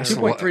lot.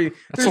 2.3.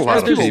 That's a lot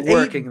of people.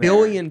 There's 8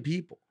 billion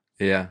people.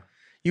 Yeah.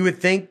 You would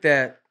think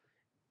that...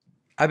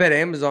 I bet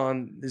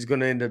Amazon is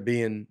going to end up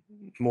being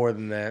more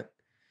than that.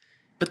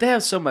 But they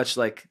have so much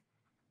like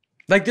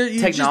technology.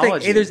 Just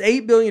think, hey, there's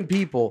 8 billion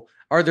people.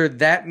 Are there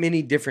that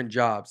many different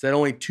jobs that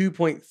only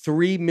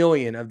 2.3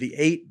 million of the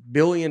 8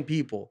 billion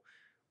people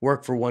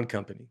work for one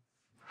company?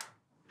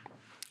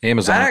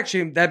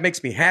 Amazon. That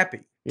makes me happy.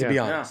 To be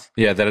honest.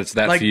 Yeah, that it's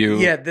that few.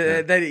 Yeah,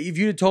 that if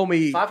you had told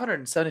me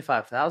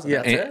 575,000,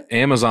 that's it?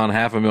 Amazon,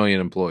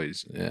 500,000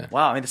 employees. Yeah.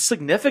 Wow, I mean, it's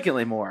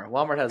significantly more.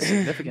 Walmart has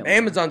significantly more.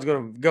 Amazon's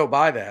going to go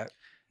buy that.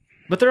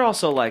 But they're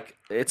also like,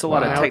 it's a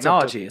lot of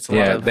technology. It's a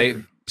lot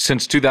of...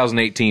 since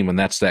 2018, when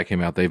that stat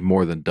came out, they've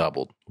more than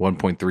doubled.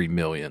 1.3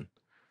 million.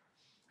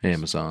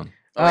 Amazon.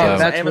 Oh,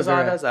 that's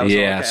Amazon does that?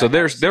 Yeah, so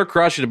they're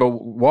crushing it, but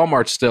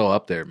Walmart's still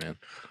up there, man.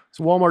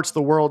 So Walmart's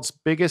the world's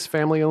biggest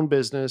family-owned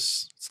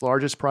business. It's the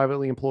largest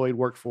privately employed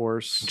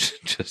workforce.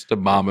 Just a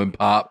mom and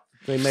pop.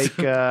 They make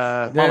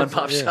mom and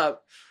pop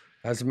shop.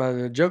 That's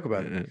my joke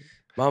about it.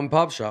 Mom and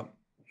pop shop.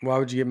 Why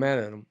would you get mad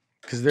at them?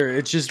 Because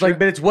it's just like,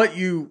 but it's what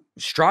you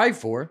strive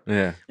for.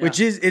 Yeah. Which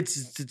is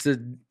it's a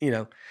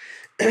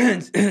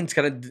it's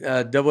kind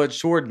of double-edged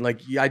sword. And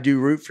like I do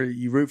root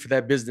for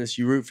that business.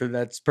 You root for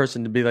that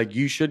person to be like,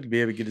 you should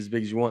be able to get as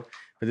big as you want.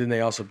 But then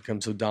they also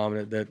become so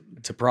dominant that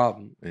it's a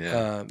problem.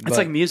 Yeah. It's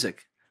like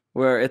music,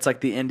 where it's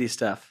like the indie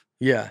stuff.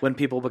 Yeah. When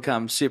people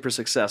become super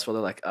successful,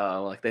 they're like,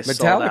 oh, like they Metallica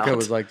sold out.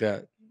 was like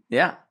that.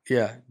 Yeah.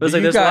 Yeah. But it's you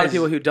like there's a lot of guys-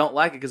 people who don't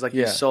like it because like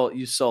you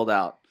sold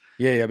out.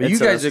 Yeah, but And you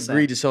so guys that's the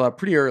agreed same. to sell out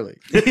pretty early.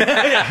 So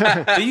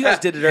you guys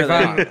did it If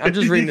early. I'm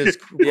just reading this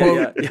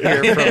quote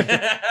here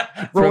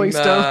from Rolling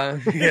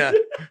Stone. Yeah,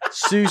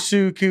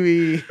 Susu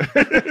Kui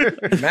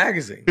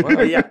magazine.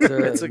 Wow, Yeah,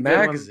 it's a a good one.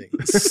 magazine.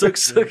 Suk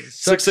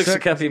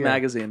yeah.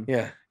 magazine.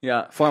 Yeah,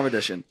 Yeah, farm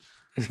edition.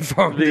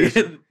 farmers,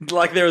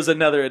 Like there was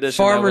another edition.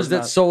 farmers that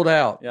not- sold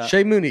out. Yeah.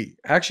 Shay Mooney,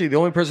 actually the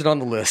only person on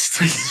the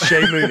list. is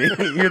Shay Mooney.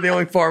 You're the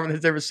only farmer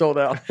that's ever sold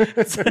out.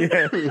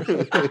 Yeah.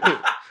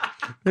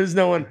 There's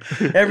no one.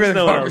 Every other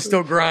no one farmer's else.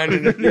 still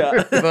grinding.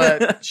 Yeah.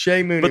 But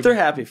Shay Mooney. But they're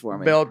happy for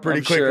me. bailed pretty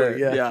I'm quickly,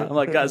 sure. yeah. I'm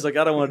like, guys, like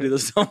I don't want to do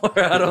this no more.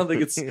 I don't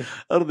think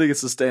it's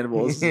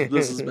sustainable.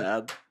 This is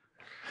bad.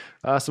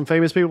 Some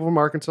famous people from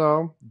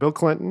Arkansas: Bill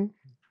Clinton,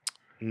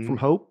 from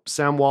Hope,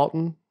 Sam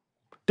Walton.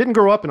 Didn't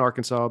grow up in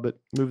Arkansas, but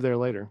moved there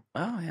later.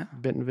 Oh yeah,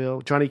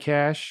 Bentonville. Johnny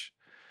Cash,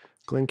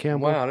 Glenn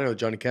Campbell. Wow, I didn't know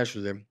Johnny Cash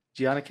was there.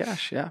 Gianna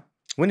Cash. Yeah,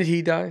 When did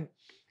he die?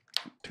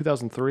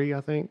 2003,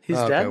 I think. he's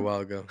Okay, dead. a while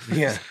ago.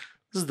 Yeah,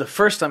 This is the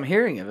first I'm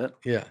hearing of it.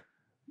 yeah.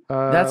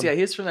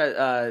 He's from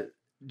that.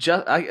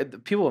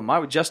 People in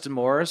my Justin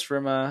Morris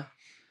from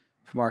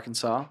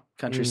Arkansas,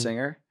 country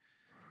singer.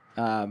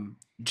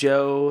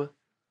 Joe.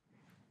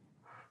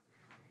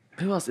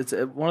 Who else? It's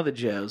one of the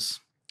Joes.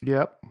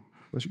 Yep,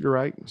 you're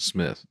right.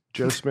 Smith.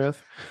 Joe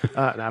Smith.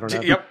 I don't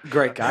know. Yep,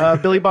 great guy.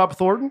 Billy Bob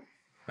Thornton,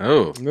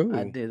 Oh, Ooh.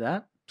 I'd do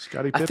that.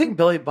 Scotty I Pippen. think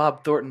Billy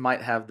Bob Thornton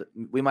might have.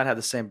 We might have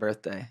the same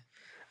birthday.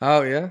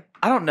 Oh yeah.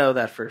 I don't know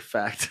that for a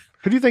fact.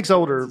 Who do you think's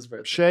older, His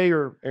birthday. Shay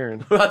or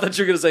Aaron? I thought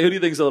you were going to say, who do you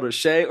think's older,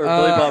 Shay or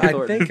Billy Bob I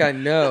Thornton? think I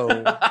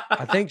know.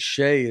 I think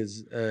Shay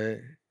is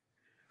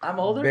I'm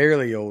older.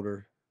 barely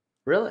older.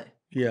 Really?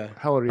 Yeah,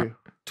 How old are you?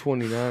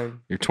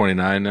 29. you're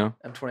 29 now.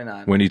 I'm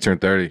 29. When do you turn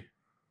 30?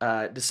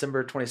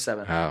 December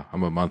 27th. Oh,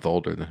 I'm a month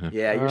older than him.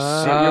 Yeah, you're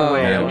Oh,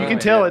 way yeah. older. You can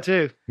tell it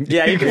too.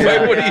 Yeah, you can.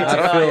 Wait, what are you yeah,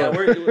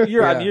 talking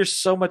yeah, about? you're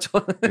so much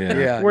older.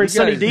 Yeah, Wearing you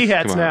Sunny guys- D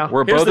hats Come on. now.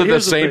 We're Here's both the- at the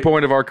here's the same thing.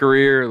 point of our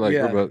career. Like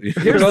Yeah. we're both.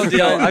 Here's the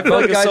deal. I feel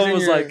like if Guys in someone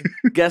was your- like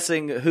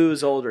guessing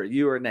who's older,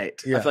 you or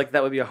Nate, Yeah. I feel like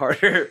that would be a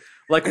harder.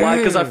 Like why?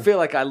 Because I feel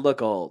like I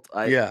look old.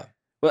 Yeah,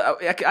 Well,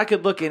 I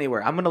could look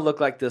anywhere. I'm going to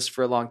look like this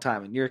for a long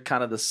time, and you're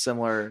kind of the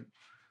similar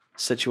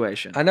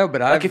situation. I know,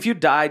 but Like if you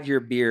dyed your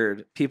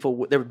beard, there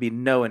would be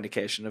no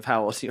indication of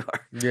how old you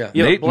are. yeah,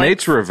 You have a blank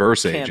Nate's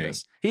reverse aging.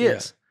 canvas. He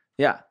is.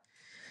 Yeah.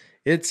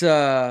 it's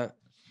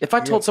If I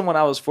told someone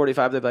I was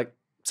 45, they'd be like,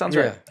 "Sounds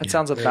Yeah. right. That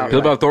sounds There you about go. Bill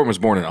right." Bob Thornton was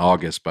born in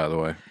August, by the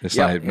way. It's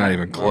Yeah. not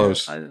even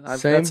close. same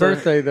that's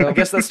birthday though. I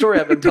guess that story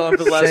I've been telling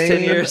for the last 10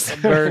 Same years.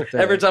 birthday.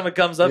 Every time it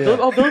comes up, Yeah.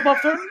 Billy Bob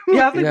Thornton?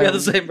 Yeah, I think Yeah. we have the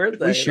same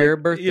birthday. We share a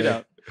Like,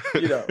 birthday.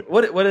 You know.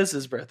 What is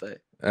his birthday?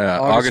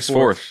 August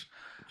 4th.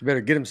 You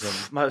better get him some.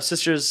 My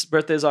sister's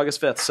birthday is August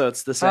 5th, so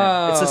it's the same.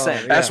 it's the Oh,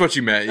 same. yeah. That's what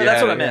you meant. No, Yeah,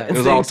 that's what I meant. It It's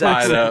was the all exact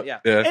tied same. up. Yeah.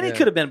 Yeah. And he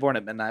could have been born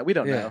at midnight. We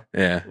don't Yeah. know.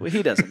 Yeah. Well,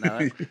 he doesn't know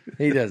it.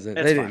 He doesn't.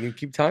 It's They didn't fine. even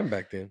keep time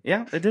back then.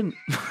 Yeah, they didn't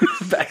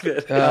back then.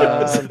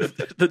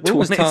 The When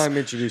was 20s. time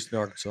introduced in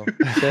Arkansas?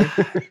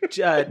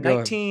 Okay.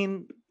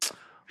 19.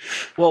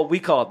 Well, we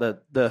call it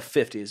the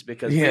 50s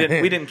because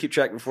Yeah. we didn't keep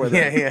track before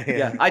that.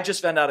 Yeah. I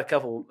just found out a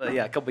couple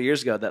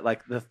years ago that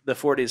like the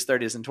 40s,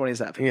 30s, and 20s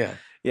happened. Yeah.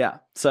 Yeah.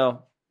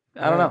 So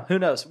I don't know. Who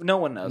knows? No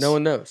one knows. No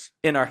one knows.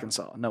 In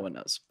Arkansas, no one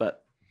knows.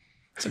 But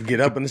So get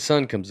up when the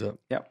sun comes up.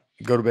 Yep.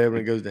 Go to bed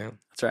when it goes down.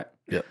 that's right.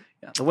 Yep.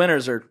 Yeah. The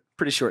winters are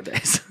pretty short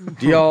days.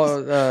 Do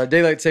y'all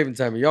daylight saving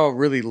time? Y'all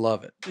really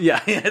love it.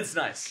 yeah, it's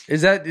nice.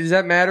 Does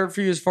that matter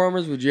for you as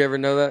farmers? Would you ever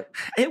know that?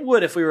 It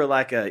would if we were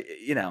like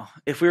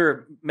if we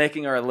were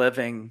making our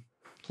living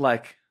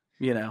like,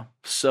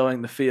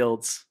 sowing the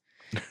fields.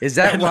 Is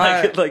that And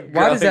why? like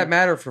why does growing- that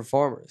matter for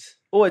farmers?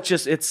 Well,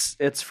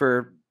 it's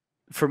for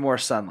more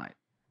sunlight,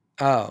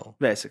 Oh,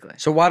 basically.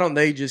 so why don't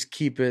they just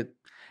keep it? It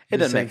the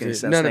doesn't same make any thing?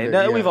 sense. None of Nate. it,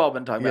 No, yeah. we've all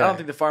been talking about it. I Yeah. don't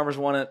think the farmers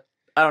want it.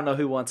 I don't know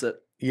who wants it.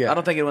 Yeah. I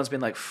don't think anyone's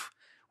been like,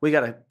 we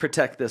got to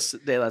protect this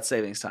daylight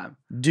savings time.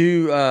 Do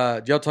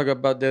y'all talk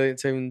about daylight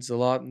savings a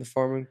lot in the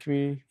farming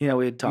community?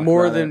 We'd talk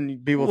More about than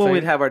it. people Well, think.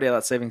 we'd have our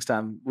daylight savings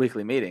time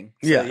weekly meeting.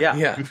 So, Yeah,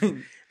 yeah.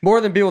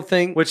 More than people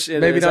think. Which it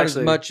maybe is not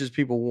actually- as much as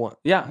people want.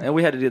 Yeah, and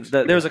we had to do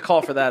that. There was a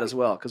call for that as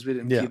well because we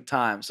didn't Yeah. keep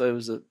time. So it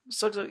was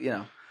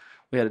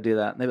we had to do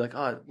that. And they'd be like,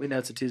 "Oh, we know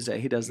it's a Tuesday.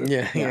 He does this."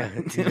 Yeah, yeah,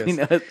 he we does.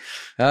 know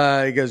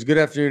it. He goes, "Good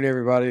afternoon,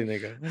 everybody," and they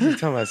go, "What are you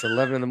talking about? It's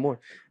 11 in the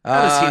morning."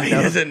 How does he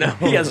know? doesn't know.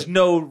 He has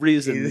no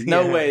reason, He's-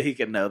 no yeah. way he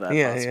can know that.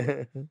 Yeah,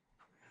 possibly.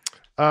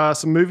 yeah.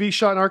 Some movies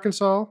shot in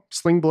Arkansas.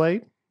 Sling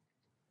Blade,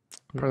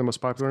 probably the most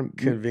popular.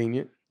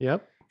 Convenient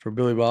Yep. for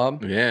Billy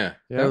Bob. Yeah.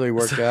 That really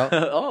worked out.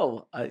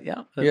 Oh, yeah. I didn't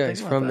Yeah, think he's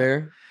about from that.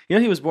 there.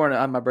 He was born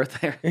on my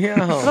birthday. Yeah.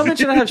 Did I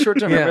mention I have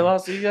short-term Yeah. memory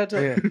loss? You got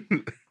to.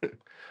 Yeah.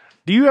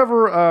 Do you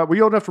ever? Were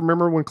you old enough to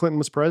remember when Clinton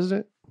was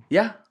president?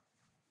 Yeah.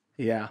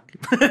 Yeah.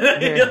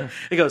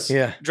 He goes,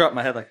 Yeah. drop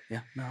my head like,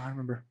 yeah, no, I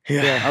remember.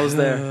 Yeah. I was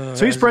there.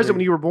 So he was president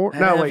when you were born.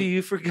 No, Have wait,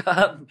 you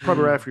forgotten?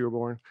 probably right after you were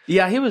born.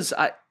 Yeah, he was.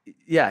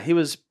 He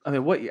was. I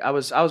mean, what? I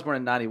was born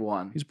in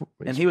 '91, He's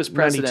and he was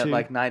president 92.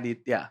 like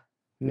 '90. Yeah,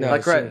 No,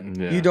 Like, so right.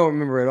 Yeah. You don't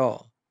remember at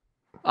all.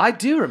 I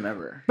do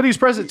remember. But he was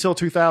president till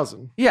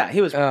 2000. Yeah,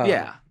 he was. Oh.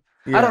 Yeah.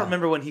 Yeah. I don't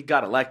remember when he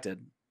got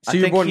elected. So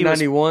you were born in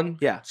 91?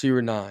 Yeah. So you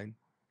were 9.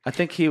 I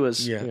think he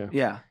was. Yeah.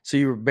 Yeah. So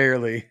you were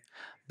barely.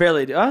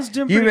 I was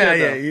doing pretty good.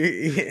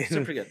 I was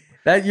doing pretty good.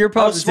 That your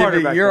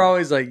positivity, you're then.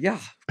 always like, yeah,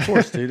 of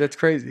course, dude, that's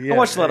crazy. Yeah. I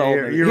watched a lot of old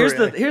movies.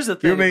 Here's the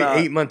thing. You were maybe about,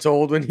 8 months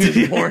old when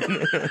you were born.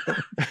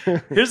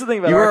 Here's the thing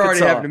about you were Arkansas.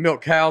 already having to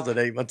milk cows at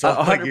 8 months old.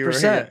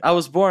 100%. I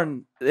was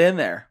born in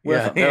there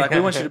with them. They're like,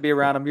 we want you to be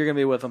around them. You're going to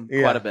be with them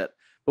quite a bit.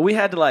 But we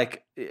had to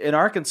in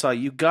Arkansas,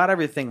 you got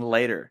everything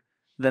later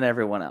than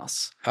everyone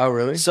else. Oh,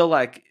 really? So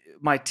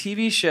my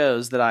TV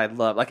shows that I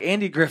love, like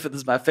Andy Griffith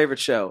is my favorite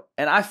show,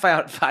 and I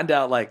find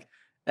out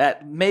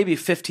at maybe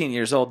 15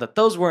 years old that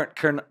those weren't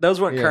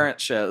current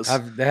shows.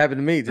 That happened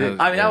to me too.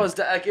 I mean, I was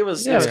like, it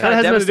was kind of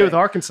has nothing to do with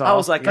Arkansas. I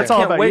was like, That's I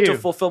all can't about wait you. to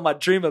fulfill my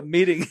dream of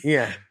meeting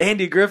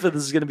Andy Griffith.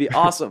 This is going to be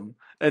awesome.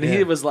 And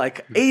he was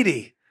like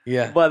 80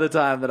 by the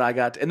time that I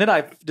got to, and then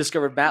I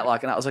discovered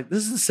Matlock, and I was like,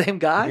 this is the same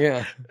guy.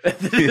 Yeah. And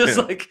then it was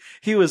like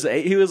he was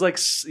like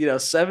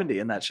 70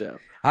 in that show.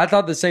 I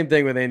thought the same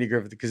thing with Andy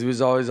Griffith because it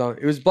was always on.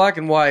 It was black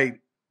and white.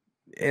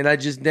 And I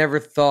just never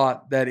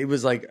thought that it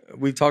was like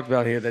we've talked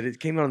about here that it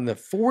came out in the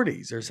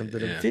 40s or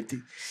something, or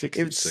 50s.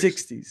 It was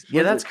 60s.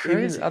 Yeah, that's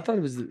crazy. I thought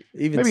it was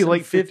even maybe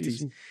late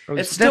 50s.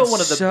 It's still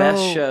one of the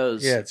best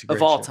shows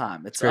of all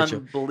time. It's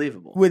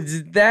unbelievable.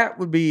 Is that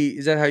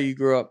how you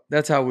grew up?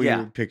 That's how we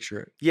would picture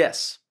it.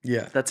 Yes.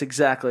 Yeah. That's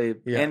exactly.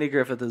 Andy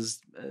Griffith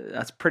is.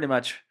 That's pretty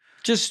much.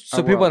 Just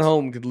so people at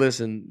home could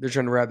listen, they're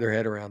trying to wrap their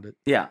head around it.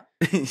 Yeah,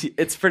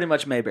 it's pretty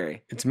much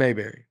Mayberry. It's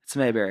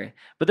Mayberry.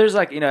 But there's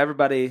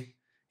everybody.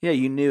 Yeah,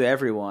 you knew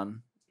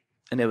everyone,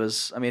 and it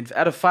was. I mean,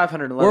 out of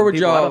 511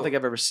 people, I don't think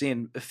I've ever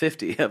seen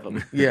 50 of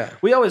them. Yeah,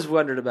 we always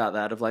wondered about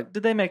that. Of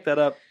did they make that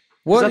up?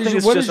 What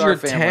is your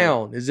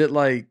town? Is it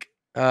like?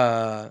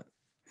 So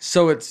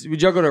it's.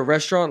 Would y'all go to a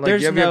restaurant?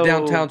 Like, you have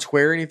downtown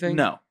square or anything?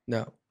 No.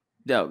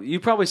 You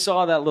probably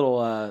saw that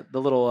little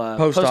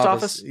post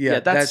office. Yeah,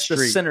 that's the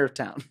center of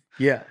town.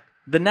 Yeah.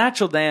 The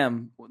natural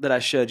dam that I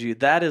showed you,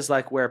 that is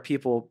where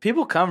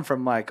people come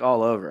from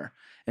all over.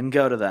 And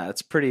go to that.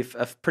 It's a pretty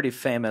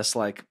famous,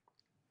 place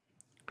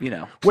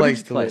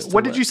to live.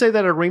 What did you say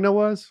that arena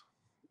was?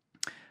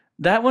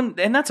 That one,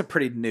 and that's a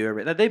pretty new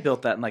arena. They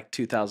built that in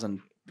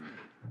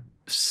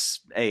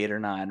 2008 or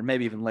 9, or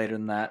maybe even later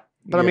than that.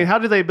 But I mean, how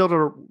did they build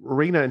an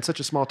arena in such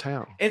a small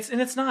town?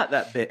 It's not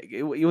that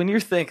big. When you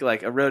think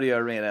a rodeo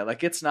arena,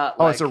 it's not.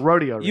 Oh, it's a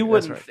rodeo arena. You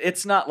wouldn't. Right.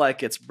 It's not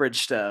like it's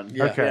Bridgestone.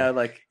 Yeah.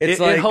 Okay.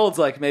 It holds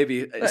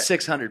maybe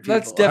 600 people.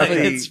 That's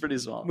definitely. It's pretty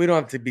small. We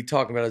don't have to be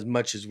talking about as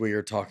much as we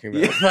are talking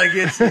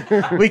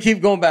about. We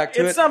keep going back to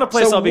it. It's not a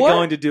place I'll be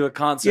going to do a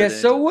concert. Yeah.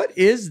 So what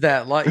is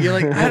that like? You're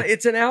like,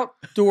 it's an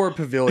outdoor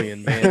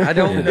pavilion, man. I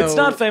don't know. It's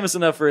not famous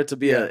enough for it to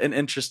be an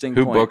interesting.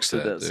 Who point books to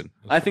that? This. Dude?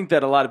 I think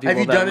that a lot of people.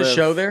 Have you done a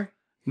show there?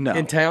 No.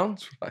 In town?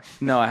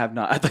 No, I have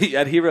not. I thought you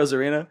at Heroes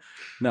Arena.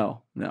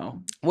 No.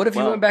 What if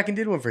you went back and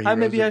did one for Heroes?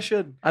 Maybe I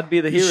should. I'd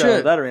be the hero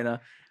of that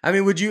arena. I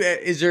mean, would you?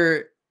 Is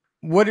there?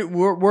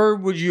 Where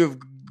would you have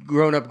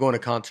grown up going to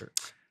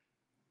concerts?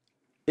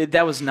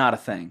 That was not a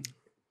thing.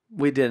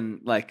 We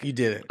didn't You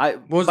did it.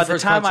 What was the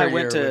first time I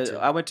went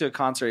to a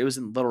concert? It was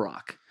in Little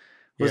Rock.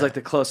 It was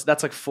the closest.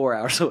 That's 4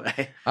 hours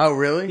away. Oh,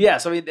 really? Yeah.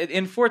 So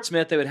in Fort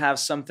Smith, they would have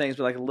some things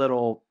with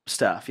little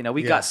stuff.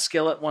 We got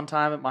Skillet one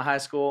time at my high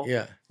school.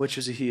 Yeah. Which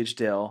was a huge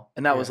deal,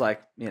 and that was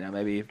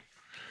maybe.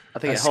 I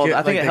think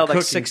it held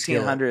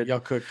 1,600. Y'all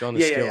cooked on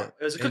the skillet. Yeah.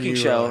 It was a cooking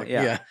show.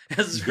 Yeah. It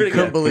was pretty good.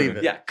 Couldn't believe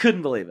it. Yeah,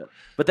 couldn't believe it.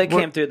 But they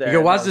came through there. You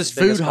go, why is this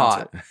food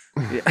hot?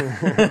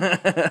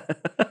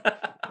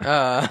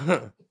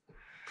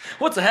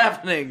 What's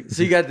happening?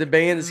 So you got the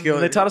band and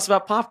skillet. They taught us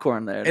about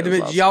popcorn there.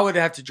 And y'all would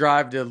have to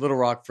drive to Little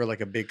Rock for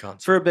a big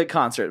concert. For a big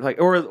concert,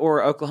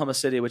 or Oklahoma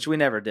City, which we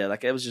never did.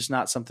 It was just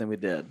not something we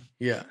did.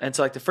 Yeah. And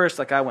so the first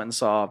I went and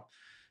saw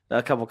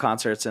a couple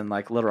concerts in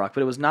Little Rock,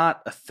 but it was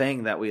not a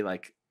thing that we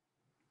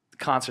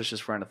concerts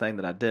just weren't a thing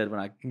that I did when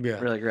I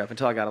really grew up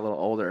until I got a little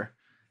older.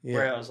 Yeah.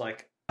 Where I was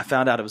I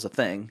found out it was a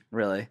thing,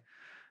 really.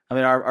 I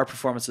mean, our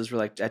performances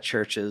were at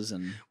churches.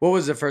 And what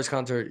was the first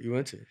concert you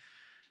went to?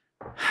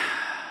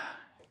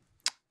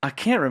 I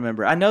can't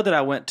remember. I know that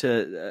I went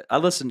to.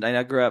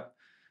 I grew up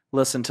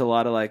listening to a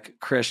lot of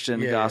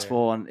Christian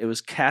gospel, and it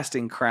was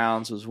Casting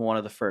Crowns was one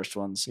of the first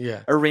ones.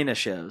 Yeah, arena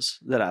shows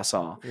that I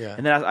saw. Yeah,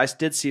 and then I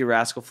did see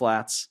Rascal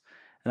Flatts,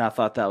 and I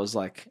thought that was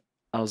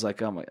I was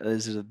like, oh my,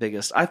 these are the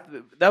biggest.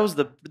 That was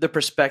the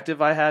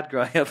perspective I had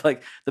growing up.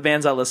 The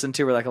bands I listened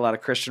to were a lot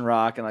of Christian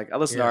rock, and I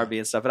listened to R&B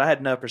and stuff, but I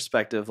had no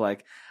perspective.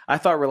 I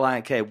thought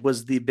Reliant K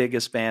was the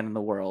biggest band in the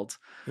world.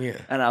 Yeah,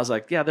 and I was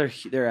like, yeah,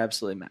 they're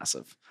absolutely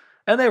massive.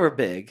 And they were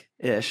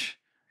big-ish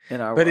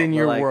in our world. But in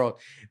your world.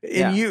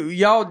 And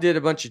y'all did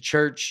a bunch of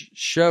church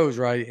shows,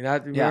 right? And I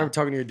remember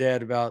talking to your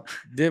dad about,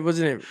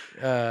 wasn't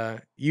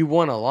it, you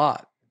won a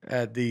lot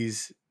at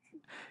these.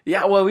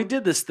 Yeah, well, we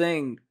did this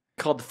thing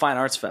called the Fine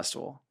Arts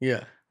Festival.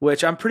 Yeah.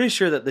 Which I'm pretty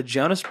sure that the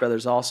Jonas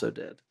Brothers also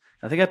did.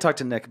 I think I talked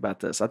to Nick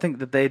about this. I think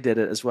that they did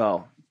it as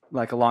well,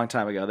 a long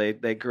time ago.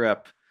 They grew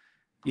up,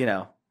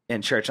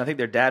 in church. I think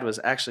their dad was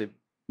actually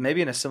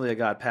maybe an Assembly of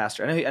God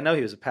pastor. I know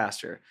he was a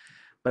pastor,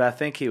 but I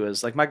think he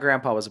was like, my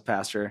grandpa was a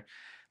pastor.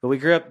 But we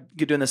grew up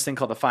doing this thing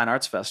called the Fine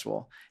Arts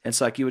Festival. And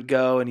so like you would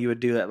go and you would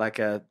do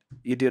it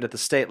you do it at the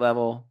state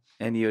level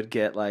and you would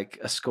get like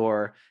a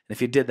score. And if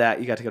you did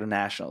that, you got to go to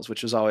nationals,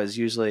 which was always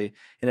usually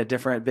in a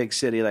different big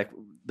city. Like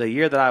the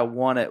year that I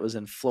won it was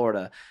in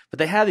Florida. But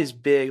they have these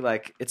big,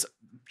 like it's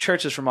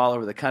churches from all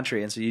over the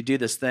country. And so you do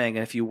this thing.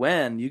 And if you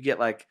win, you get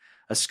like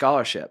a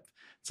scholarship.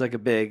 It's like a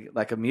big,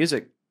 like a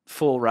music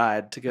full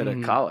ride to go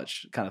to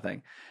college kind of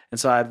thing. And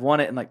so I'd won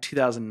it in like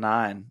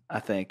 2009, I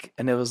think.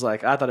 And it was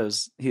like, I thought it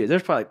was huge.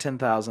 There's probably like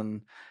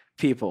 10,000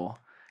 people.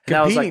 And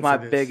that was like my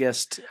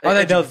biggest,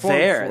 I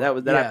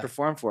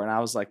performed for. And I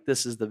was like,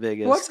 this is the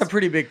biggest. Well, that's a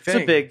pretty big thing.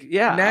 It's a big,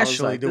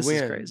 nationally like, to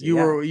win.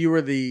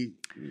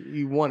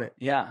 You won it.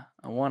 Yeah,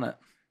 I won it.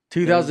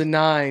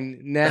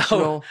 2009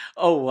 national.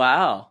 Oh,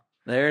 wow.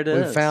 There it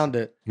is. We found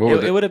it.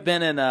 It would have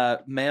been in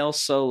a male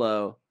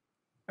solo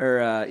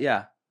or,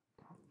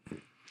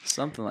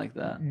 something like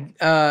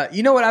that.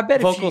 You know what? I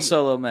bet vocal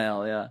solo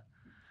male, yeah.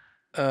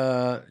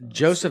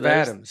 Joseph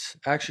Adams,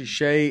 actually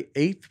Shay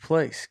 8th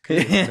place.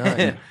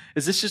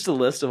 Is this just a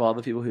list of all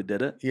the people who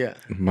did it? Yeah,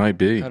 it might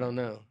be. I don't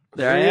know.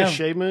 There I am.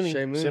 Shay Mooney,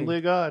 Assembly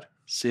of God,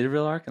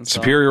 Cedarville, Arkansas.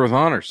 Superior with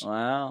honors.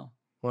 Wow.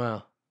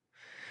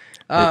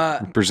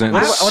 Represents I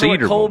wonder what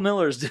Cedarville. Cole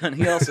Miller's doing.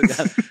 He also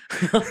got.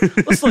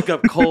 Let's look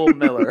up Cole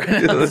Miller.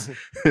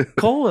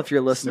 Cole, if you're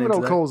listening, see what to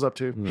old that. Cole's up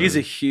to. He's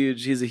a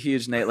huge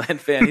Nateland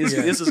fan.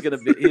 This is gonna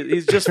be.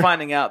 He's just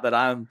finding out that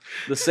I'm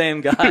the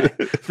same guy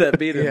that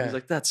beat him. He's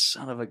like, that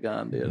son of a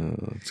gun, dude.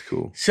 Oh, that's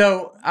cool.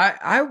 So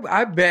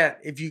I bet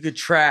if you could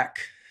track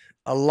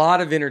a lot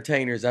of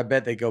entertainers, I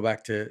bet they go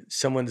back to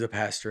someone's a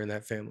pastor in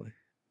that family.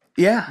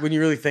 Yeah, when you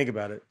really think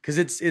about it, because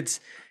it's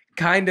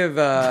kind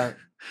of.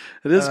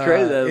 It is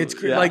crazy.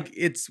 It's like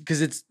it's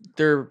because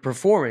they're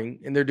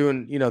performing and they're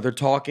doing, they're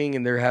talking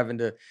and they're having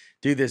to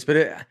do this.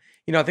 But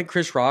I think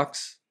Chris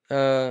Rock's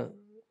dad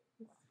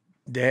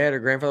or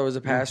grandfather was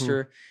a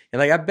pastor,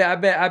 and like I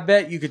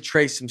bet you could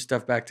trace some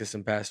stuff back to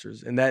some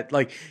pastors, and that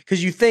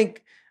because you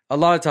think a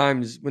lot of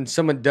times when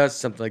someone does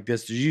something like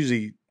this,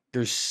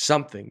 there's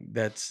something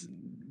that's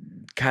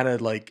kind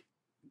of like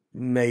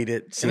made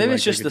it. Seem maybe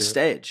it's just the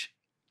stage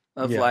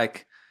of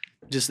like.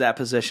 Just that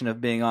position of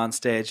being on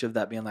stage, of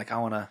that being like, I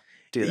want to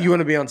do that. You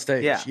want to be on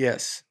stage. Yeah.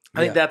 Yes.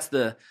 I think that's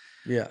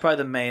probably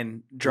the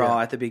main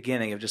draw at the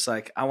beginning of just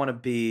like, I want to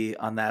be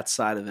on that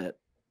side of it.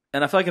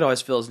 And I feel like it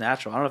always feels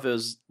natural. I don't know if it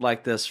was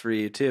like this for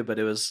you too, but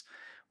it was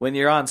when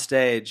you're on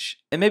stage,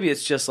 and maybe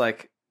it's just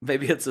like,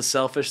 maybe it's a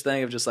selfish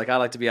thing of just like, I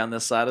like to be on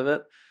this side of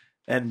it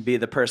and be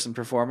the person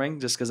performing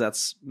just because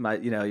that's my,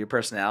 your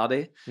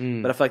personality.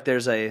 But I feel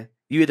like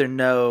you either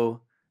know,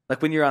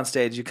 like when you're on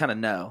stage, you kind of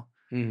know.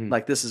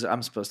 Like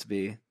I'm supposed to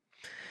be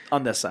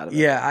on this side of it.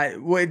 Yeah,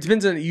 it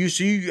depends on you.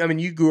 So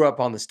you grew up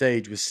on the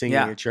stage with singing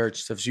at church and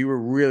stuff. So you were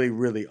really,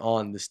 really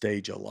on the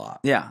stage a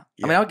lot. Yeah.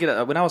 I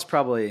mean, when I was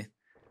probably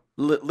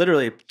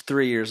literally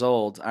 3 years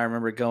old. I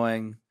remember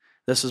going.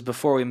 This was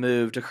before we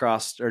moved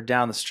across or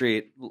down the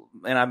street,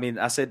 and I mean,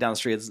 I say down the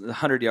street. It's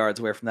 100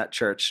 yards away from that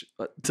church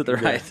to the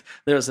right.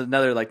 There was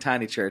another like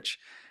tiny church,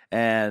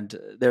 and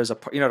there's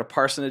what a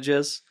parsonage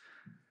is.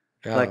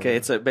 Like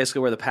it's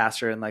basically where the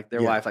pastor and like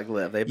their wife like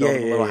live. They built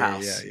a little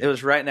house. It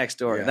was right next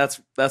door. And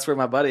that's where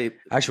my buddy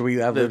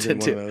actually I've lived in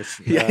one of those.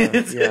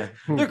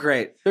 They're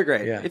great. They're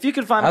great. Yeah. If you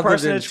can find a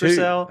parsonage for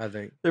sale, I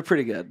think they're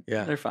pretty good.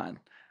 Yeah, they're fine.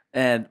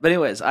 But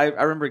anyways, I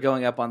remember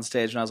going up on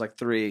stage when I was like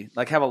 3.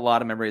 Like have a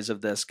lot of memories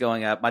of this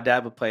going up. My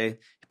dad would play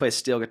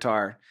steel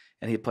guitar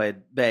and he played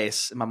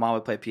bass, and my mom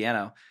would play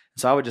piano.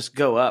 So I would just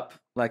go up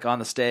like on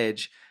the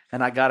stage,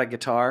 and I got a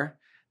guitar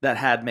that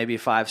had maybe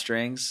 5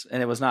 strings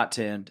and it was not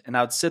tuned. And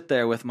I would sit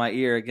there with my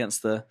ear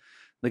against the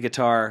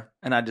guitar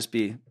and I'd just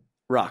be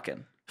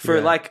rocking for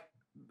like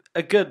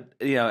a good,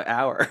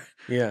 hour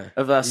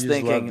of us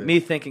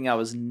thinking I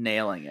was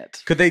nailing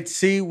it. Could they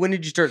see, when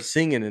did you start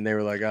singing? And they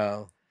were like,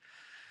 oh,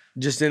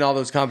 just in all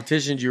those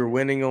competitions, you were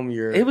winning them.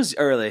 It was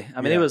early. I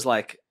mean, it was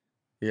like,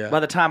 by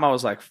the time I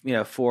was like,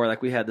 4,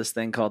 like we had this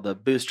thing called the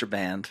booster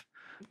band.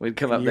 We'd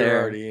come up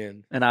there,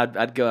 and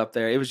I'd go up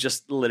there. It was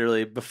just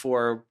literally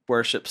before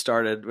worship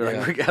started. We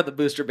had the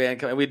booster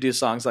band come, and we'd do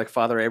songs like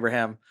Father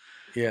Abraham.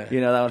 Yeah,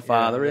 that one,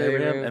 Father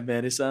Abraham and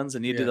many sons,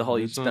 and you do the whole,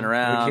 you'd spin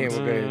around.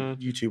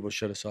 YouTube will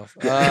shut us off.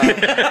 We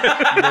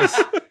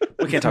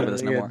can't talk about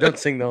this no more. Don't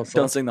sing those songs.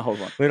 Don't sing the whole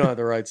one. We don't have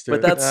the rights to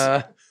it.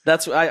 But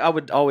that's I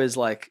would always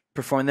like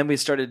perform. Then we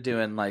started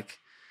doing like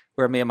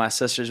where me and my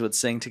sisters would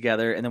sing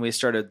together, and then we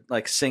started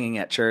like singing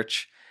at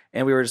church.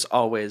 And we were just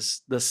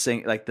always the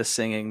singing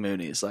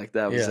Moonies. Like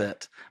that was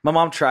it. My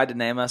mom tried to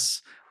name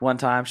us one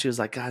time. She was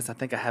like, guys, I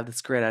think I have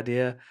this great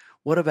idea.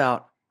 What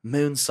about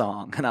Moon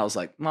Song? And I was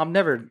like, Mom,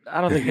 I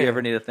don't think you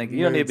ever need to think.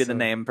 You don't need to be the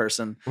name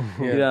person.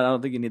 I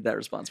don't think you need that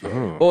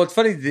responsibility. Well, it's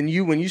funny. Then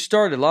when you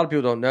started, a lot of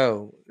people don't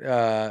know,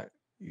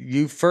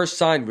 you first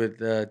signed with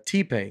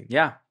T-Pain.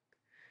 Yeah.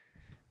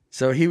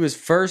 So he was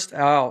first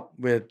out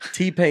with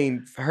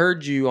T-Pain.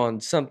 Heard you on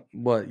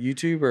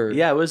YouTube or?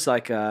 Yeah, it was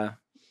like, it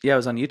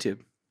was on YouTube.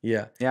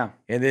 Yeah. Yeah.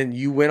 And then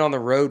you went on the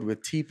road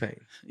with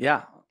T-Pain.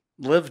 Yeah.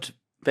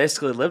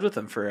 Basically lived with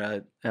him for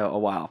a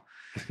while.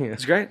 Yeah. It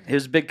was great. He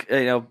was a big,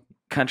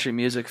 country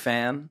music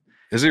fan.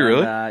 Is he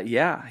really?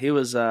 Yeah. He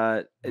was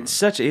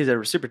he's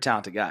a super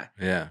talented guy.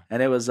 Yeah.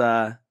 And it was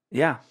that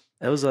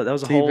was a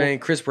T-Pain, whole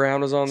Chris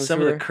Brown was on the some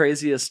tour. of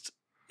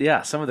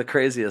the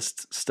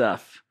craziest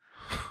stuff.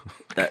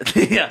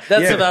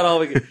 That's about all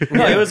we could.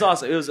 No, it was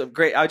awesome. It was a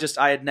great.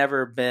 I had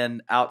never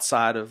been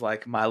outside of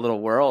like my little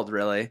world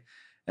really,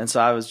 and so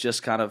I was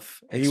just kind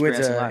of And you went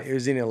experiencing to life. it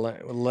was in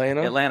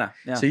Atlanta. Atlanta.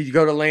 Yeah. So you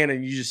go to Atlanta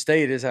and you just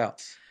stay at his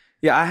house.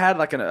 Yeah, I had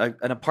like an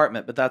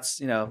apartment, but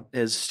that's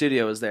his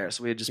studio was there,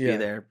 so we'd just be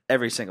there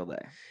every single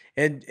day.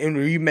 And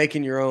were you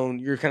making your own?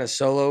 You're kind of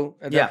solo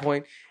at that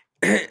point.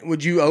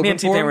 Would you open? Me and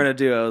for him? T-Pain were in a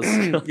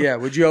duo. Yeah.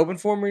 Would you open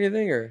for him or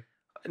anything? Or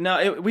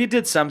No, we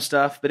did some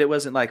stuff, but it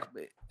wasn't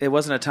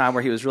a time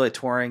where he was really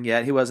touring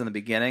yet. He was in the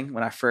beginning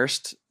when I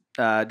first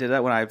did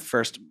that. When I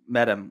first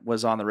met him,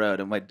 was on the road,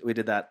 and we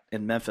did that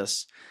in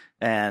Memphis.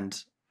 But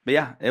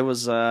yeah, it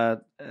was. I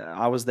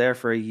was there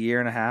for a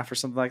year and a half or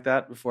something like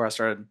that before I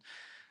started.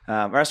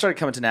 I started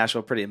coming to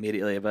Nashville pretty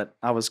immediately, but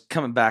I was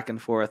coming back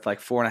and forth like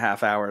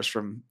 4.5 hours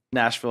from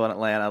Nashville and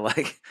Atlanta,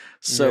 like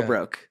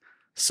broke.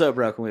 So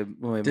broke when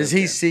we does moved he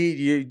there. see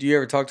you? Do you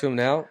ever talk to him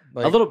now?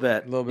 Like, A little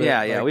bit.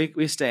 Yeah. like-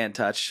 We stay in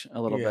touch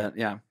a little bit.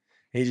 Yeah.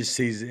 He just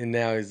sees it, and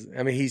now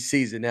he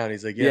sees it now, and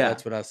he's like, yeah,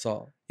 that's what I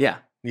saw. Yeah.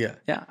 Yeah.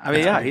 Yeah. I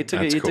mean, he took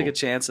That's took a cool.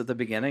 chance at the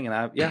beginning,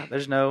 and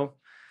there's no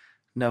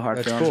hard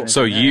That's feelings. cool. or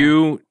So anything.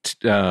 you,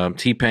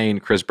 T-Pain,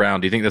 Chris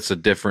Brown, do you think that's a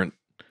different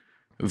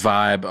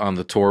vibe on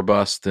the tour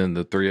bus than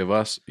the three of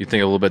us? You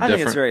think a little bit I think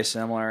different? it's very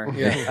similar.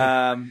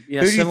 Yeah. Who Who do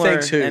you similar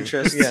think's who?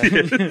 interests.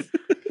 Yeah.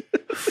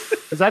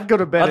 Because I'd go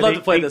to bed. I'd at love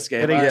to play this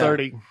game. at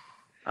 8:30.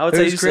 I would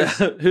say Who's you Chris?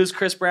 said, who's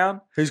Chris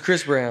Brown? Who's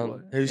Chris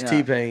Brown? Who's Yeah.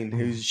 T-Pain?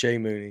 Who's Shay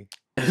Mooney?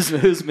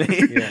 Who's me?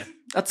 Yeah.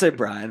 I'd say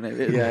Brian.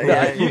 Maybe. Yeah,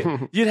 No, yeah.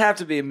 you'd have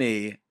to be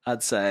me.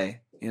 I'd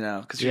say.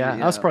 Because Yeah,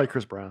 that's probably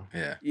Chris Brown.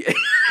 Yeah.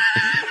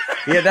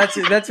 Yeah, that's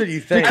what you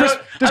think. Does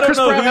Chris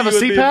Brown have a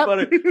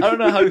CPAP? I don't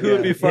know who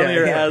would be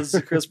funnier Yeah. as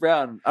Chris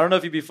Brown. I don't know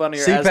if you'd be funnier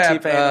as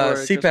T-Pain or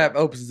Chris CPAP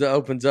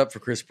opens up for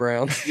Chris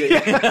Brown.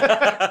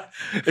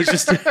 It's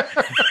just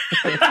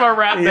That's my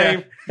rap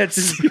name. That's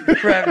his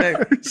rap name.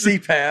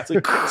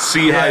 CPAP.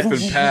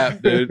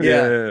 C-pap, dude.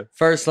 Yeah.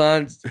 First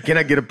line, can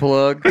I get a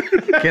plug?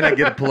 Can I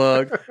get a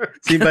plug? Does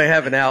anybody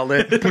have an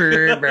outlet?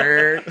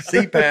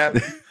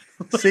 CPAP.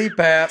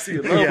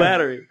 CPAP. low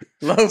battery.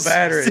 Low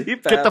battery.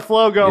 CPAP. Get the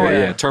flow going.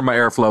 Yeah. Turn my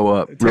airflow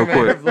up real Turn my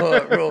quick. airflow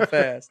up real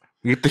fast.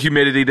 Get the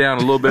humidity down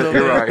a little bit.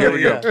 You're right. Here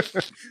we go.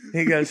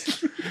 He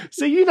goes,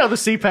 See, you know the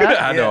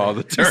CPAP. I know all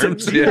the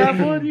terms. You Yeah.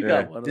 have one? You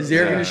got Yeah. one. of is those. the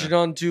air conditioner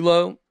on too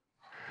low?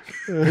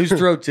 Who's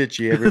throat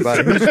itchy,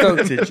 everybody? Who's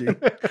throat itchy?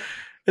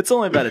 It's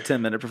only about a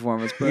 10-minute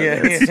performance, but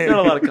Yeah. it's got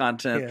a lot of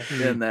content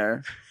in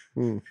there.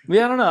 Hmm.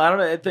 Yeah, I don't know.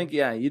 I think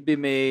you'd be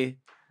me.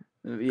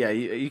 Yeah,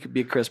 you could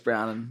be Chris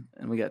Brown,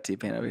 and we got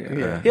T-Pain over here.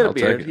 Yeah. He had a I'll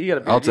beard. take it. He got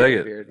a beard. I'll He take had a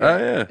it. beard. Oh,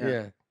 yeah.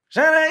 Yeah.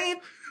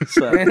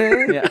 So,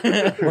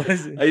 yeah. What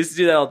is it? I used to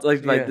do that all,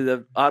 like Yeah.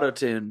 the auto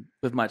tune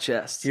with my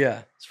chest.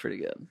 Yeah. It's pretty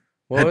good.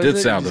 What That was did it?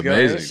 sound Just go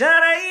amazing.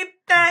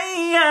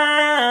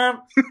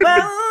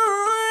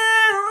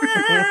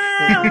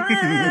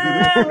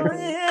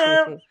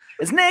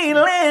 It's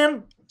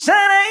Nateland.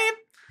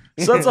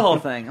 So that's the whole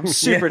thing. I'm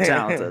super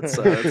talented.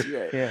 So it's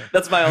great. Yeah.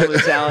 That's my only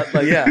talent.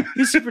 Like, Yeah.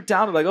 he's super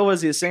talented. Like, oh,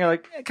 is he a singer?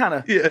 Like, kind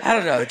of. Yeah. I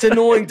don't know. It's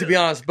annoying to be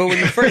honest, but when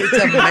you first,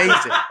 it's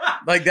amazing.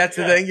 Like that's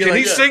the thing. You're Can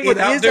like, he sing it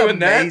without is doing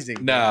amazing.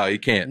 that? No, he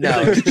can't.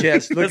 No, his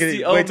chest. Look That's at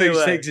it. the Wait till only he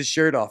way. takes his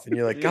shirt off, and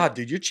you're like, God,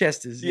 dude, your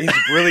chest is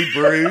really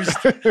bruised.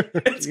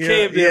 It's Yeah,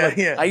 caved in. yeah, Like,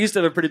 yeah. I used to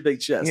have a pretty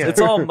big chest. Yeah.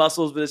 It's all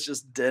muscles, but it's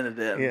just dented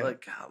in. Yeah.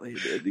 Like, golly,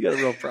 dude, you got a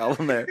real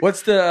problem there.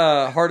 What's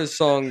the hardest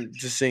song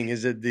to sing?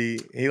 Is it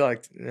he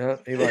liked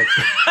it.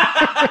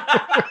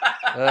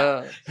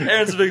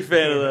 Aaron's a big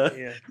fan of that.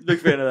 Yeah. Big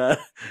fan of that.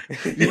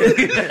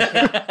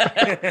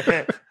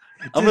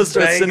 I'm gonna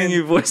start sending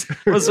you voice. I'm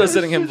gonna start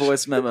sending him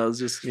voice memos,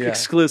 just Yeah.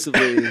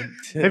 exclusively.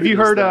 Have you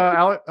heard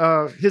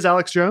his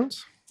Alex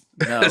Jones?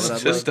 No, It's but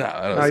I'd just love-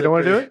 not. Oh, you don't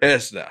want to do it?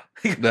 It's not.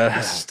 No.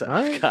 Stop, All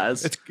right.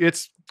 guys. It's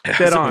Is dead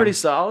it on. pretty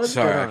solid?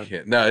 Sorry, on. I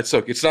can't. No, it's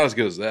okay. It's not as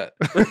good as that.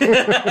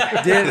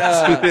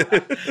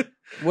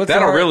 What's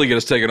That'll the really get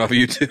us taken off of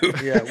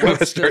YouTube. Yeah. When I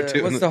What's start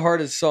doing the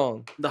hardest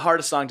song The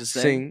hardest song to to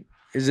sing. sing?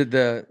 Is it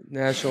the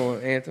national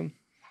anthem?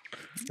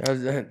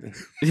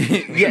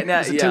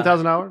 Yeah, Is it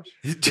 10,000 hours?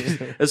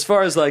 As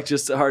far as like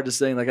just hard to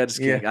sing, like I just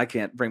can't. Yeah. I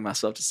can't bring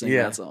myself to sing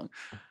Yeah. that song.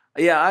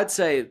 Yeah, I'd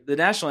say the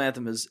national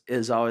anthem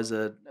is always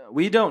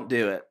we don't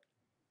do it.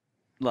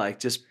 Like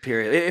just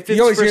period. If it's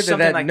You always for hear that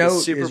something that like the note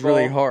Super is Bowl,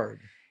 really hard.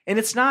 and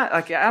it's not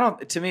like I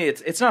don't. To me,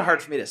 it's not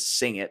hard for me to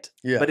sing it.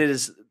 Yeah. But it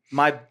is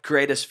my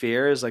greatest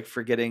fear is like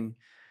forgetting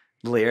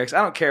lyrics.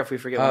 I don't care if we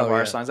forget one of Oh, our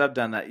yeah. songs. I've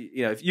done that.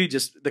 You know, if you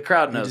just the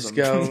crowd You knows just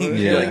them. go,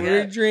 Yeah. Like,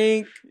 we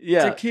drink.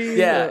 yeah, tequila.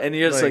 yeah, and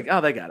you're just like,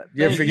 oh, they got it.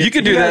 You ever forget- You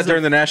can do that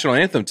during the national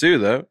anthem too,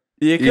 though.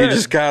 You You could.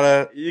 just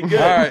gotta. You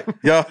could. All right,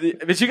 yeah.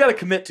 But you got to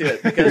commit to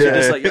it because you're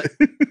Yeah. just like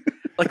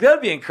Like that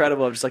would be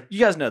incredible. I'm just like, you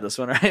guys know this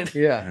one, right?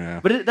 Yeah.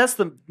 But that's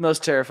the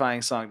most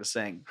terrifying song to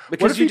sing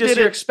because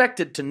you're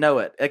expected to know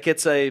it. Like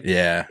it's a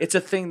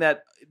thing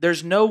that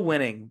there's no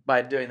winning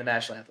by doing the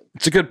national anthem.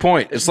 It's a good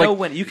point. There's it's no like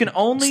winning. You can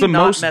only it's the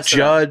not most mess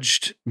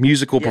judged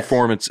musical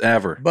performance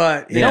ever.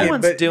 But no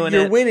one's doing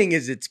your it. winning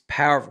is it's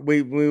powerful.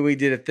 We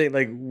did a thing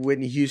like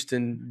Whitney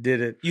Houston did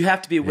it. You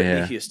have to be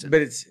Whitney Houston.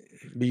 But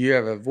you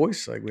have a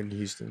voice like Whitney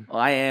Houston. Well,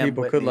 I am.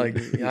 People could like.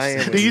 I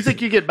am. Do you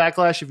think you get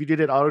backlash if you did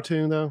it auto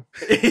tune though?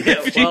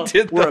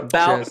 We're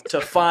about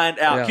to find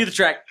out. Yeah. Cue the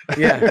track.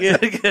 Yeah.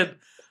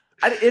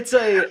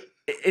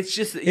 It's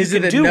just you Is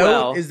can it a do note?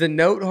 well. Is the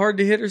note hard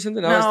to hit or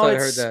something? I always thought I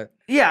heard that.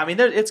 Yeah, I mean,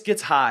 it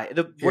gets high.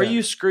 Where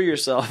you screw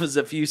yourself is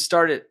if you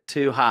start it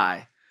too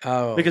high.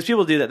 Oh, Because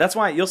people do that. That's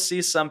why you'll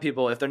see some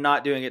people, if they're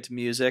not doing it to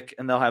music,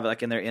 and they'll have it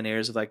like in their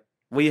in-ears of like,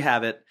 we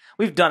have it.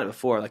 We've done it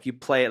before. Like you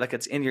play it like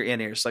it's in your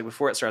in-ears. Like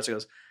before it starts, it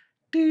goes,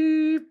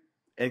 doop,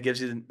 and it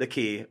gives you the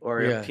key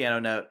or a piano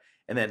note,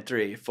 and then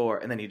 3, 4,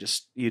 and then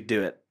you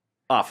do it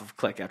off of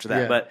click after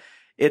that. Yeah. But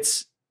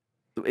it's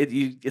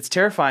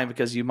terrifying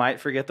because you might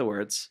forget the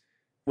words,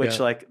 which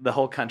like the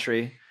whole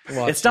country.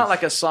 It's not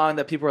like a song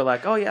that people are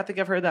like, oh yeah, I think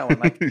I've heard that one.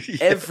 Like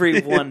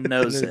everyone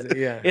knows it.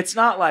 Yeah. It's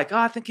not like, oh,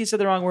 I think he said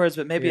the wrong words,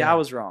 but maybe I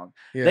was wrong.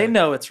 Yeah. They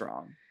know it's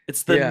wrong.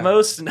 It's the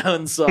most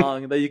known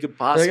song that you could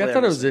possibly. I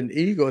thought it was an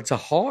eagle. It's a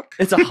hawk.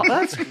 It's a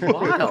that's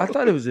wild. I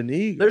thought it was an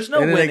eagle. There's no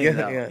winning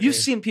though. You've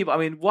seen people. I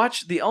mean,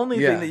 watch. The only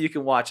thing that you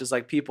can watch is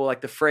like people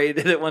like The Fray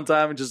did it one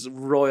time and just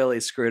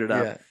royally screwed it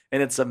up,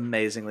 and it's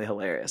amazingly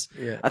hilarious.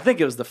 Yeah. I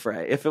think it was The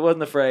Fray. If it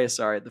wasn't The Fray,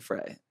 sorry, The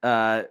Fray.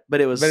 But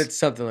it was. But it's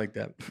something like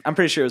that. I'm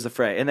pretty sure it was The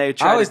Fray, and they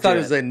tried. I always thought it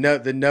was a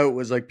note. The note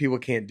was like people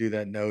can't do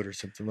that note or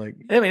something like.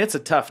 I mean, it's a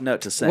tough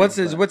note to sing. What's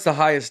the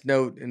highest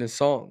note in a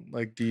song?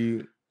 Like, do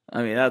you?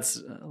 I mean, that's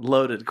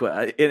loaded.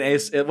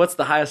 What's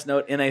the highest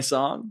note in a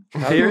song?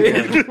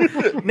 Period.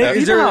 Nick,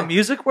 you know how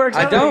music works?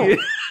 I don't.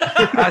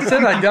 I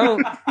said I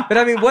don't. But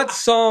I mean, what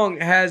song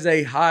has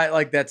a high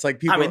like that's like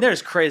people? I mean,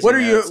 there's crazy.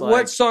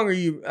 What song are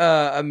you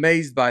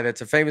amazed by?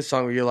 That's a famous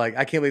song where you're like,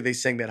 I can't believe they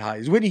sang that high.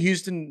 Is Whitney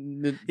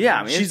Houston? Yeah,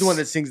 I mean, she's the one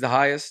that sings the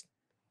highest.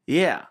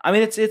 Yeah, I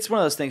mean, it's one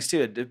of those things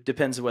too. It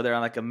depends on whether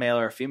I'm like a male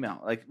or a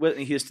female. Like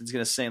Whitney Houston's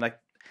gonna sing like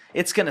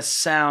it's gonna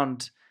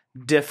sound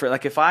different.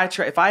 Like if I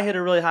hit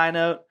a really high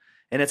note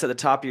and it's at the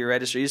top of your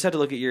register, you just have to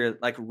look at your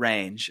like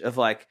range of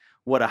like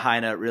what a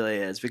high note really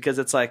is, because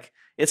it's like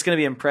it's going to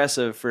be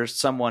impressive for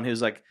someone who's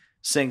like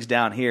sings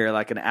down here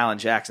like an Alan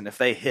Jackson. If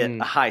they hit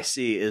a high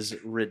C is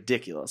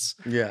ridiculous.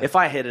 Yeah. If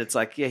I hit it, it's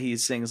like he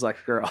sings like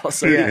a girl,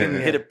 so you can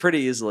hit it pretty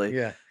easily.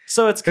 Yeah.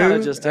 So it's kind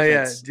of just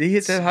yeah. Did he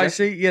hit that high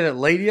C? You had a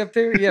lady up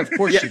there? Yeah, of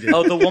course she did.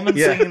 Oh, the woman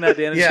singing that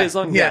Dan Shay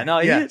song? Yeah. No,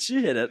 she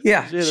hit it.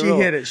 Yeah, she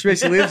hit it. She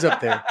basically lives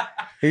up there.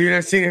 Have you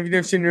never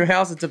seen her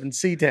house? It's up in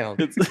Seatown.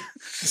 It's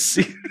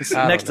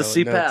next to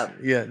CPAP.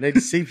 Yeah,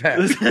 next to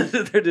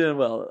CPAP. They're doing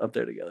well up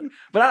there together.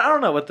 But I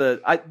don't know what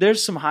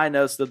there's some high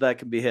notes that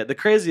can be hit. The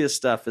craziest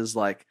stuff is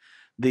like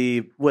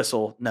the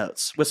whistle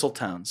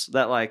tones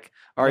that like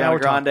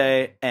Ariana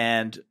Grande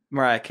and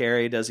Mariah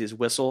Carey does his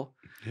whistle.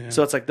 Yeah.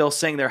 So it's like they'll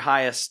sing their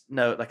highest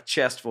note, like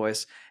chest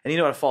voice, and you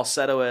know what a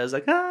falsetto is?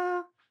 Like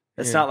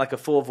it's not like a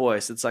full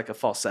voice; it's like a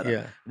falsetto.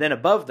 Yeah. Then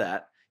above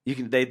that,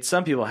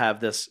 some people have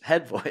this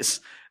head voice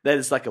that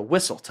is like a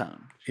whistle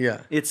tone.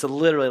 Yeah, it's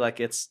literally like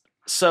it's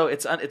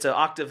an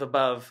octave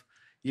above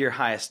your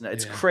highest note.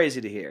 It's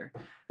crazy to hear.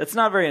 It's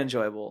not very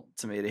enjoyable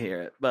to me to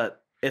hear it, but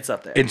it's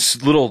up there.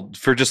 It's little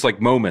for just like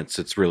moments.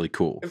 It's really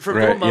cool. For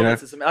little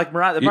moments, it's like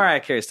the Mariah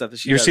Carey stuff that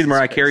she. You ever does seen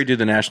Mariah Carey do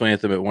the national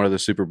anthem at one of the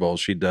Super Bowls?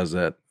 She does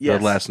that. Yes.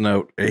 The last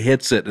note, it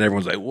hits it, and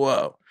everyone's like,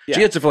 "Whoa!" Yeah.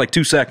 She hits it for like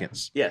 2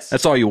 seconds. Yes,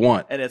 that's all you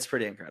want, and it's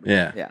pretty incredible.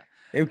 Yeah.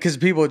 Because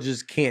people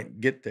just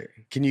can't get there.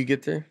 Can you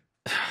get there?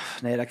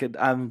 Nate,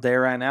 I'm there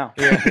right now.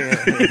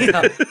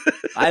 Yeah.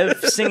 I'm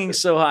singing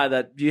so high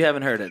that you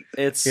haven't heard it.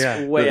 It's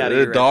way out of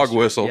your dog register.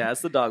 whistle. Yeah,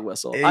 it's the dog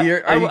whistle. Are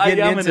you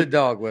getting into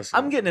dog whistle?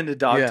 I'm getting into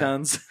dog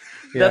tones.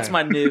 That's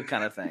my new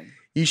kind of thing.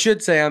 You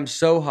should say, I'm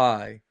so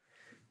high.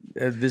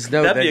 This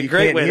note That'd be a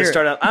great way to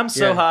start out. I'm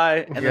so high,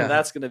 and Yeah. then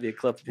that's going to be a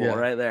clippable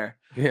right there.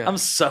 Yeah. I'm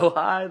so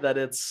high that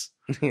it's,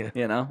 there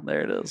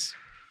it is.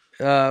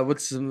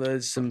 What's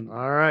some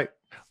All right.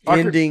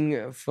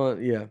 ending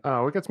fun? Yeah.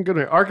 Oh, we got some good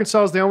ones.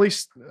 Arkansas is the only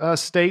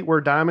state where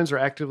diamonds are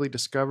actively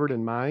discovered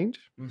and mined.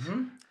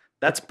 Mm-hmm.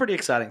 That's pretty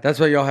exciting. That's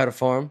why y'all had a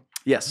farm?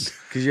 Yes.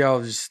 Because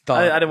y'all just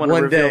thought I didn't want to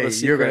one reveal day the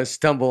secret. you're going to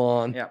stumble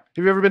on. Yeah.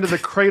 Have you ever been to the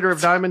Crater of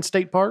Diamonds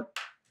State Park?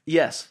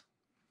 Yes.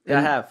 Yeah,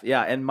 I have.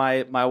 Yeah, and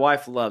my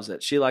wife loves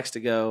it. She likes to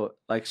go.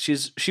 Like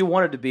she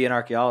wanted to be an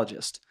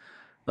archaeologist,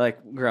 like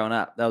growing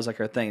up. That was like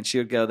her thing. And she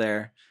would go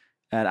there.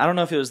 And I don't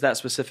know if it was that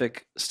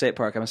specific state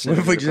park. I'm assuming.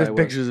 What if we just have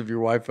pictures of your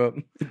wife up?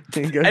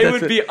 It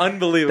would be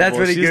unbelievable. That's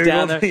what she's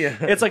down there. Yeah.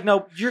 It's like,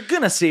 no, you're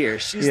gonna see her.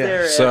 She's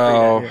there.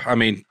 So every day. I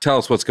mean, tell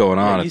us what's going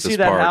on. You at see this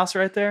that park. house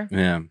right there?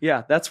 Yeah.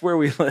 Yeah, that's where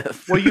we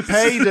live. Well, you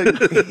pay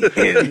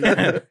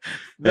to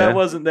that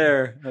wasn't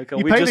there. Okay,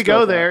 you pay to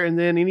go there, and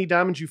then any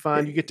diamonds you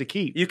find, you get to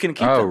keep. You can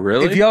keep Oh, them.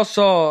 really? If y'all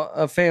saw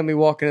a family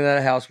walking in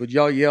that house, would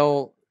y'all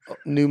yell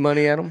new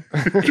money at them?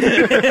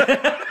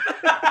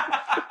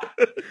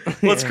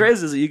 What's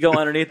crazy is that you go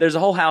underneath. There's a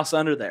whole house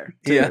under there.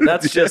 Too. Yeah.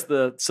 That's just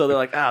so they're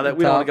like, that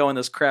we don't want to go in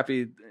this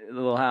crappy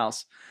little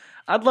house.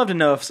 I'd love to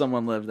know if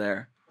someone lived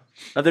there.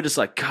 Or they're just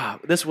like,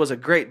 God, this was a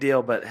great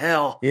deal, but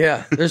hell.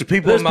 Yeah, there's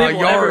people in my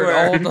yard everywhere.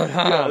 all the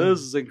time. Yeah, this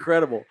is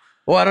incredible.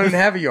 Well, I don't even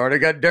have a yard. I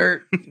got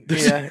dirt.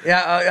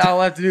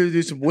 I'll have to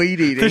do some weed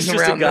eating. There's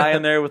just a guy there.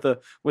 in there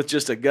with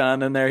just a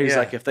gun in there. He's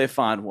like, if they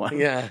find one,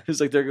 he's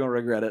like, they're going to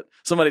regret it.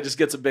 Somebody just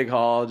gets a big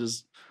haul,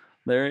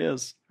 there he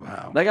is.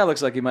 Wow. That guy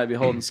looks like he might be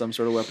holding some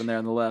sort of weapon there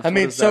on the left. I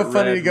mean, it's so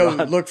funny to go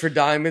look for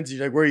diamonds.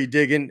 You're like, where are you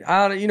digging?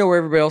 You know where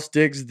everybody else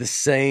digs the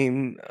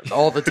same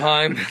all the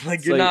time.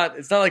 Like you're not.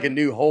 It's not like a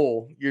new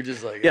hole. You're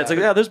just like it's like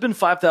there's been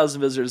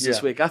 5,000 visitors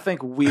this week. I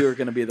think we are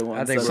going to be the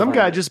ones. I think some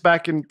guy just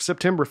back in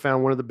September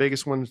found one of the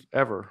biggest ones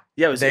ever.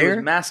 Yeah, it was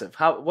massive.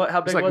 How big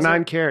was it? Like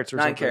 9 carats or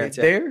 9 something. carats.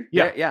 There?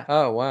 Yeah.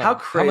 Oh wow. How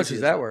crazy? How much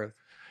is that worth?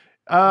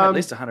 At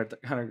least 100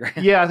 grand.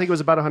 Yeah, I think it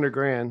was about 100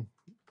 grand.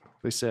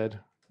 They said.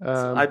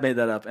 I made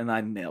that up and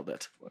I nailed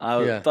it.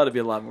 I thought it'd be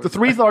a lot more. The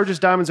 3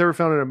 largest diamonds ever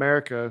found in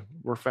America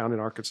were found in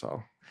Arkansas.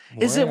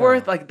 Is it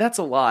worth that's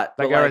a lot?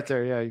 That guy right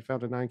there, he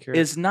found a 9 carat.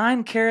 Is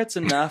 9 carats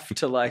enough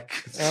to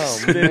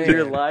spend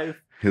your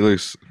life? He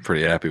looks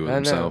pretty happy with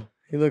himself.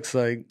 He looks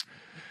like.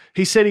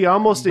 He said he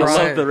almost. I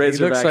love the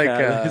Razorback he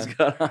looks like.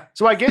 hat.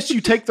 So I guess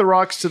you take the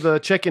rocks to the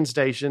check-in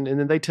station, and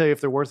then they tell you if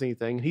they're worth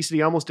anything. He said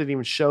he almost didn't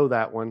even show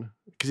that one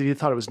because he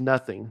thought it was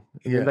nothing.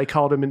 And then they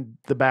called him in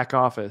the back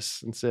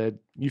office and said,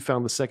 "You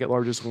found the second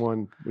largest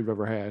one we've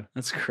ever had."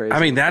 That's crazy. I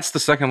mean, that's the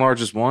second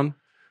largest one.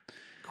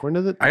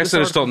 According to I guess I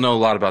just don't know a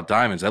lot about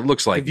diamonds. That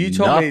looks like if you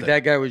told nothing. me that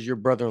guy was your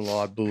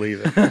brother-in-law, I'd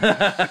believe it.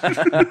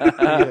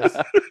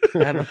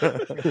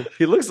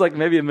 He looks like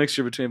maybe a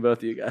mixture between both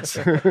of you guys.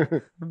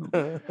 That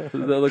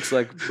looks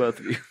like both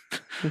of you.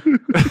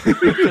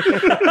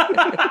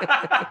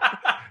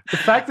 The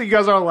fact that you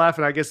guys aren't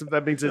laughing, I guess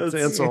that means it's an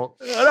insult.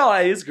 No,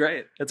 he's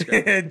great. That's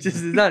great.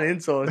 It's not an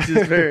insult. It's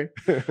just very.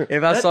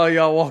 If I saw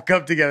y'all walk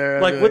up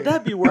together, I'd be would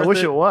that be worth I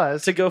wish it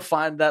was. to go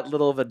find that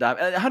little of a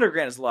diamond? 100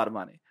 grand is a lot of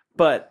money,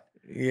 but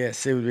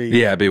yes, it would be.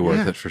 Yeah, it'd be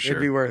worth it for sure.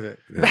 It'd be worth it.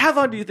 but how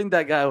long do you think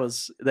that guy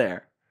was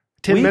there?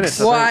 10 minutes.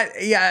 Well,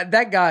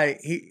 that guy.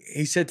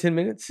 He said 10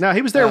 minutes. No,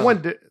 he was there I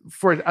think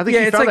he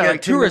it's found like that a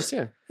tourist.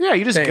 Yeah,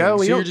 you just thing. go.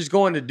 So You you're just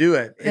going to do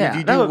it. And Yeah, if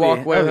you that do would walk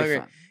be away,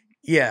 fun.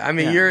 yeah. I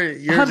mean, Yeah.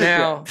 you're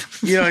now. grand.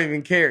 You don't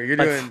even care. You're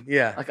doing.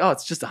 Yeah. Like,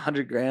 it's just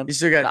 100 grand. You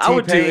still got. I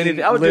would do T-Pain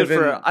anything. I would do it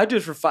living- I'd do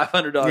it for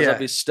 $500. Yeah. I'd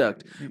be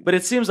stoked. But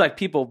it seems like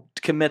people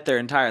commit their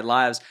entire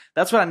lives.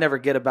 That's what I never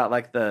get about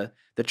like the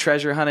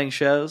treasure hunting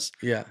shows.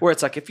 Yeah. Where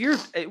it's like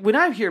when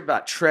I hear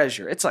about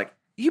treasure, it's like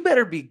you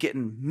better be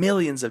getting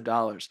millions of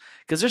dollars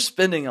because they're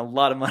spending a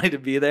lot of money to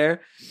be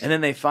there, and then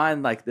they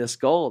find like this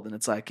gold, and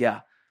it's like,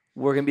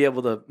 we're gonna be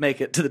able to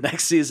make it to the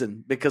next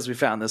season because we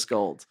found this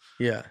gold.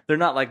 Yeah. They're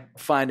not like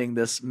finding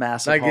this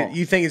massive Like haul.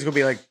 you think it's gonna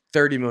be like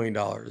 $30 million,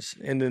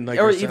 and then like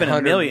or it's even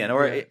 100, $1 million,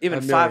 or yeah, even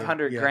 $1 million,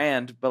 500 yeah.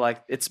 grand. But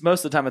like, it's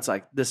most of the time, it's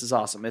like, this is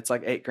awesome. It's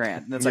like $8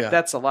 grand, and it's Yeah. like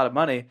that's a lot of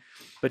money.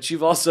 But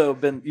you've also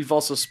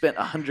spent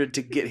 100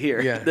 to get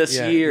here this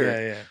year,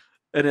 Yeah.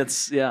 and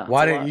it's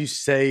Why a didn't lot. you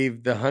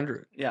save the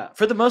 100? Yeah,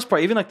 for the most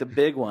part, even like the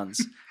big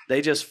ones, they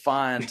just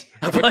find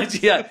a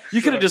bunch. Yeah,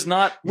 you could have just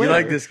not. You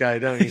like this guy,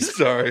 don't you?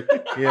 Sorry.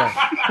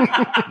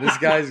 Yeah. This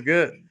guy's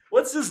good.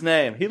 What's his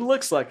name? He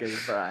looks like a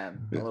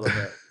Brian a little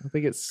bit, I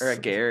think it's or a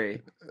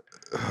Gary,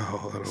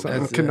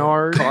 That's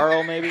Kennard.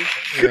 Carl maybe.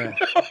 Yeah.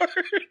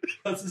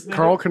 What's his name?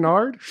 Carl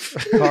Kennard.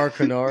 Carl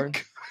Kennard.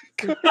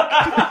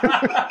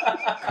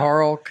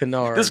 Carl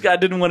Kennard. This guy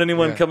didn't want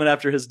anyone Yeah. coming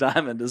after his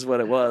diamond, is what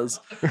it was.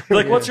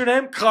 Like, what's your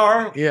name?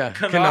 Carl. Yeah.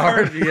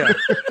 Kennard. Yeah.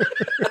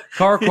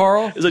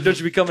 Carl. He's like, don't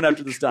you be coming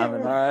after this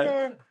diamond, all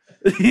right?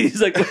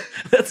 He's like,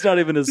 that's not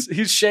even his.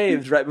 He's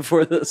shaved right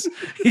before this.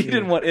 He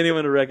didn't want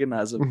anyone to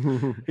recognize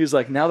him. He's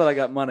like, now that I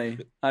got money,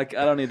 I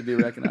don't need to be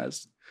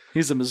recognized.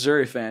 He's a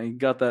Missouri fan. He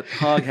got that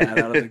hog hat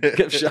out of the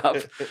gift shop.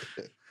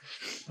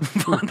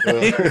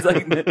 He's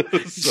like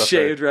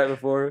shaved right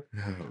before.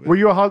 Were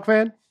you a Hog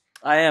fan?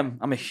 I am.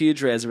 I'm a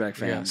huge Razorback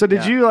fan. So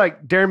did you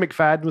like Darren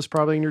McFadden was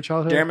probably in your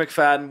childhood? Darren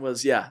McFadden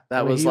was that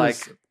I mean, was he like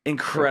was-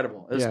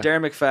 incredible. It was Yeah.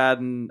 Darren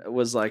McFadden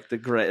was like he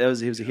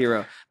was a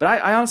hero. But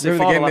I honestly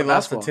Remember the followed a game lot they of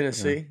lost to basketball.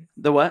 Tennessee?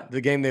 The what?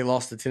 The game they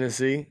lost to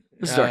Tennessee?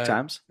 This is dark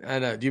times. I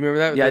know. Do you remember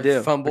that? Yeah, I The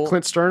do. Fumble.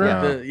 Clint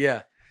Sterner?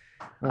 Yeah.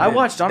 I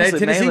watched honestly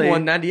Tennessee mainly.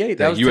 won 98.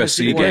 That was USC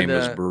Tennessee game won,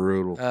 was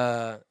brutal.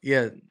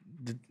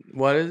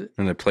 What is it?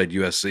 And they played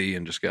USC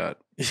and just got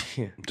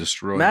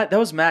destroyed. That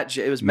was Matt.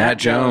 It was Matt Matt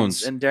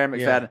Jones Jones. and Darren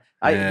Yeah. McFadden.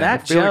 Yeah.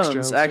 Matt Felix Jones,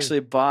 Jones, too. actually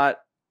bought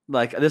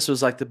like this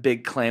was like the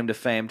big claim to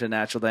fame to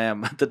Natural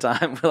Dam at the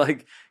time.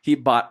 Like he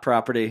bought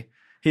property.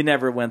 He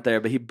never went there,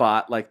 but he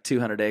bought like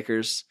 200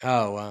 acres,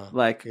 Oh, wow.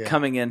 like Yeah.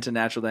 coming into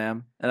Natural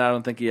Dam, and I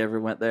don't think he ever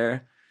went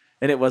there.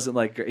 And it wasn't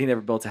like he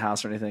never built a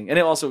house or anything. And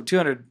it also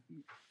 200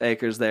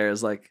 acres there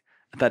is like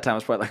at that time it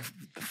was probably like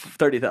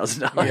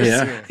 $30,000.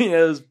 Yeah.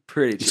 It was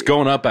pretty cheap. It's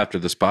going up after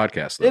this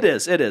podcast, though. It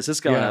is. It's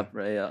going up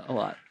a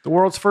lot. The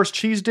world's first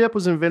cheese dip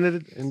was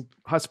invented in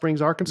Hot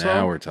Springs, Arkansas.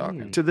 Now we're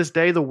talking. To this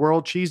day, the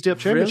World Cheese Dip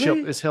Championship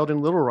Really? is held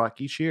in Little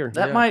Rock each year.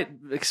 That might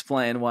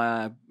explain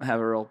why I have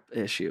a real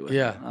issue with it.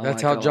 I that's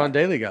like how it a John lot.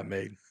 Daly got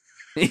made.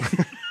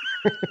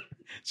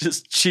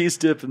 Just cheese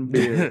dip and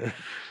beer.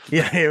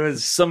 Yeah, it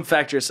was. Some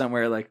factory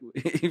somewhere. Like,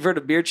 you've heard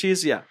of beer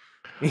cheese? Yeah.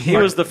 He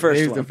was the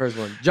first He was one. the first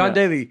one. John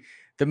Daly,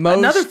 the most.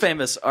 Another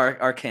famous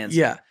Arkansas.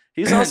 Yeah.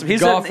 He's awesome. He's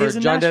golfer, he's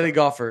in John Nashville. Daly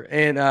golfer.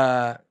 And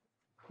I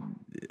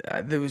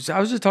was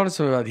just talking to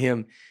someone about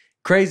him.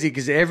 Crazy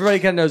because everybody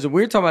kind of knows him.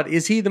 We were talking about,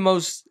 is he the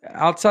most,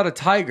 outside of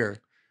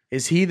Tiger,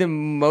 is he the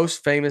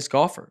most famous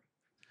golfer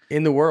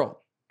in the world?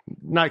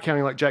 Not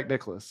counting like Jack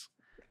Nicklaus.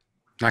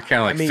 Not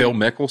kind of like Phil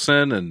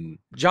Mickelson and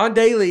John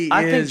Daly.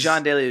 I think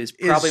John Daly is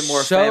probably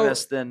more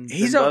famous than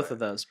both of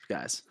those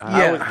guys.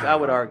 I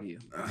would argue.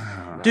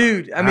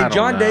 Dude, I mean,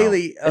 John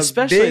Daly,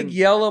 especially big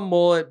yellow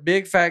mullet,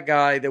 big fat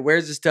guy that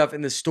wears the stuff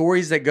and the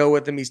stories that go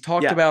with him. He's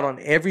talked about on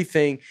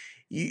everything.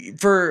 He's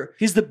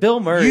the Bill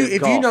Murray.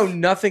 If you know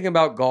nothing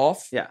about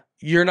golf,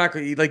 you're not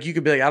going to, like, you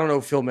could be like, I don't know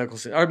Phil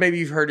Mickelson, or maybe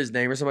you've heard his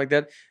name or something like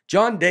that.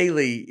 John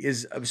Daly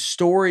is of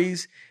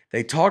stories.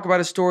 They talk about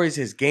his stories,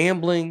 his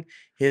gambling,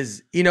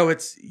 his,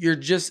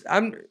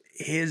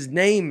 his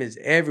name is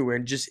everywhere.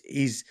 And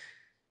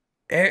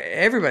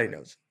everybody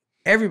knows.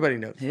 Everybody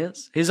knows. He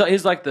is.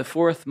 He's like the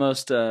fourth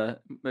most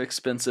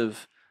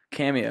expensive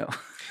cameo.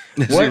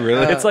 Is he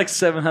really? It's like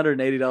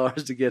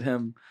 $780 to get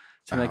him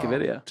to make a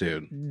video.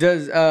 Dude.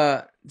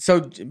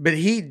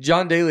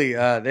 John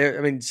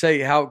Daly,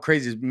 say how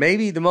crazy is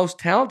maybe the most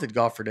talented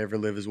golfer to ever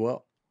live as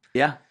well.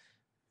 Yeah.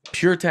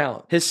 Pure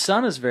talent. His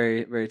son is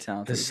very, very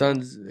talented. His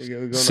son's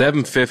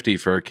 $750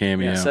 for a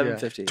cameo. Yeah,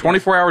 $750.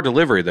 24-hour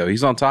delivery though.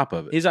 He's on top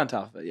of it. He's on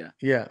top of it. Yeah.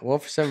 Yeah. Well,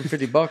 for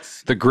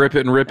 $750, the grip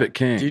it and rip it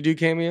king. Do you do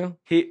cameo?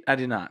 I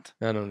do not.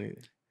 I don't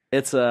either.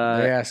 It's they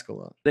ask a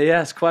lot. They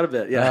ask quite a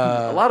bit.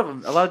 Yeah. A lot of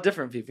them. A lot of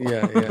different people.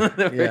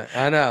 Yeah.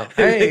 I know.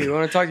 Hey, you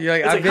want to talk to you?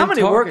 Like, how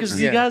many workers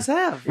do you guys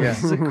have? Yeah.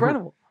 It's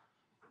incredible.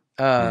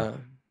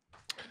 John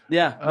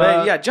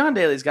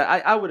Daly's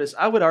got.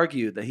 I would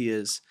argue that he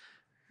is.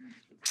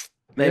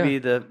 Maybe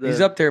the he's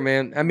up there,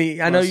 man. I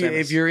mean, I know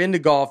if you're into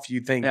golf, you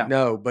think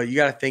no, but you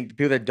got to think the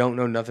people that don't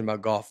know nothing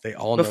about golf, they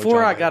all know.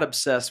 Before I got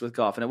obsessed with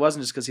golf, and it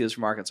wasn't just because he was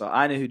from Arkansas.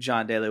 I knew who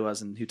John Daly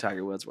was and who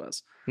Tiger Woods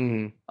was.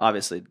 Mm-hmm.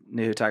 Obviously,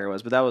 knew who Tiger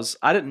was, but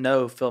I didn't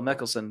know Phil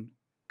Mickelson.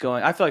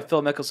 I feel like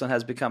Phil Mickelson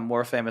has become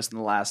more famous in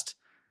the last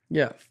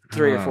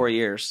 3 or 4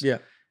 years. Yeah,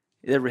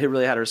 he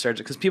really had a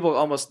resurgence because people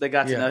they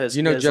got to know his.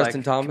 You know his,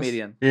 Justin like, Thomas,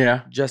 comedian.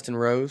 Yeah, Justin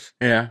Rose.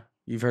 Yeah,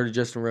 you've heard of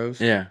Justin Rose?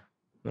 Yeah.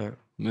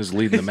 He was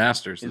leading the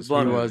Masters. He's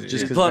blown away.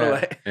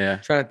 Yeah.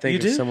 Trying to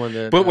think of someone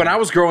that. But when I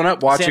was growing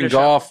up watching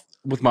golf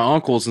with my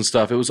uncles and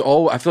stuff, I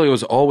feel like it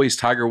was always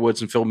Tiger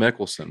Woods and Phil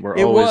Mickelson.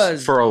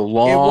 For a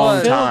long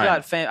time. Phil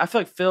got fame. I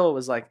feel like Phil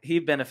was like he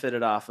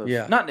benefited off of.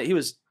 Yeah.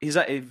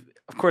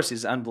 Of course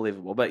he's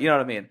unbelievable, but you know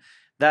what I mean.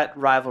 That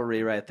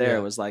rivalry right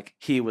there was like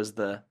he was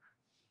the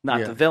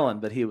villain,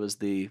 but he was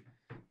the.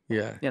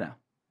 Yeah. You know.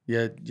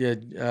 Yeah.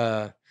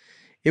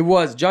 It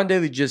was. John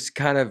Daly just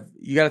kind of,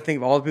 you got to think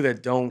of all the people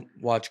that don't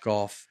watch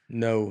golf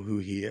know who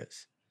he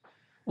is.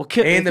 Well,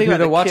 and the people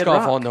that watch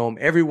golf all know him.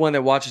 Everyone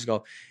that watches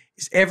golf.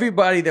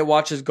 Everybody that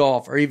watches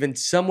golf or even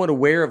somewhat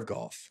aware of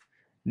golf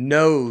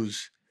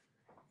knows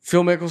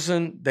Phil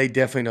Mickelson. They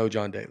definitely know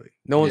John Daly.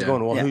 No one's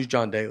going, well, who's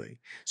John Daly?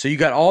 So you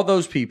got all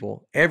those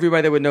people,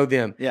 everybody that would know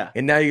them. Yeah.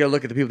 And now you got to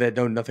look at the people that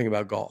know nothing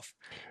about golf.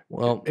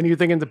 Well, and you're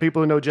thinking the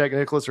people who know Jack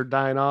Nicklaus are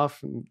dying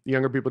off, and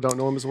younger people don't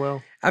know him as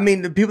well. I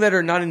mean, the people that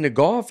are not into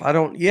golf, I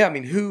don't. Yeah, I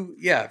mean,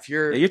 if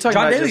you're talking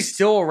John about Daly's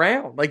still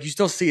around. Like you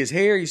still see his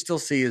hair, you still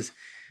see his,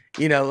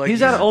 like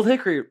he's out of Old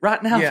Hickory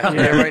right now.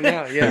 Right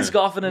now. Yeah, he's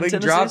golfing in Tennessee.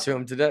 We can drive to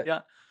him today. Yeah,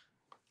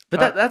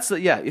 but that's the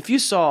If you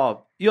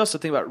also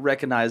think about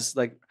recognize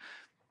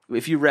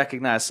if you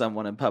recognize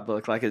someone in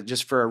public, like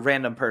just for a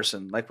random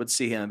person, like would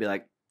see him and be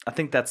like, I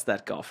think that's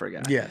that golfer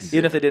guy. Yes.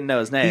 Even if they didn't know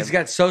his name. He's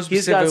got such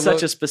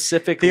a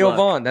specific Theo look.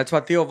 Vaughn. That's why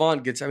Theo Vaughn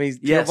gets. I mean,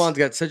 Theo Vaughn's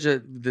got such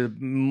the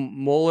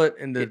mullet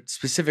and the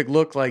specific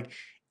look. Like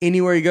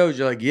anywhere he goes,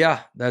 you're like,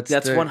 that's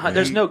 100.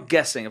 There's no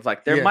guessing of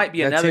there might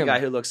be another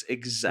guy who looks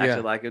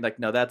exactly like him. Like,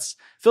 no, that's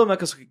Phil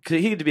Mickelson.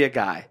 He could be a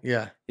guy.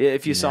 Yeah.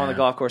 If you saw on the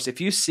golf course, if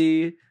you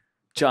see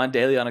John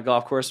Daly on a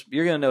golf course,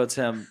 you're gonna know it's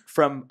him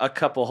from a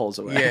couple holes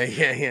away.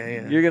 Yeah.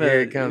 You're gonna.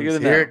 Here it comes. You're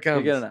gonna know. Here it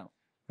comes. You're gonna know.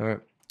 All right.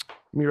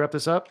 Let me wrap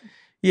this up.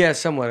 Yeah,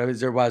 somewhat. I mean,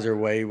 why is there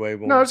way more?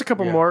 No, there's a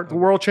couple more. The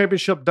World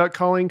Championship Duck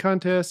Calling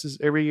Contest is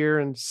every year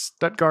in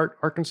Stuttgart,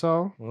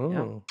 Arkansas. Oh.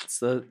 Yeah. It's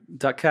the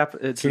duck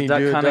It's the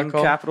duck hunting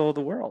capital of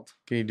the world.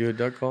 Can you do a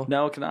duck call?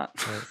 No, it cannot.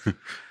 Right.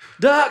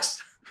 Ducks.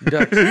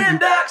 Ducks. In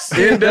ducks.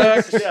 In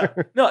ducks. Yeah.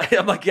 No,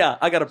 I'm like,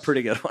 I got a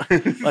pretty good one.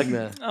 Like,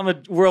 I'm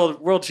a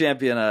world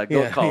champion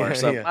goat caller,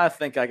 so I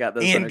think I got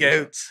this. In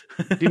goats.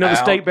 Do you know the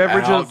state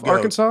beverage of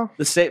Arkansas?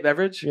 The state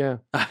beverage? Yeah.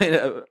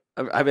 I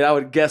mean, I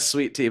would guess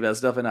sweet tea, but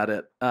that's definitely not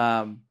it.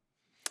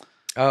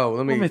 Oh,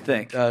 let me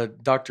think.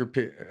 Dr.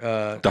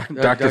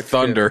 Dr.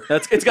 Thunder.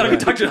 It's got to be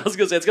Dr. I was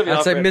going to say it's going to be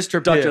I'd say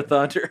Mr. Dr. Pibb.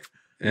 Thunder.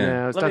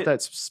 Yeah, it's not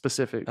that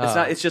specific. It's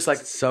not. It's just like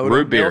soda.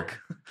 Root beer.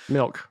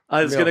 Milk.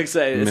 I was going to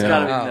say it's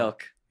got to be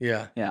milk.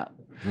 Yeah. Yeah.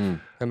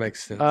 That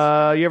makes sense.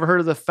 You ever heard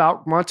of the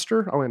Fouke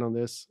monster? I'll end on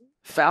this.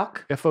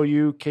 Fouke?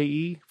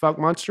 Fouke. Fouke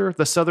monster.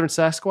 The Southern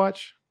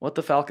Sasquatch. What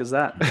the Fouke is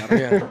that?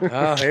 Yeah.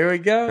 Oh, here we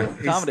go.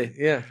 Comedy.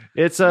 Yeah.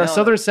 It's a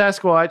Southern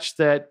Sasquatch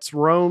that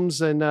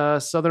roams in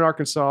southern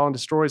Arkansas and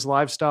destroys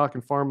livestock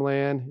and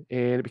farmland.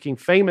 And it became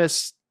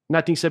famous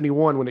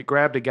 1971 when it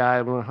grabbed a guy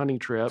on a hunting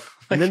trip.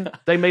 And then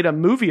they made a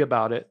movie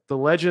about it, The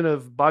Legend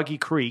of Boggy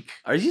Creek.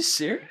 Are you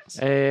serious?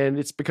 And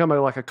it's become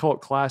like a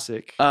cult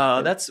classic.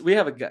 We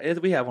have a guy.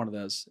 We have one of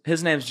those.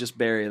 His name's just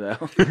Barry, though.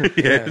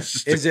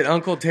 Yes. Is it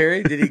Uncle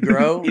Terry? Did he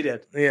grow? He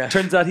did. Yeah.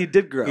 Turns out he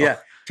did grow. Yeah.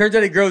 Turns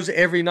out he grows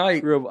every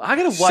night. I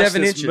gotta watch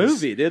 7 this inches.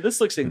 movie, dude. This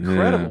looks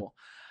incredible.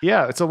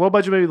 Yeah, it's a low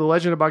budget movie, The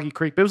Legend of Boggy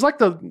Creek. But it was like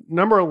the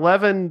number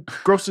 11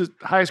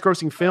 highest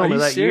grossing film of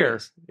that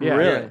serious? year. Yeah.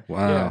 Really?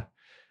 Wow. Yeah.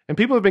 And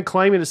people have been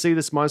claiming to see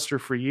this monster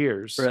for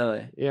years.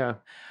 Really? Yeah.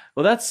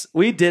 Well,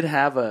 we did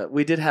have a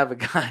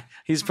guy.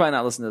 He's probably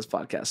not listening to this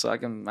podcast, so I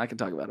can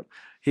talk about him.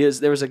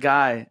 There was a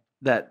guy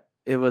that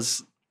it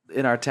was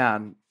in our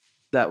town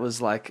that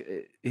was like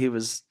he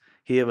was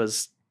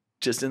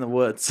just in the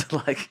woods.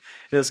 Like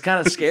it was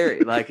kind of scary.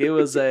 Like it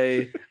was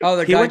he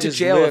went to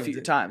jail a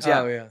few times.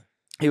 Yeah. Oh yeah.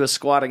 He was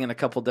squatting in a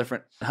couple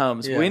different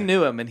homes. Yeah. We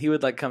knew him, and he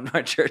would like come to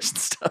our church and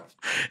stuff.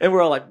 And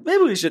we're all like,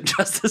 maybe we shouldn't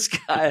trust this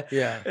guy.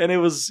 Yeah. And it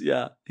was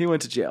he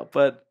went to jail.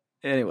 But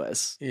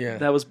anyways,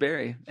 that was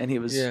Barry, and he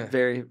was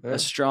a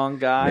strong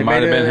guy. It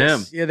might have been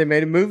him. Yeah, they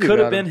made a movie. Could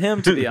have about been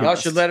him, to be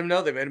honest. Y'all should let him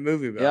know they made a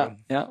movie about him.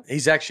 Yeah.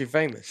 He's actually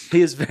famous.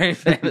 He is very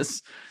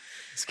famous.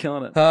 He's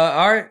killing it.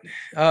 All right,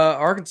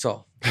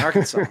 Arkansas.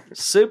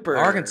 Super.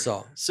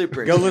 Arkansas.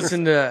 Super. Go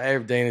listen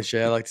to Dan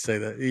Shay. I like to say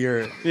that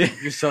you're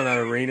selling out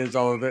arenas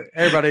all over it.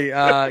 Everybody, you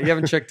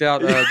haven't checked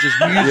out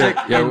just music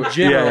in general.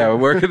 Yeah,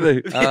 where can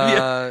they?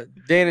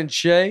 Dan and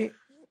Shay.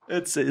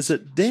 Is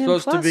it Dan?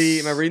 Supposed Plus? to be.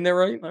 Am I reading that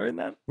right? Am I reading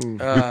that?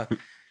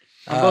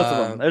 Both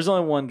of them. There's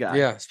only one guy.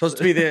 Yeah, supposed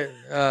to be the.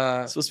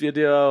 supposed to be a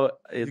duo.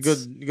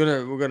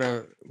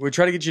 We're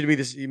trying to get you to be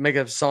this. You make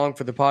a song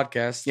for the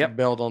podcast. Yep.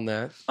 Build on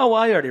that. Oh,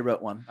 well, I already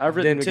wrote one. I've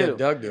written Then we two. got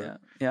Doug do it.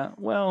 Yeah.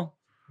 Well,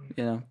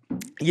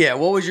 Yeah.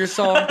 What was your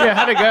song? Yeah,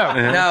 how'd it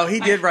go? No, he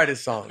did write a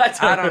song.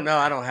 I don't know.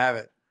 I don't have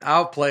it.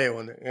 I'll play it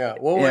when. Yeah.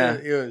 What was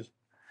it? It was.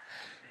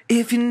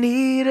 If you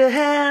need a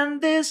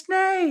hand, this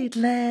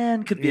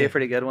Nateland could be a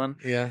pretty good one.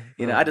 Yeah.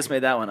 I just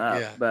made that one up.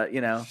 Yeah. But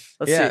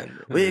let's see.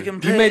 We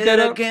can play made that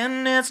it up?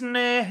 again. It's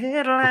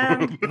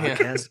Nateland.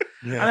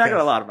 Yeah. I got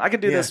a lot of them. I could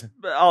do this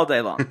all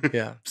day long.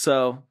 Yeah.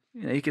 So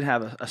you can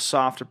have a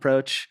soft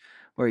approach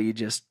where you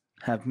just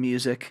have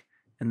music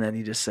and then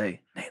you just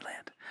say Nateland.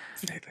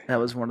 That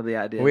was one of the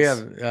ideas. We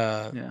have.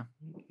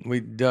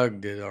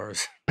 Doug did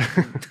ours.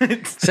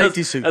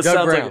 Safety Suit. That Doug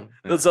sounds Brown. Like,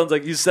 that sounds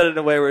like you said it in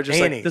a way where it's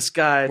just Annie. like this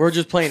guy. We're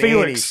just playing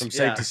Felix. Annie from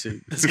Safety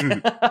Suit. We're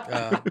gonna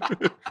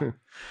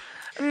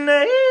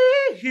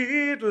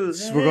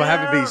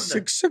have it be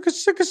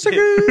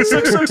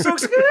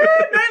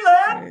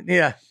Nateland.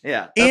 Yeah.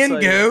 Yeah. In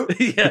go.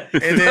 Yeah.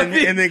 And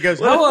then it goes,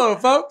 hello,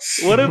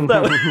 folks. What if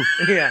that?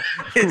 Yeah.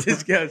 It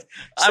just goes.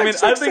 I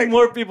think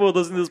more people would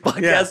listen to this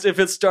podcast if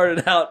it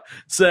started out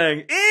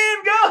saying "In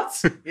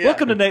goats." Yeah.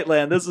 Welcome to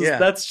Nateland.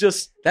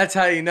 That's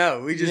how you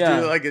know. We just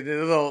do like a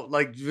little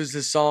it was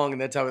a song,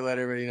 and that's how we let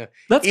everybody know.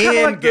 That's kind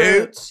of like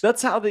goats.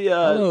 that's how the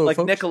Hello,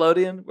 folks.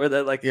 Nickelodeon, where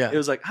they it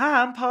was like,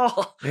 "Hi, I'm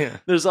Paul." Yeah.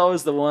 There's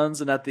always the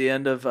ones, and at the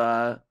end of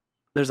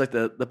there's like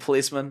the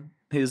policeman.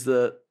 He's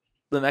the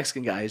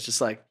Mexican guy. He's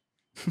just like,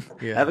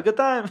 have a good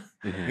time.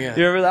 Yeah.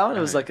 You remember that one? It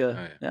was like it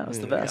was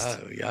the best.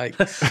 Oh,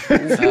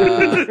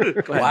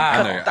 yikes.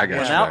 Wow. I got you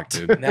back,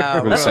 dude.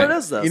 Now, That's what it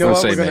is, though. You know what?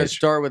 Same We're going to age.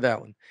 start with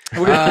that one.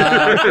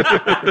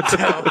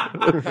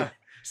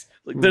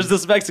 Like, there's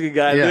this Mexican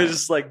guy. Yeah. And they're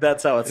just like,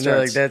 that's how it And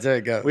they're starts. like, that's how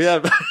it goes. We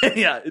have,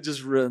 it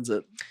just ruins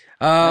it.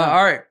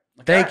 All right.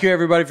 Thank you,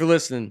 everybody, for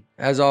listening.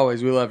 As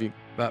always, we love you.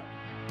 Bye.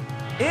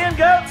 In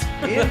goats.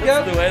 In goats.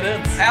 That's the way it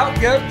ends.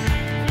 Out goats.